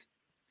week.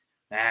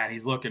 Man,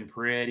 he's looking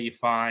pretty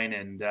fine.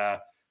 And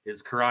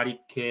his Karate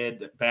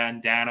Kid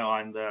bandana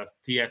on the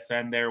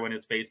TSN there when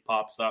his face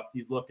pops up,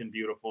 he's looking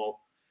beautiful.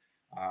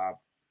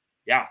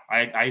 Yeah,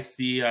 I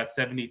see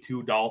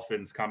 72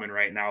 Dolphins coming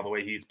right now the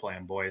way he's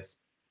playing, boys.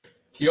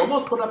 He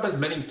almost put up as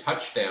many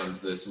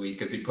touchdowns this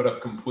week as he put up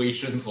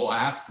completions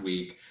last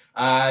week.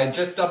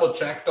 Just double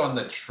checked on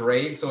the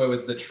trade. So it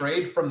was the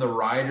trade from the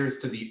Riders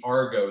to the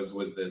Argos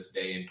was this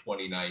day in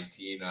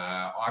 2019,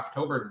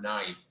 October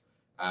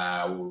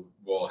 9th.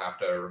 We'll have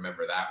to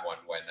remember that one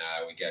when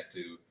we get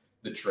to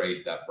the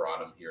trade that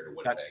brought him here to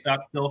Winnipeg.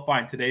 That's still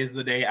fine. Today's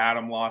the day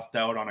Adam lost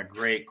out on a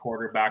great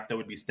quarterback that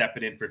would be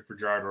stepping in for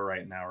Fajardo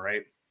right now,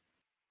 right?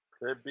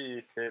 Could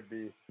be.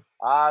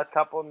 A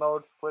couple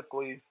notes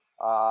quickly.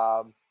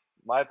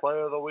 My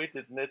player of the week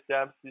is Nick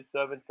Dempsey,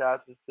 7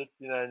 catches,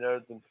 69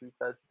 yards, and 2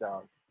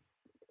 touchdowns.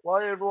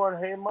 Why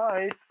everyone, hey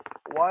Mike,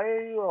 why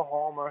are you a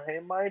homer?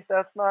 Hey Mike,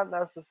 that's not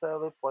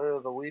necessarily player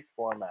of the week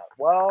format.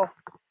 Well,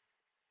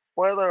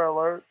 spoiler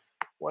alert,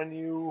 when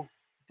you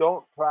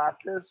don't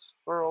practice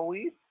for a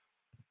week,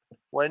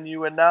 when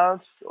you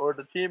announce or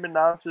the team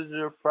announces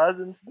your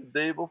presence the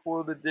day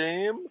before the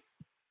game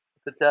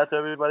to catch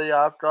everybody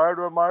off guard,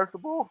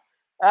 remarkable.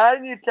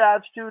 And you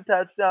catch 2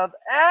 touchdowns,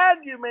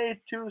 and you made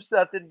 2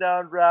 second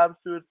down grabs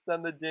to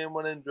extend the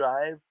game-winning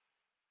drive.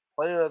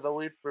 Player of the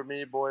week for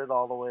me, boys,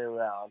 all the way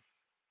around.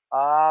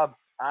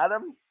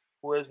 Adam,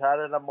 who has had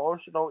an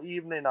emotional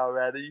evening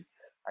already.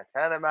 I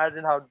can't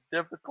imagine how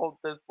difficult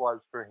this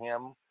was for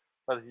him.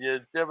 but he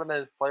has given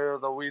his player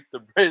of the week to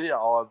Brady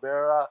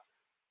Oliveira.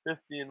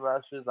 15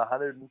 rushes,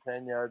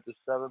 110 yards, a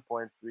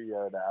 7.3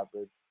 yard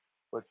average,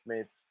 which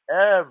makes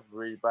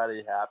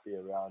everybody happy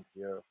around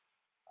here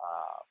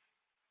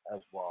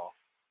as well.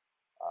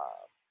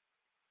 Uh,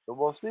 so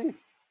we'll see.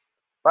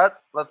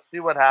 But let's see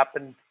what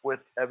happened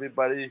with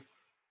everybody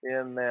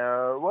in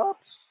there.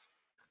 Whoops.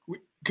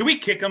 Can we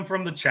kick him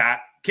from the chat?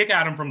 Kick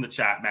Adam from the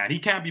chat, man. He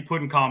can't be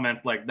putting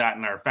comments like that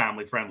in our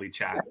family-friendly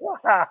chat.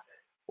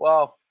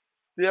 Well,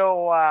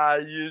 still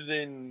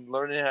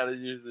learning how to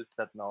use this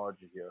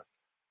technology here.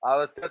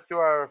 Let's get to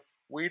our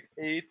Week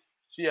 8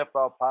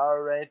 CFL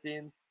Power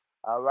Rankings.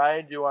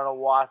 Ryan, do you want to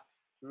walk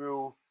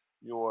through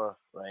your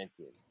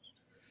rankings?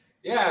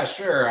 Yeah,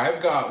 sure.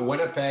 I've got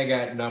Winnipeg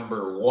at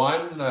number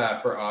 1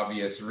 for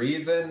obvious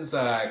reasons.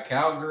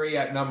 Calgary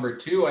at number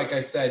 2. Like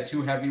I said,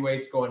 2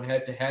 heavyweights going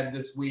head-to-head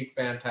this week.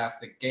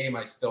 Fantastic game.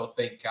 I still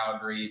think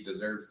Calgary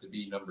deserves to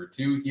be number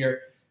 2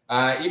 here.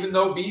 Even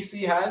though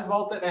BC has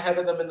vaulted ahead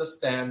of them in the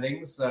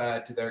standings,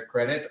 to their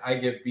credit, I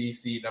give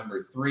BC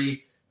number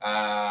 3.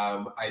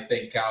 I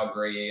think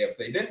Calgary, if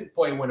they didn't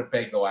play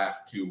Winnipeg the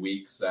last 2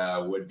 weeks,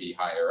 would be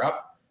higher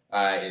up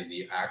in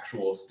the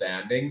actual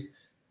standings.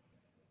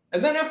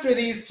 And then after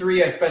these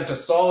 3, I spent a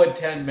solid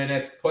 10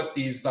 minutes, put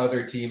these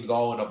other teams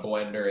all in a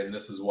blender, and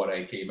this is what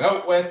I came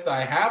out with.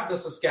 I have the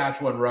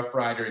Saskatchewan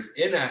Roughriders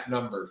in at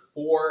number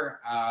 4.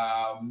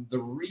 The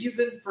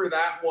reason for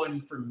that one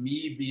for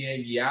me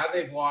being,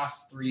 they've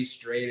lost 3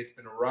 straight. It's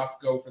been a rough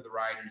go for the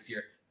Riders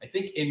here. I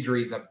think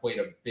injuries have played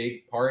a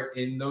big part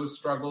in those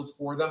struggles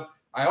for them.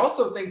 I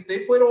also think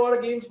they've played a lot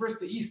of games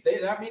versus the East.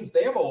 That means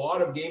they have a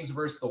lot of games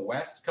versus the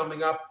West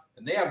coming up,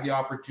 and they have the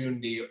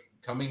opportunity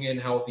coming in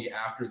healthy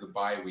after the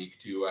bye week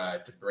to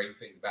bring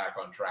things back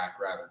on track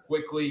rather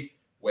quickly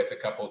with a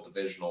couple of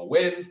divisional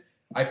wins.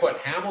 I put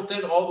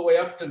Hamilton all the way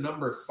up to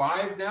number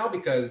 5 now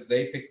because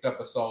they picked up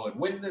a solid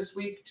win this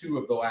week, 2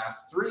 of the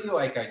last 3.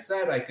 Like I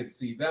said, I could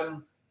see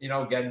them,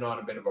 getting on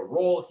a bit of a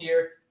roll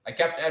here. I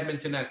kept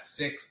Edmonton at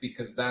 6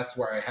 because that's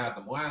where I had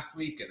them last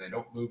week, and I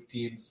don't move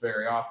teams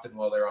very often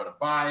while they're on a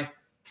bye.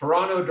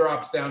 Toronto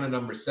drops down to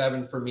number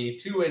 7 for me.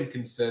 Too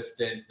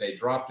inconsistent. They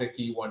dropped a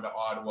key one to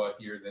Ottawa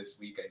here this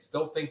week. I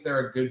still think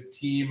they're a good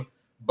team,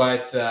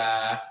 but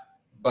I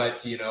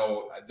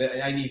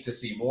need to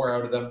see more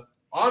out of them.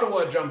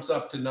 Ottawa jumps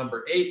up to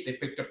number 8. They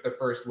picked up their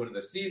first win of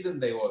the season.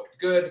 They looked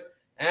good.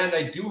 And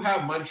I do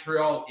have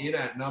Montreal in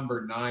at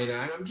number 9.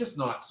 I'm just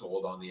not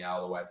sold on the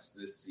Alouettes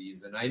this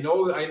season. I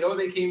know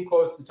they came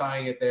close to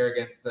tying it there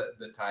against the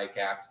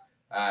Ticats.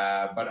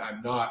 But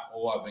I'm not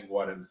loving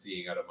what I'm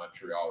seeing out of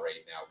Montreal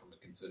right now from a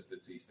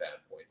consistency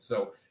standpoint.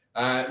 So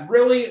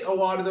really, a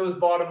lot of those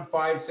bottom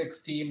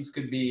 5-6 teams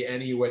could be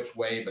any which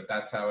way, but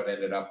that's how it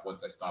ended up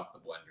once I stopped the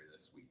blender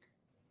this week.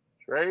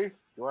 Trey,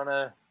 you want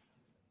to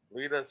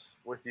lead us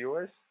with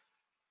yours?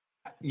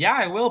 Yeah,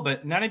 I will,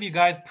 but none of you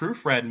guys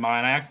proofread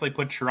mine. I actually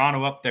put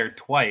Toronto up there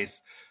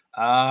twice.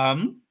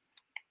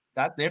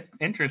 That's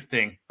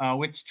interesting.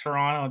 Which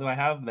Toronto do I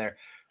have there?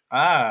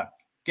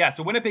 Yeah,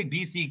 so Winnipeg,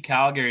 BC,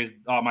 Calgary is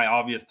my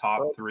obvious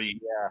top 3.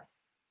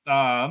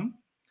 Yeah.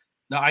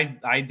 No,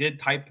 I did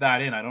type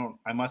that in.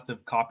 I must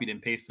have copied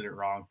and pasted it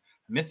wrong.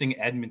 I'm missing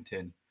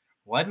Edmonton.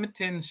 Well,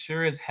 Edmonton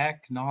sure as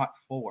heck not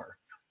 4.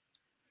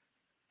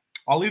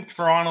 I'll leave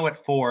Toronto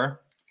at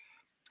 4.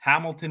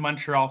 Hamilton,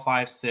 Montreal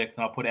 5, 6,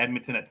 and I'll put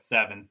Edmonton at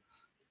 7.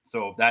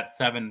 So that's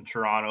 7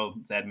 Toronto,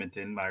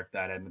 Edmonton, mark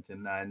that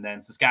Edmonton, and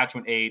then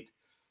Saskatchewan 8.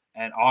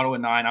 And Ottawa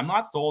 9. I'm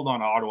not sold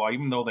on Ottawa,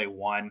 even though they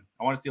won.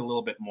 I want to see a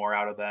little bit more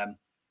out of them.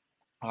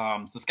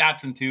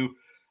 Saskatchewan 2.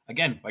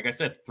 Again, like I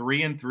said,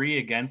 3-3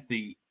 against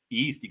the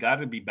East. You got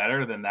to be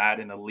better than that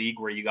in a league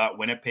where you got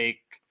Winnipeg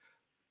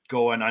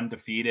going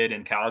undefeated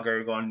and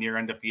Calgary going near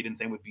undefeated, and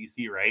same with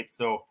BC, right?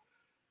 So,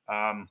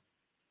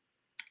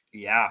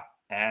 yeah.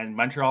 And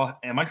Montreal,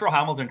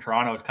 Hamilton,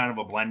 Toronto is kind of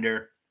a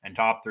blender. And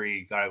top 3,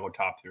 you got to go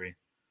top 3.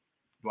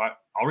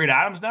 I'll read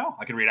Adams now?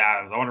 I can read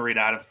Adams. I want to read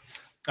Adams.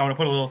 I want to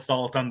put a little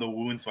salt on the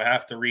wound, so I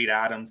have to read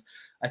Adams.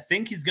 I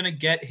think he's going to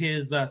get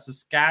his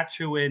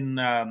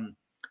Saskatchewan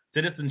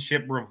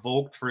citizenship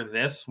revoked for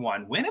this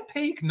one.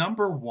 Winnipeg,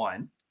 number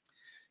 1.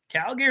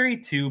 Calgary,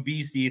 2.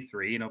 BC,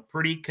 3.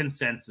 Pretty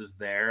consensus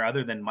there,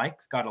 other than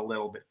Mike's got a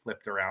little bit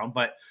flipped around,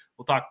 but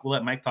we'll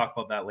let Mike talk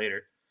about that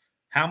later.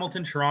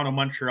 Hamilton, Toronto,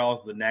 Montreal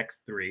is the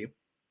next 3.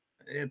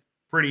 It's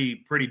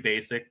pretty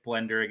basic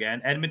blender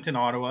again. Edmonton,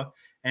 Ottawa,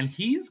 and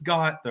he's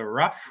got the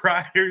Rough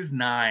Riders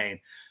 9.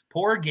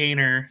 Poor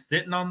Gainer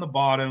sitting on the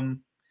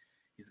bottom.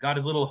 He's got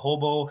his little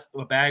hobo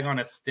bag on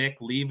a stick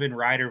leaving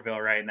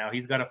Riderville right now.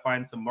 He's got to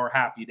find some more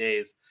happy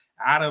days.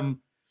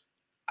 Adam,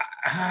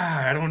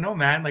 I don't know,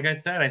 man. Like I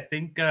said, I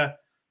think you're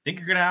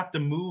going to have to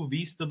move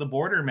east of the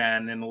border,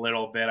 man, in a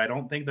little bit. I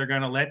don't think they're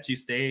going to let you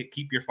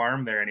keep your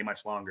farm there any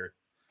much longer.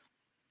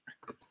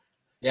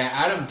 Yeah,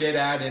 Adam did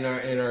add in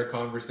our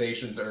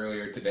conversations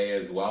earlier today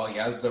as well. He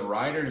has the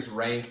Riders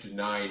ranked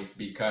 9th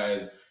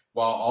because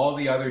while all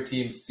the other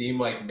teams seem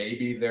like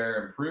maybe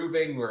they're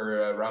improving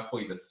or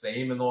roughly the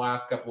same in the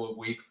last couple of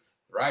weeks,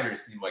 the Riders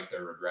seem like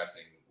they're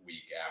regressing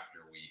week after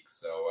week.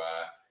 So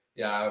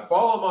Yeah,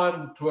 follow him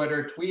on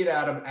Twitter. Tweet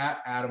at him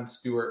at Adam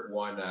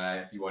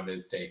Stewart1 if you want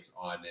his takes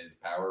on his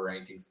power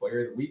rankings,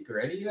 player of the week, or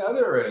any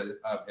other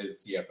of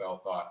his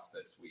CFL thoughts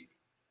this week.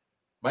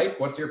 Mike,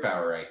 what's your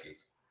power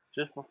rankings?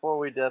 Just before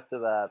we get to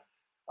that,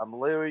 I'm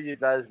leery you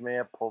guys may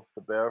have poked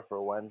the bear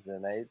for Wednesday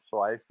night,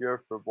 so I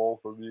fear for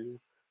both of you.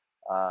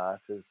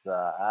 Because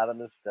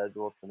Adam is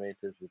scheduled to make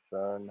his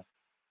return.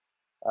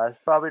 He's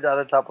probably done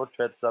a couple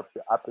trips up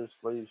his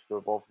sleeves for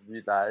both of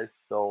you guys,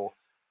 so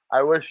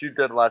I wish you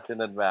good luck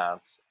in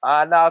advance.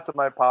 Now to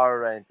my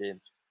power rankings.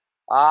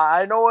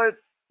 I know it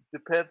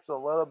depicts a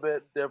little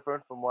bit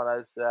different from what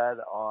I said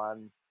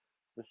on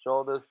the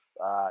show this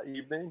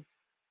evening,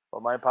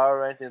 but my power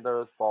rankings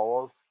are as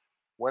follows: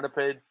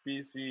 Winnipeg,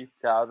 BC,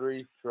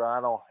 Calgary,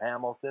 Toronto,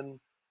 Hamilton,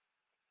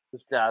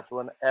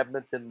 Saskatchewan,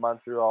 Edmonton,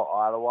 Montreal,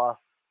 Ottawa.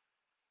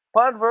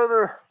 Upon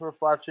further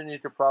reflection, you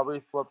could probably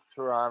flip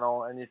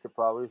Toronto and you could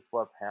probably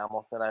flip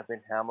Hamilton. I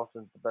think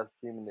Hamilton's the best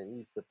team in the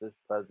East at this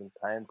present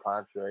time,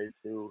 contrary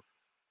to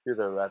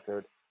their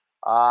record.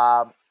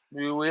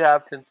 We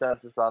have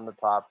consensus on the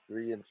top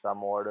three in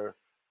some order.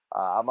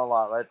 I'm a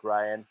lot like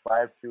Ryan.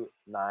 5 to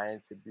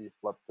 9 could be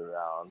flipped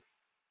around.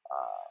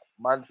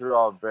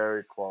 Montreal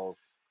very close.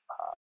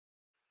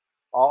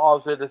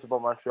 I'll say this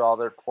about Montreal: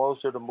 they're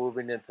closer to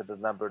moving into the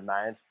number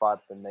 9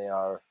 spot than they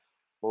are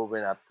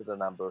moving up to the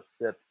number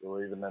 6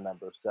 or even the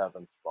number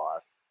 7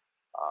 spot.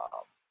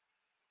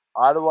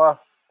 Ottawa,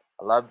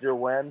 I loved your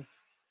win.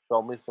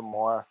 Show me some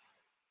more,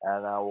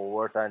 and we'll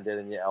work on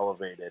getting you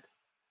elevated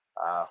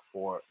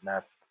for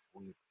next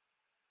week's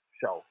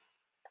show.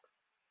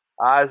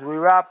 As we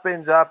wrap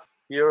things up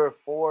here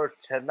for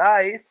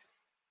tonight,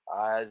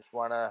 I just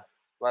want to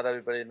let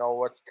everybody know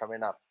what's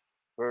coming up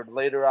for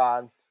later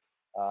on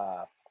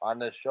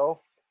this show.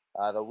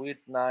 The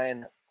Week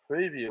 9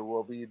 preview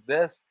will be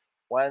this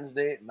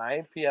Wednesday,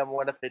 9 p.m.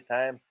 Winnipeg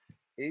time,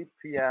 8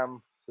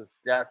 p.m.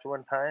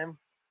 Saskatchewan time.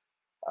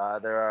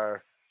 There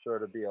are sure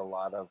to be a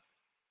lot of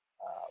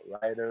a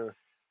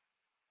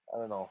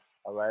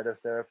writer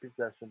therapy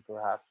session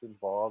perhaps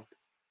involved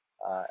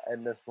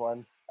in this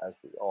one, as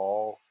we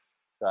all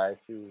try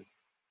to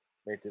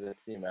make it a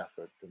team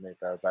effort to make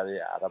our buddy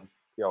Adam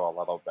feel a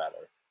little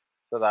better.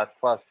 So that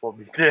plus will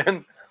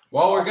begin.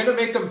 Well, we're going to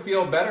make them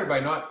feel better by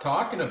not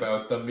talking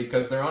about them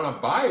because they're on a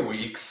bye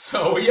week,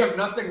 so we have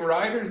nothing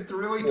riders to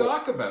really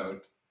talk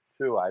about.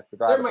 True, I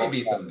forgot. There might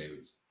be some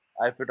news.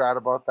 I forgot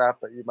about that,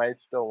 but you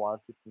might still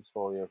want to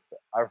console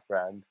our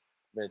friend,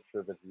 make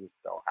sure that he's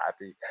still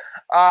happy.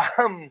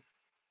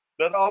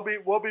 Then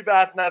we'll be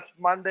back next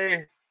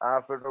Monday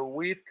for the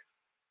week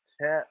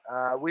 9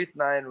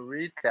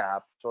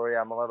 recap. Sorry,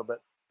 I'm a little bit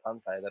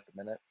tongue-tied at the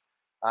minute.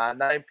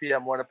 9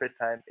 p.m. Winnipeg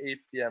time,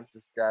 8 p.m.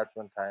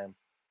 Saskatchewan time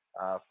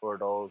for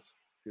those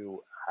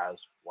two as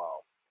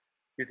well.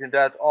 You can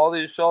catch all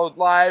these shows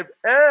live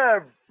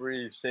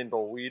every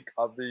single week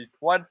of the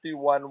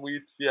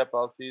 21-week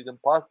CFL season,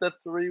 plus the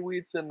 3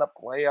 weeks in the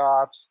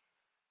playoffs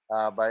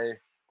by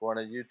going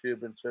to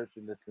YouTube and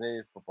searching the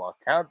Canadian Football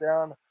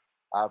Countdown,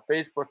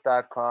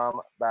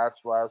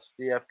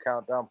 Facebook.com/CF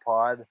Countdown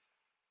Pod,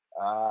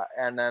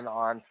 and then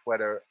on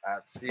Twitter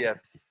at CF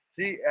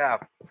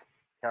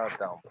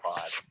Countdown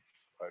Pod.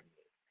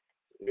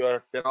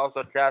 You can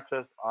also catch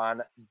us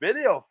on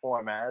video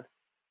format,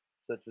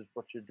 such as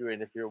what you're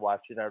doing if you're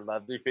watching our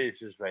lovely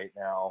faces right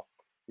now.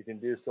 You can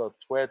do so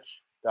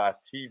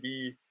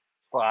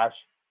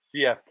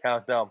twitch.tv/CF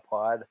Countdown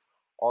Pod,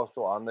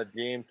 also on the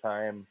Game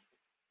Time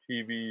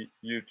TV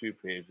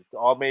YouTube page. It's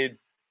all made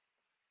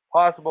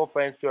possible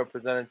thanks to our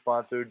presenting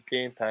sponsor,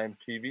 Game Time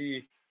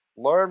TV.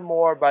 Learn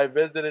more by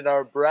visiting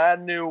our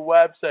brand new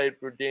website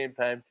for Game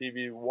Time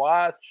TV.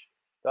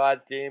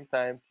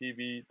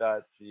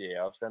 Watch.gametimetv.ca.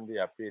 I'll send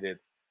the updated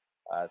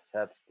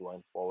text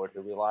going forward.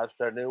 We launched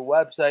our new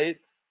website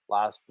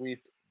last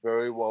week.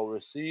 Very well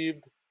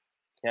received.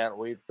 Can't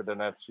wait for the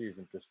next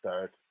season to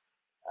start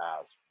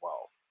as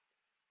well.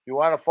 If you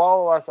want to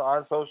follow us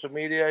on social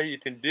media, you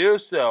can do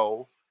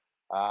so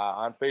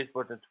on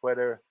Facebook and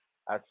Twitter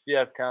at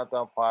CF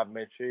Countdown Pod.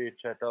 Make sure you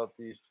check out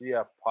the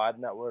CF Pod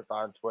Network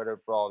on Twitter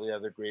for all the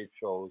other great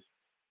shows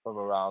from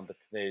around the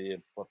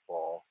Canadian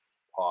Football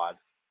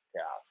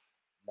Podcast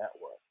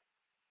Network.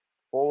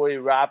 Before we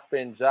wrap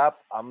things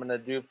up, I'm going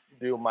to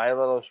do my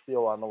little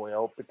spiel on the way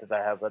out because I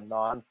have a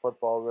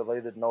non-football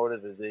related note.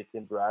 It is a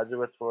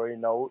congratulatory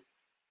note,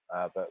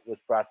 but was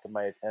brought to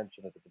my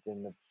attention at the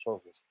beginning of the show.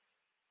 So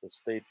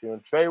stay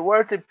tuned. Trey,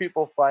 where can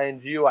people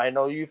find you? I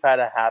know you've had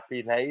a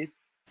happy night.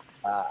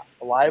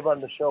 Live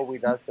on the show, we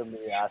got some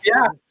reactions.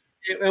 Yeah,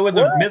 it was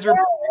a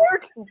miserable. Where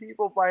can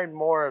people find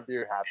more of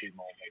your happy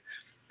moments?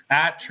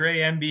 At Trey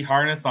MB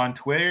Harness on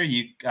Twitter.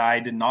 I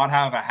did not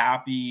have a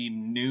happy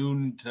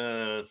noon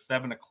to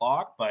 7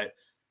 o'clock, but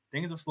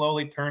things have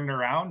slowly turned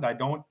around. I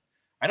don't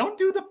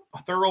do the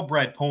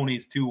thoroughbred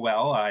ponies too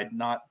well.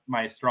 Not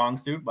my strong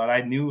suit, but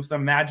I knew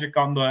some magic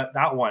on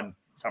that one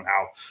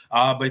somehow.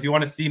 But if you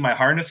want to see my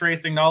harness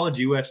racing knowledge,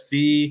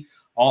 UFC,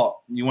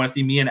 you want to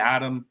see me and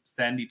Adam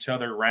send each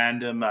other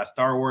random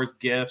Star Wars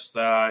gifts,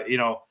 at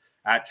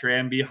Trey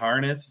MB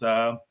Harness.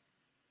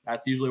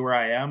 that's usually where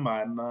I am.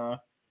 I'm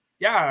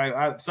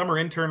summer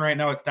intern right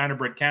now at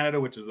Standardbred Canada,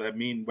 which is the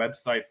main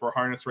website for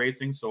harness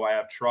racing. So I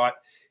have trot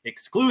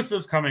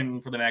exclusives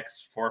coming for the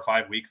next 4 or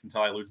 5 weeks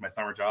until I lose my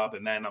summer job,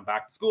 and then I'm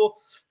back to school.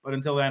 But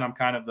until then, I'm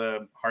kind of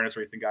the harness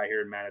racing guy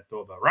here in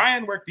Manitoba.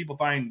 Ryan, where can people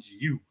find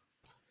you?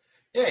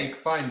 Yeah, you can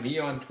find me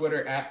on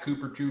Twitter at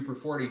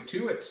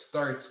CooperTrooper42. It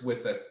starts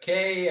with a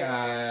K.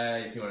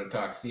 If you want to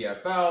talk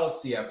CFL,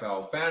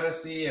 CFL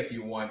Fantasy, if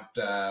you want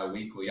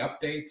weekly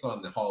updates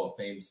on the Hall of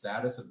Fame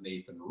status of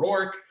Nathan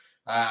Rourke,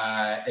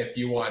 if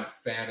you want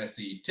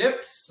fantasy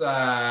tips,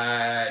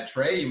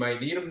 Trey, you might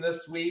need them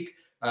this week.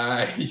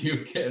 You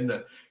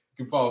can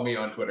follow me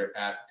on Twitter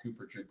at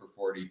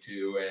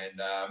CooperTrooper42, and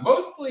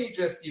mostly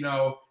just,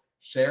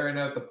 sharing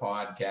out the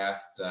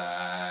podcast,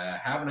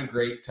 having a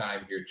great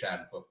time here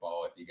chatting football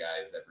with you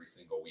guys every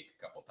single week, a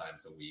couple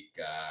times a week.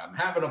 I'm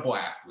having a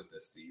blast with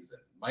this season.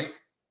 Mike?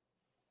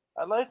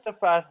 I like the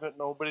fact that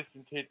nobody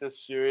can take this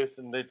serious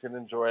and they can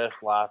enjoy us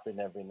laughing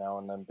every now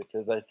and then,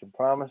 because I can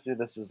promise you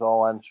this is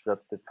all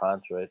unscripted,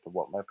 contrary to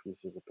what my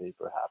pieces of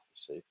paper have to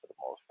say for the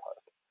most part.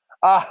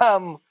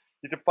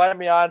 You can find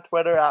me on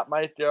Twitter at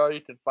Mike Darrow. You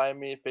can find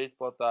me at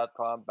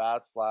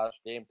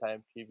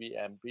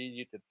facebook.com/GameTimeTVMB.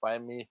 You can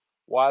find me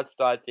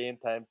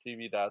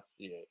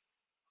watch.gametimetv.ca.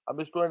 I'm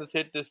just going to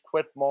take this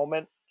quick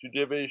moment to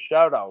give a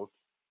shout out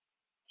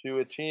to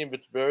a team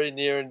that's very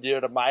near and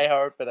dear to my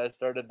heart that I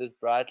started this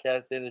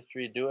broadcast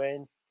industry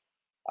doing.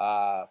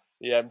 The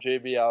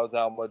MJBL's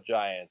Elmwood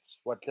Giants.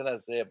 What can I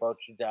say about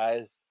you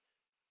guys?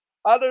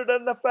 Other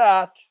than the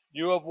fact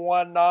you have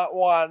won not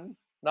one,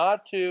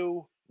 not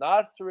two,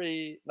 not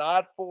three,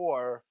 not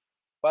four,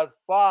 but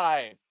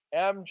 5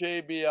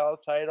 MJBL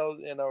titles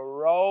in a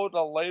row,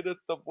 the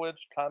latest of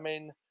which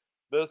coming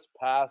this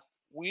past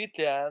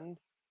weekend.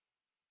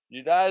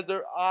 You guys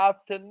are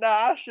off to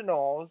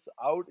nationals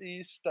out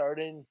east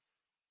starting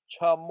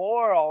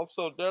tomorrow.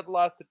 So good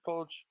luck to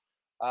Coach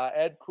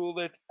Ed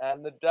Kulik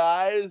and the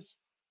guys.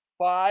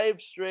 5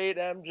 straight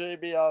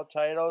MJBL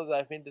titles.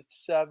 I think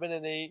it's 7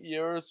 and 8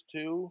 years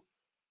too.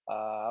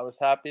 I was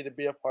happy to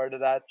be a part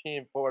of that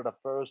team for the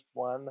first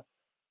one.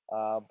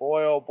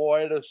 Boy, oh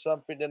boy, there's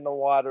something in the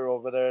water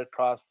over there at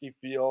Krosky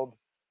Field.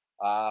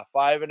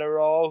 5 in a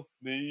row.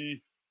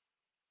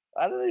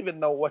 I don't even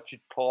know what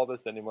you'd call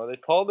this anymore. They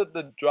called it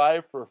the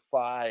Drive for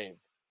 5.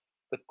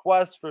 The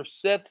quest for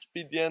 6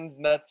 begins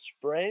next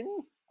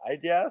spring, I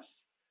guess.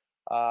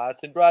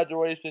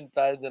 Congratulations,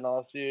 guys, in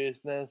all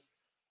seriousness.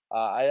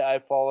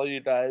 I follow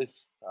you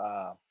guys.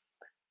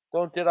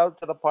 Don't get out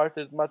to the park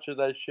as much as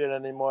I should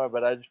anymore,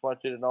 but I just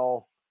want you to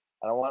know,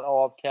 I don't want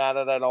all of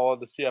Canada and all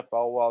of the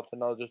CFL world to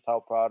know just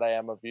how proud I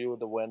am of you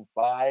to win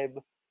 5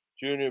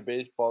 junior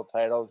baseball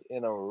titles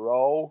in a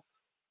row.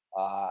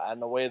 And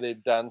the way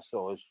they've done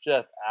so is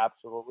just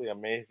absolutely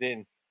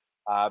amazing.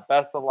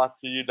 Best of luck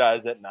to you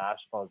guys at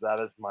Nationals.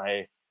 That is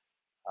my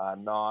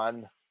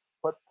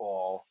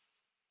non-football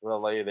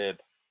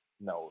related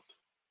note.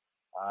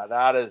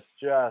 That is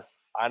just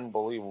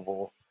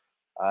unbelievable.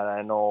 And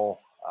I know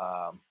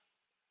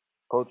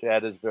Coach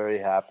Ed is very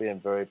happy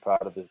and very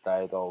proud of his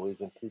guys always,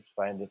 and keeps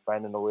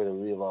finding a way to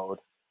reload.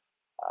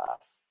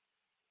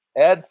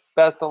 Ed,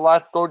 best of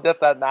luck. Go get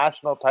that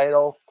national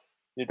title.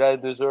 You guys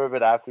deserve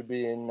it after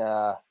being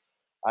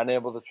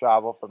unable to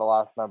travel for the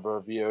last number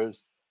of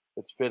years.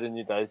 It's fitting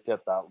you guys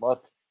get that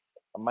look.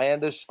 My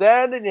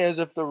understanding is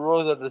if the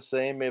rules are the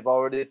same, they've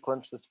already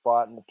clinched a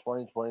spot in the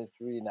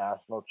 2023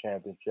 National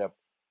Championship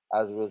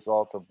as a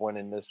result of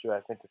winning this year.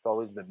 I think it's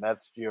always been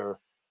next year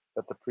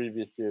that the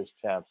previous year's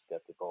champs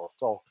get to go.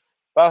 So,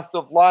 best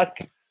of luck,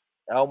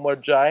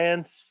 Elmwood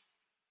Giants.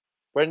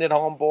 Bring it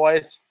home,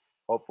 boys.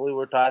 Hopefully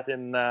we're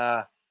talking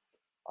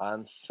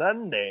on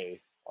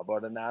Sunday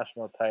about a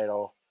national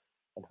title.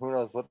 And who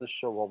knows what the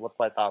show will look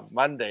like on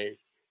Monday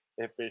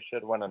if we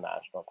should win a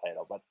national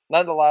title. But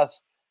nonetheless,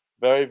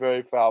 very,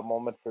 very proud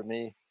moment for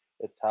me.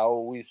 It's how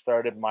we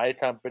started my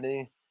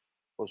company,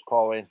 was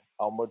calling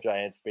Elmwood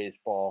Giants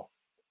Baseball.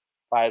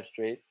 5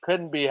 straight.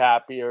 Couldn't be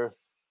happier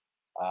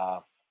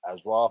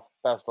as well.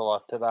 Best of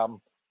luck to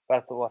them.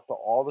 Best of luck to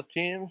all the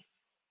teams.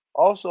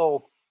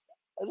 Also,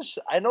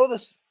 I know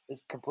this is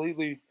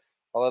completely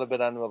a little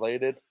bit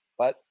unrelated,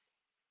 but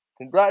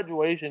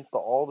congratulations to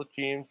all the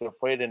teams that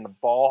played in the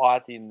Ball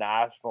Hockey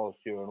Nationals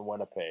here in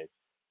Winnipeg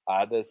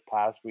this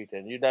past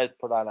weekend. You guys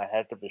put on a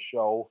heck of a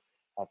show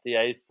at the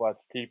Iceplex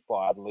Keith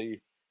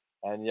Bodley.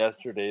 And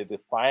yesterday, the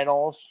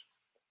finals,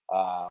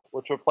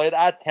 which were played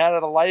at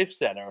Canada Life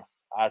Center,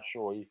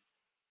 actually,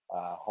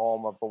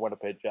 home of the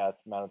Winnipeg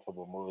Jets,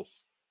 Manitoba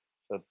Moose.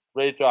 So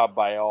great job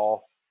by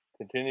all.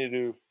 Continue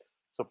to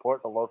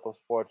support the local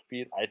sports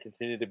beat. I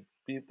continue to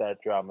beat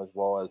that drum, as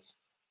well as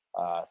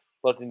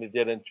looking to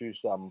get into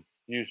some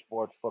youth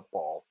sports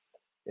football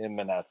in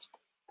the next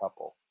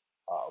couple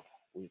of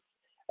weeks.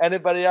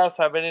 Anybody else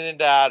have anything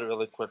to add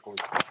really quickly?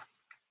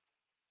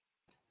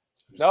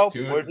 Nope.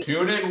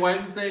 Tune in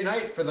Wednesday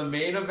night for the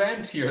main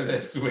event here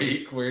this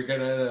week. We're going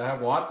to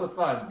have lots of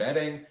fun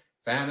betting,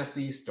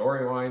 fantasy,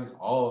 storylines,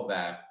 all of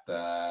that.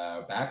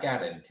 Back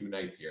at it in 2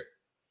 nights here.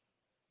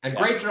 And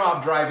great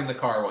job driving the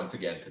car once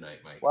again tonight,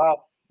 Mike.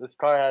 Well, this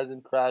car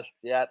hasn't crashed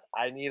yet.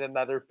 I need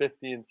another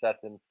 15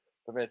 seconds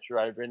to make sure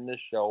I bring this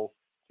show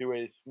to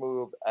a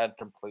smooth and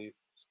complete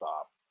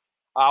stop.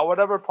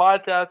 Whatever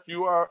podcast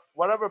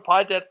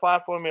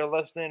platform you're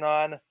listening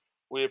on,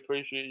 we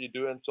appreciate you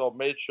doing so.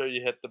 Make sure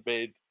you hit the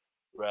big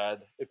red.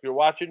 If you're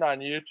watching on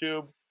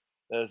YouTube,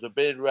 there's a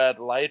big red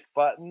like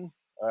button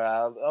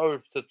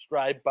or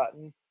subscribe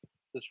button.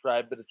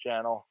 Subscribe to the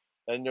channel,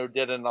 and you'll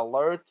get an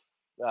alert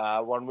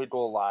when we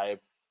go live,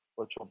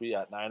 which will be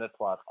at 9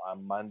 o'clock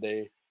on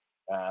Monday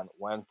and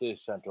Wednesday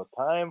Central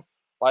Time.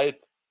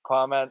 Like,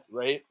 comment,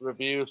 rate,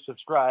 review,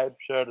 subscribe,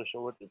 share the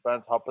show with your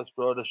friends. Help us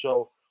grow the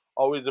show.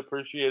 Always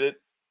appreciate it.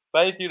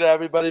 Thank you to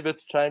everybody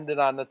that's chimed in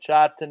on the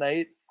chat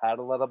tonight. Had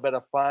a little bit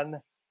of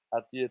fun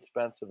at the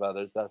expense of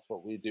others. That's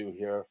what we do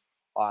here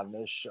on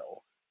this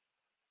show.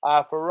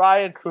 For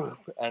Ryan Troop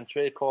and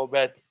Trey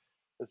Colbert,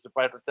 this is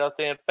Piper Patel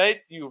saying thank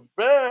you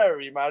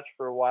very much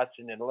for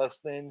watching and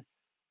listening.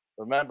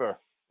 Remember,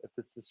 if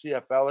it's the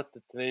CFL, it's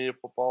the Canadian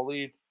Football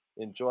League,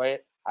 enjoy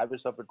it. Have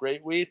yourself a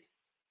great week.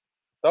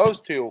 Those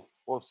two,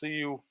 we'll see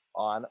you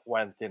on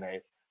Wednesday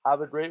night.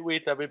 Have a great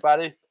week,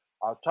 everybody.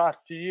 I'll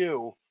talk to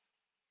you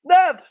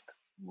next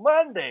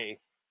Monday.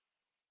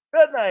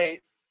 Good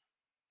night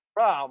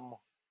from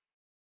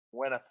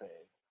Winnipeg.